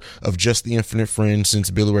listener of Just the Infinite Friend,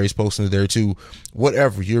 since Billy Ray's posting it there too,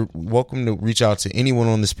 whatever, you're welcome to reach out to anyone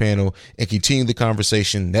on this panel and continue the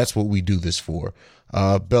conversation. That's what we do this for.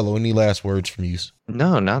 Bello, any last words from you?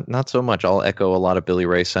 No, not so much. I'll echo a lot of Billy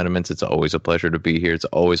Ray's sentiments. It's always a pleasure to be here. It's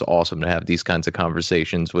always awesome to have these kinds of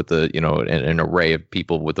conversations with an array of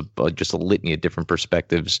people with just a litany of different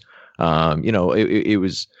perspectives.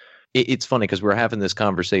 It's funny because we're having this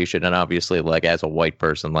conversation, and obviously, like, as a white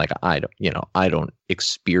person, like, I don't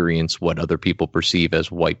experience what other people perceive as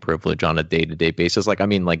white privilege on a day-to-day basis. Like, I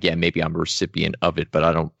mean, like, yeah, maybe I'm a recipient of it, but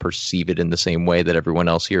I don't perceive it in the same way that everyone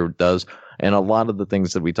else here does. And a lot of the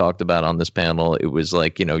things that we talked about on this panel, it was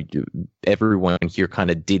like, everyone here kind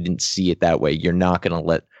of didn't see it that way. You're not going to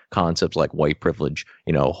let concepts like white privilege,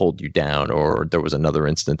 hold you down. Or there was another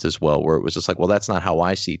instance as well where it was just like, well, that's not how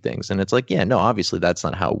I see things. And it's like, yeah, no, obviously that's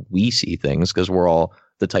not how we see things, because we're all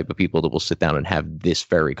the type of people that will sit down and have this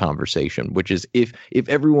very conversation, which is if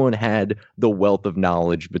everyone had the wealth of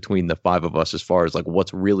knowledge between the five of us as far as like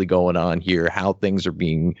what's really going on here, how things are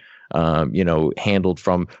being handled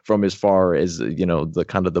from as far as, the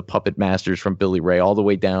kind of the puppet masters from Billy Ray all the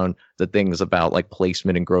way down to things about like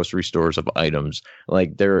placement in grocery stores of items.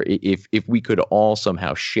 Like if we could all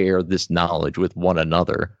somehow share this knowledge with one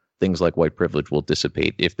another, things like white privilege will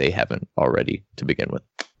dissipate if they haven't already to begin with.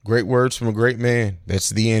 Great words from a great man. That's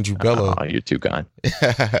the Andrew Bello. Oh, you're too kind.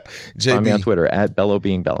 JB. Find me on Twitter at Bello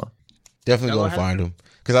being Bello. Definitely gonna find him.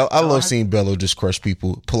 Because I love seeing Bello just crush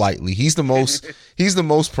people politely. He's the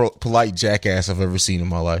most polite jackass I've ever seen in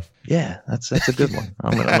my life. Yeah, that's a good one.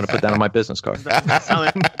 I'm gonna put that on my business card.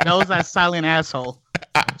 Knows that silent asshole.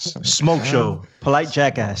 Smoke show, polite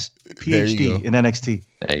jackass, PhD in NXT.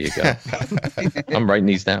 There you go. I'm writing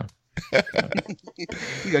these down. You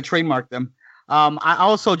gotta trademark them. I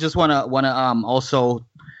also just wanna also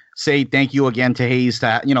say thank you again to Hayes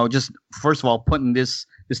to, just first of all, putting this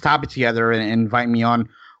topic together and inviting me on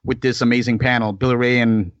with this amazing panel. Billy Ray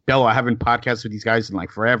and Bello, I haven't podcasted with these guys in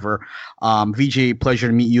like forever. VJ, pleasure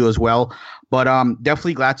to meet you as well. But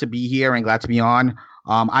definitely glad to be here and glad to be on.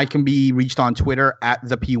 I can be reached on Twitter at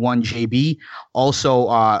the P1JB. Also,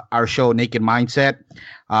 our show Naked Mindset.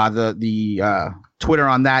 The Twitter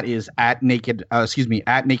on that is at Naked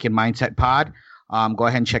Mindset Pod. Go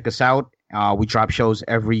ahead and check us out. We drop shows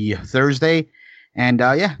every Thursday, and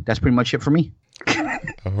that's pretty much it for me.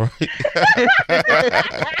 All right.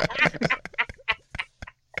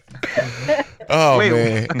 Oh Wait.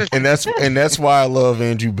 man, and that's why I love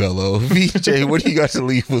Andrew Bello. VJ, what do you got to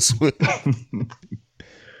leave us with?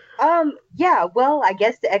 Yeah, well, I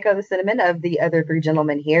guess to echo the sentiment of the other three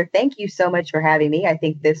gentlemen here, thank you so much for having me. I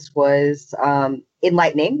think this was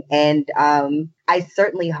enlightening, and I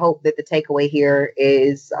certainly hope that the takeaway here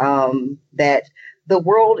is that the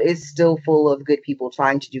world is still full of good people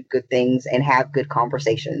trying to do good things and have good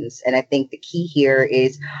conversations. And I think the key here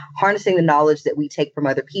is harnessing the knowledge that we take from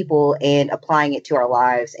other people and applying it to our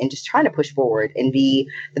lives and just trying to push forward and be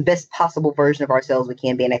the best possible version of ourselves we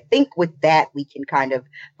can be. And I think with that, we can kind of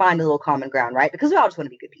find a little common ground, right? Because we all just want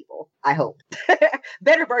to be good people, I hope.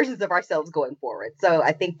 Better versions of ourselves going forward. So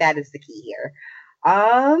I think that is the key here.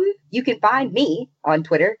 You can find me on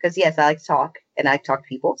Twitter because yes, I like to talk and I like to talk to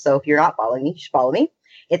people. So if you're not following me, you should follow me.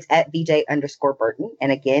 It's at VJ_Burton.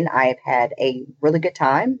 And again, I have had a really good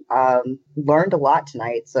time. Learned a lot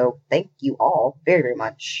tonight. So thank you all very, very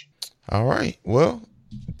much. All right. Well,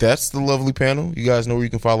 that's the lovely panel. You guys know where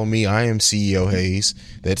you can follow me. I am CEO Hayes.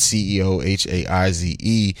 That's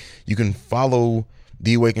CEOHAIZE. You can follow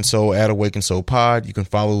The Awakened Soul at Awakened Soul Pod. You can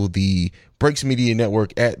follow the Breaks Media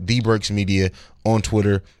Network at The Breaks Media on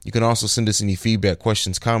Twitter. You can also send us any feedback,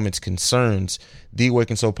 questions, comments, concerns,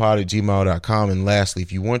 theawakenedsoulpod@gmail.com. And lastly,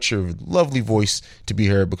 if you want your lovely voice to be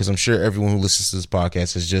heard, because I'm sure everyone who listens to this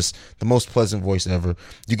podcast is just the most pleasant voice ever,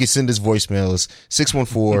 you can send us voicemails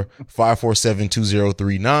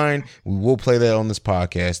 614-547-2039. We will play that on this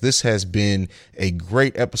podcast. This has been a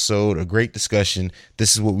great episode, a great discussion.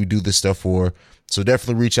 This is what we do this stuff for. So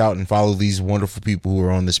definitely reach out and follow these wonderful people who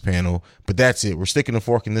are on this panel. But that's it. We're sticking a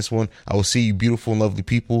fork in this one. I will see you beautiful and lovely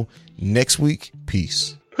people next week.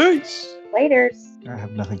 Peace. Peace. Laters. I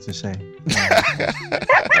have nothing to say.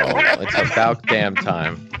 It's about damn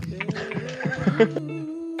time.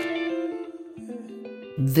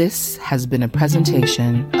 This has been a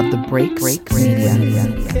presentation of the Breaks Media.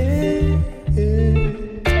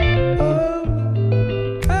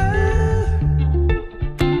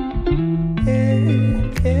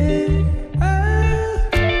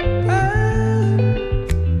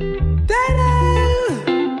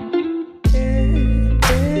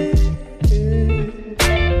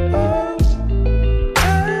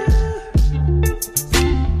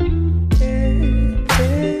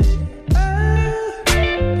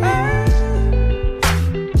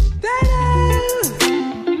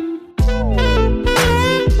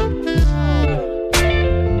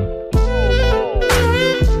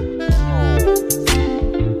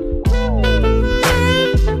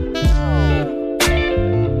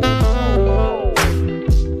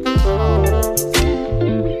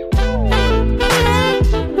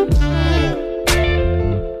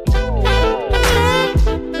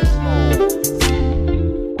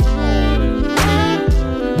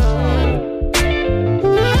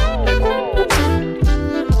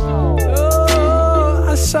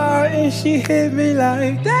 She hit me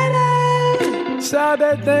like that. Saw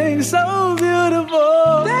that thing so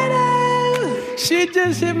beautiful. That she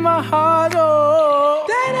just hit my heart. Oh,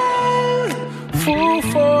 that full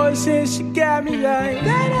force and she got me like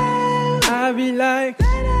that. I be like,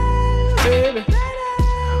 baby,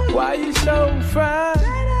 why you so fine?